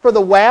for the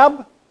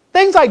web,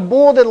 things like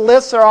bulleted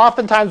lists are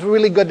oftentimes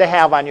really good to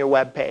have on your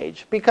web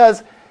page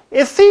because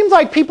it seems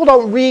like people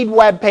don't read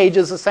web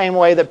pages the same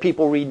way that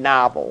people read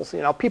novels. You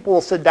know, people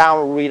will sit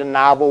down and read a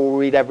novel, will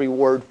read every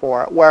word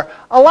for it, where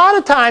a lot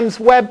of times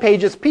web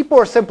pages, people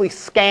are simply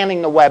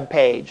scanning the web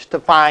page to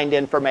find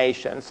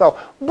information. So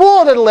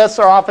bulleted lists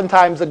are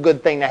oftentimes a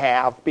good thing to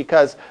have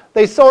because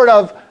they sort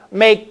of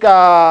make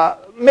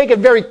it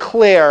very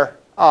clear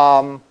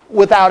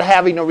without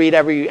having to read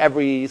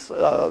every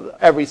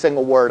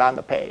single word on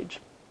the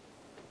page.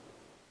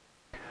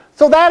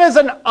 So that is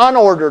an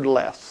unordered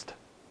list.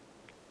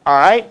 All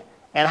right?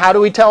 And how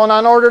do we tell an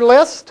unordered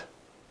list?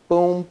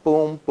 Boom,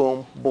 boom,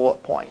 boom,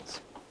 bullet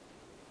points.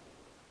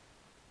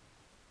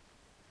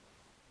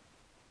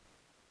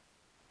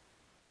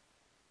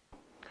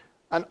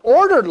 An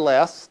ordered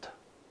list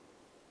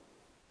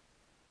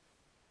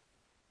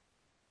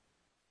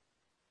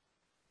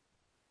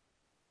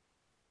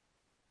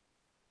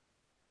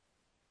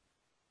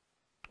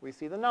we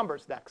see the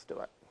numbers next to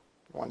it.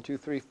 1, 2,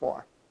 3,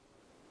 4.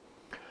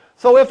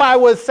 So if I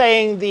was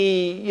saying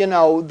the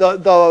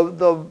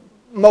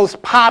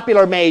most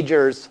popular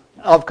majors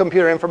of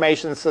computer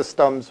information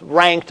systems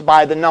ranked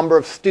by the number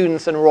of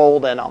students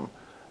enrolled in them,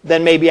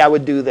 then maybe I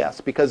would do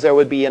this because there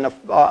would be an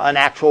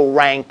actual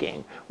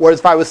ranking. Whereas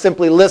if I was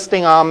simply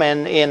listing them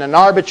in an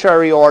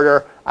arbitrary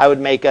order, I would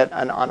make it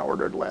an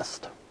unordered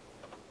list.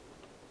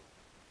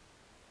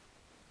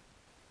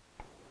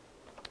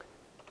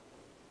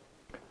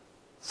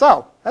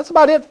 So that's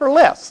about it for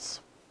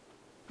lists.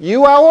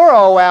 UL or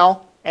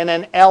OL, and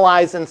then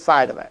LIs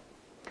inside of it.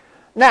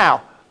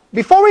 Now,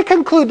 before we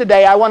conclude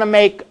today, I want to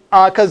make,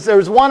 because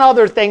there's one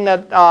other thing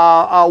that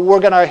we're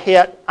going to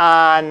hit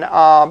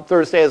on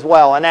Thursday as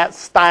well, and that's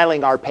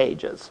styling our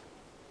pages.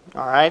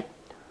 All right?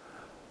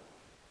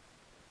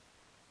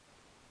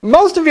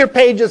 Most of your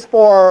pages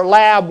for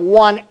Lab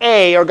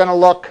 1A are going to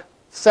look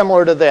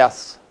similar to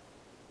this.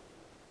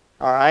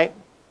 All right?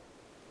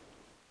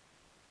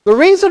 The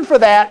reason for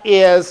that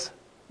is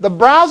the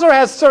browser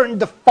has certain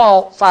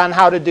defaults on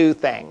how to do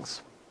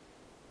things.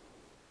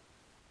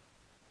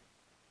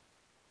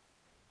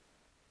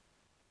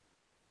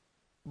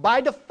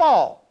 By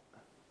default,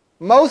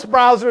 most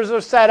browsers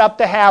are set up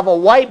to have a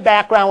white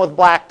background with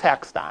black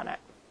text on it.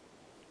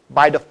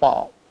 By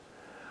default.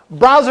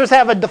 Browsers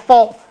have a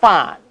default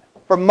font.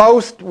 For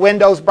most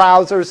Windows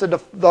browsers,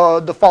 the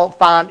default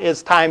font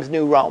is Times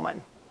New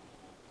Roman.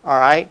 All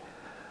right?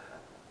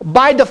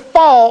 By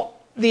default,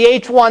 the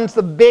H1's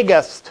the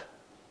biggest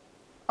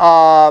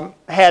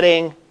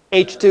heading.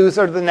 H2s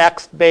are the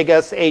next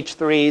biggest,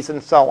 H3s,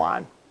 and so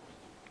on.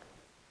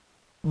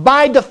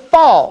 By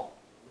default,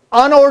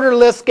 unordered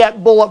lists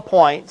get bullet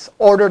points,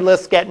 ordered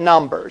lists get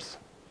numbers.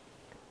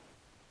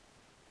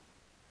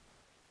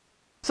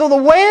 So the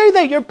way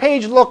that your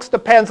page looks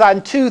depends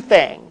on two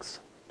things,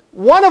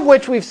 one of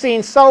which we've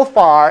seen so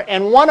far,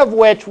 and one of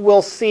which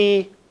we'll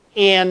see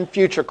in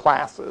future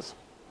classes.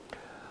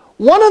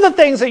 One of the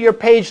things that your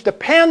page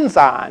depends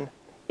on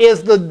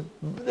is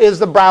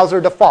the browser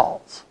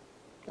defaults.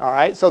 All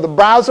right? So the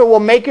browser will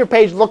make your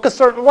page look a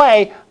certain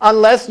way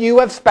unless you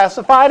have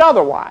specified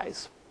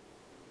otherwise.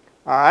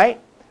 All right?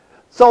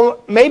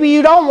 So maybe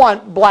you don't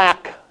want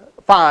black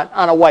font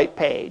on a white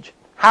page.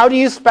 How do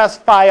you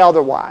specify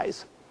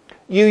otherwise?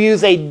 You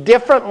use a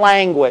different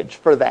language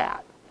for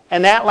that.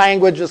 And that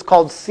language is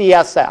called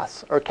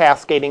CSS, or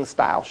Cascading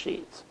Style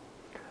Sheets.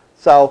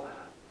 So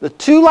the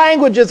two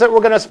languages that we're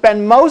going to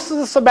spend most of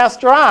the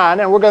semester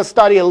on, and we're going to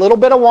study a little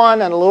bit of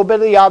one and a little bit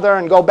of the other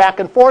and go back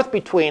and forth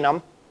between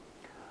them.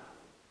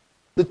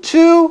 The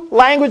two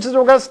languages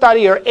we're going to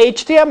study are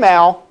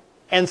HTML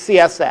and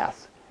CSS.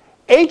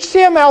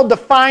 HTML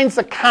defines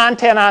the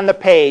content on the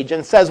page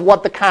and says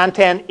what the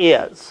content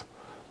is.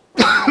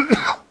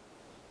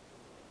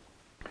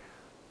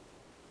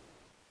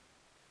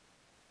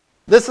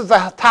 This is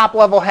a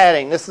top-level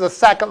heading. This is a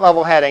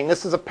second-level heading.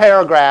 This is a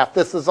paragraph.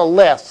 This is a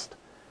list,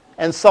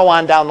 and so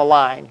on down the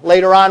line.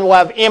 Later on, we'll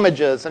have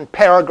images and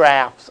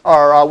paragraphs,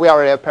 or we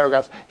already have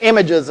paragraphs,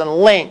 images and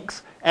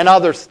links and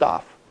other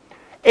stuff.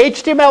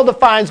 HTML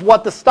defines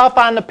what the stuff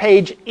on the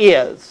page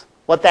is,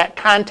 what that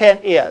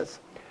content is.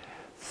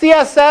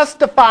 CSS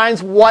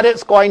defines what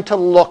it's going to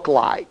look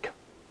like.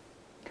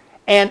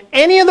 And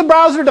any of the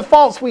browser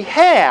defaults we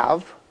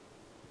have,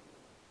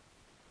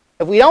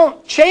 if we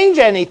don't change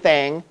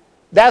anything,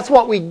 that's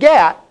what we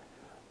get.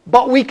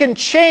 But we can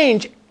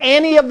change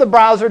any of the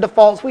browser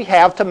defaults we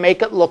have to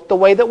make it look the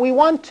way that we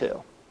want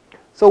to.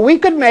 So we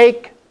could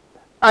make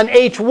an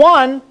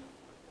H1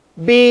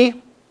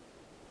 be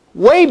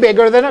way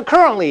bigger than it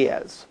currently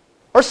is,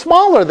 or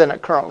smaller than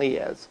it currently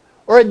is,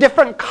 or a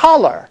different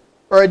color,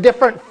 or a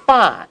different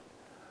font,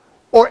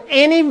 or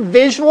any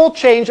visual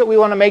change that we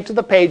want to make to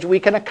the page we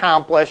can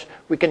accomplish.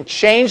 We can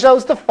change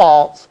those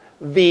defaults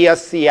via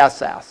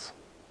CSS.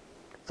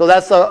 So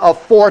that's a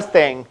fourth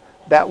thing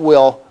that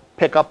we'll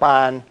pick up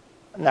on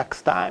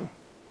next time.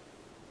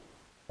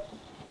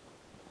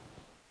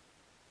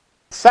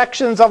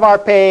 Sections of our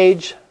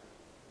page,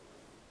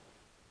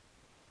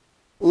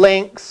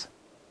 links,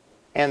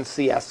 and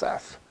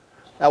CSS.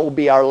 That will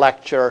be our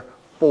lecture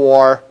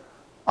for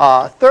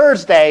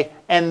Thursday,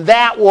 and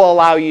that will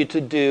allow you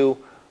to do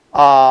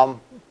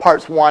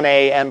parts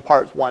 1A and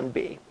parts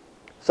 1B.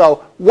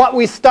 So what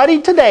we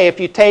studied today, if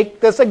you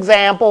take this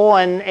example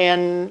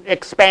and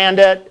expand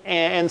it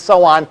and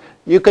so on,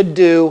 you could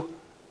do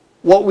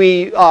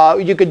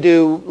you could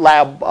do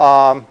lab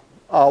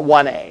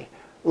 1A.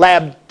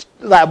 Lab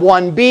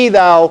 1B,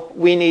 though,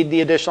 we need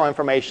the additional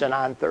information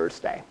on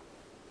Thursday.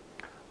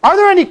 Are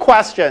there any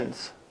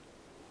questions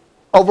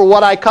over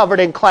what I covered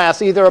in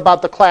class, either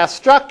about the class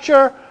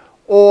structure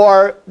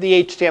or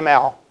the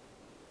HTML?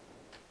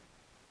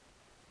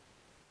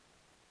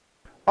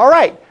 All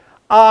right.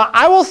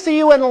 I will see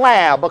you in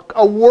lab.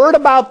 A word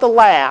about the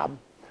lab.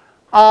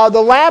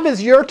 The lab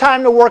is your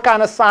time to work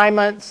on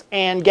assignments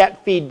and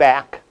get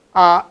feedback.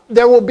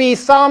 There will be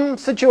some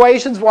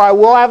situations where I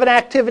will have an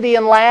activity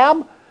in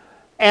lab,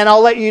 and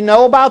I'll let you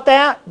know about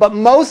that. But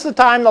most of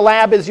the time, the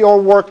lab is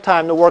your work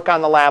time to work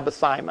on the lab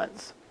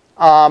assignments.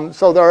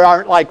 So there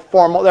aren't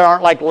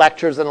like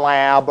lectures in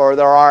lab, or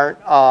there aren't.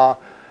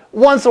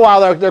 Once in a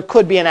while, there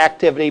could be an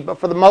activity, but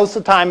for the most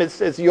of the time,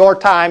 it's your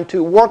time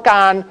to work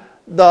on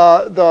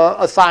the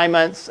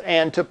assignments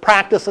and to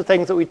practice the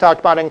things that we talked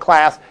about in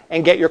class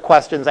and get your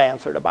questions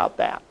answered about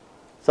that.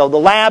 So the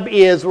lab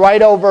is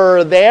right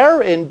over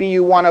there in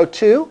BU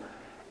 102,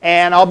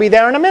 and I'll be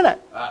there in a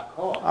minute.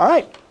 Cool. All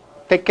right.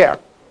 Take care.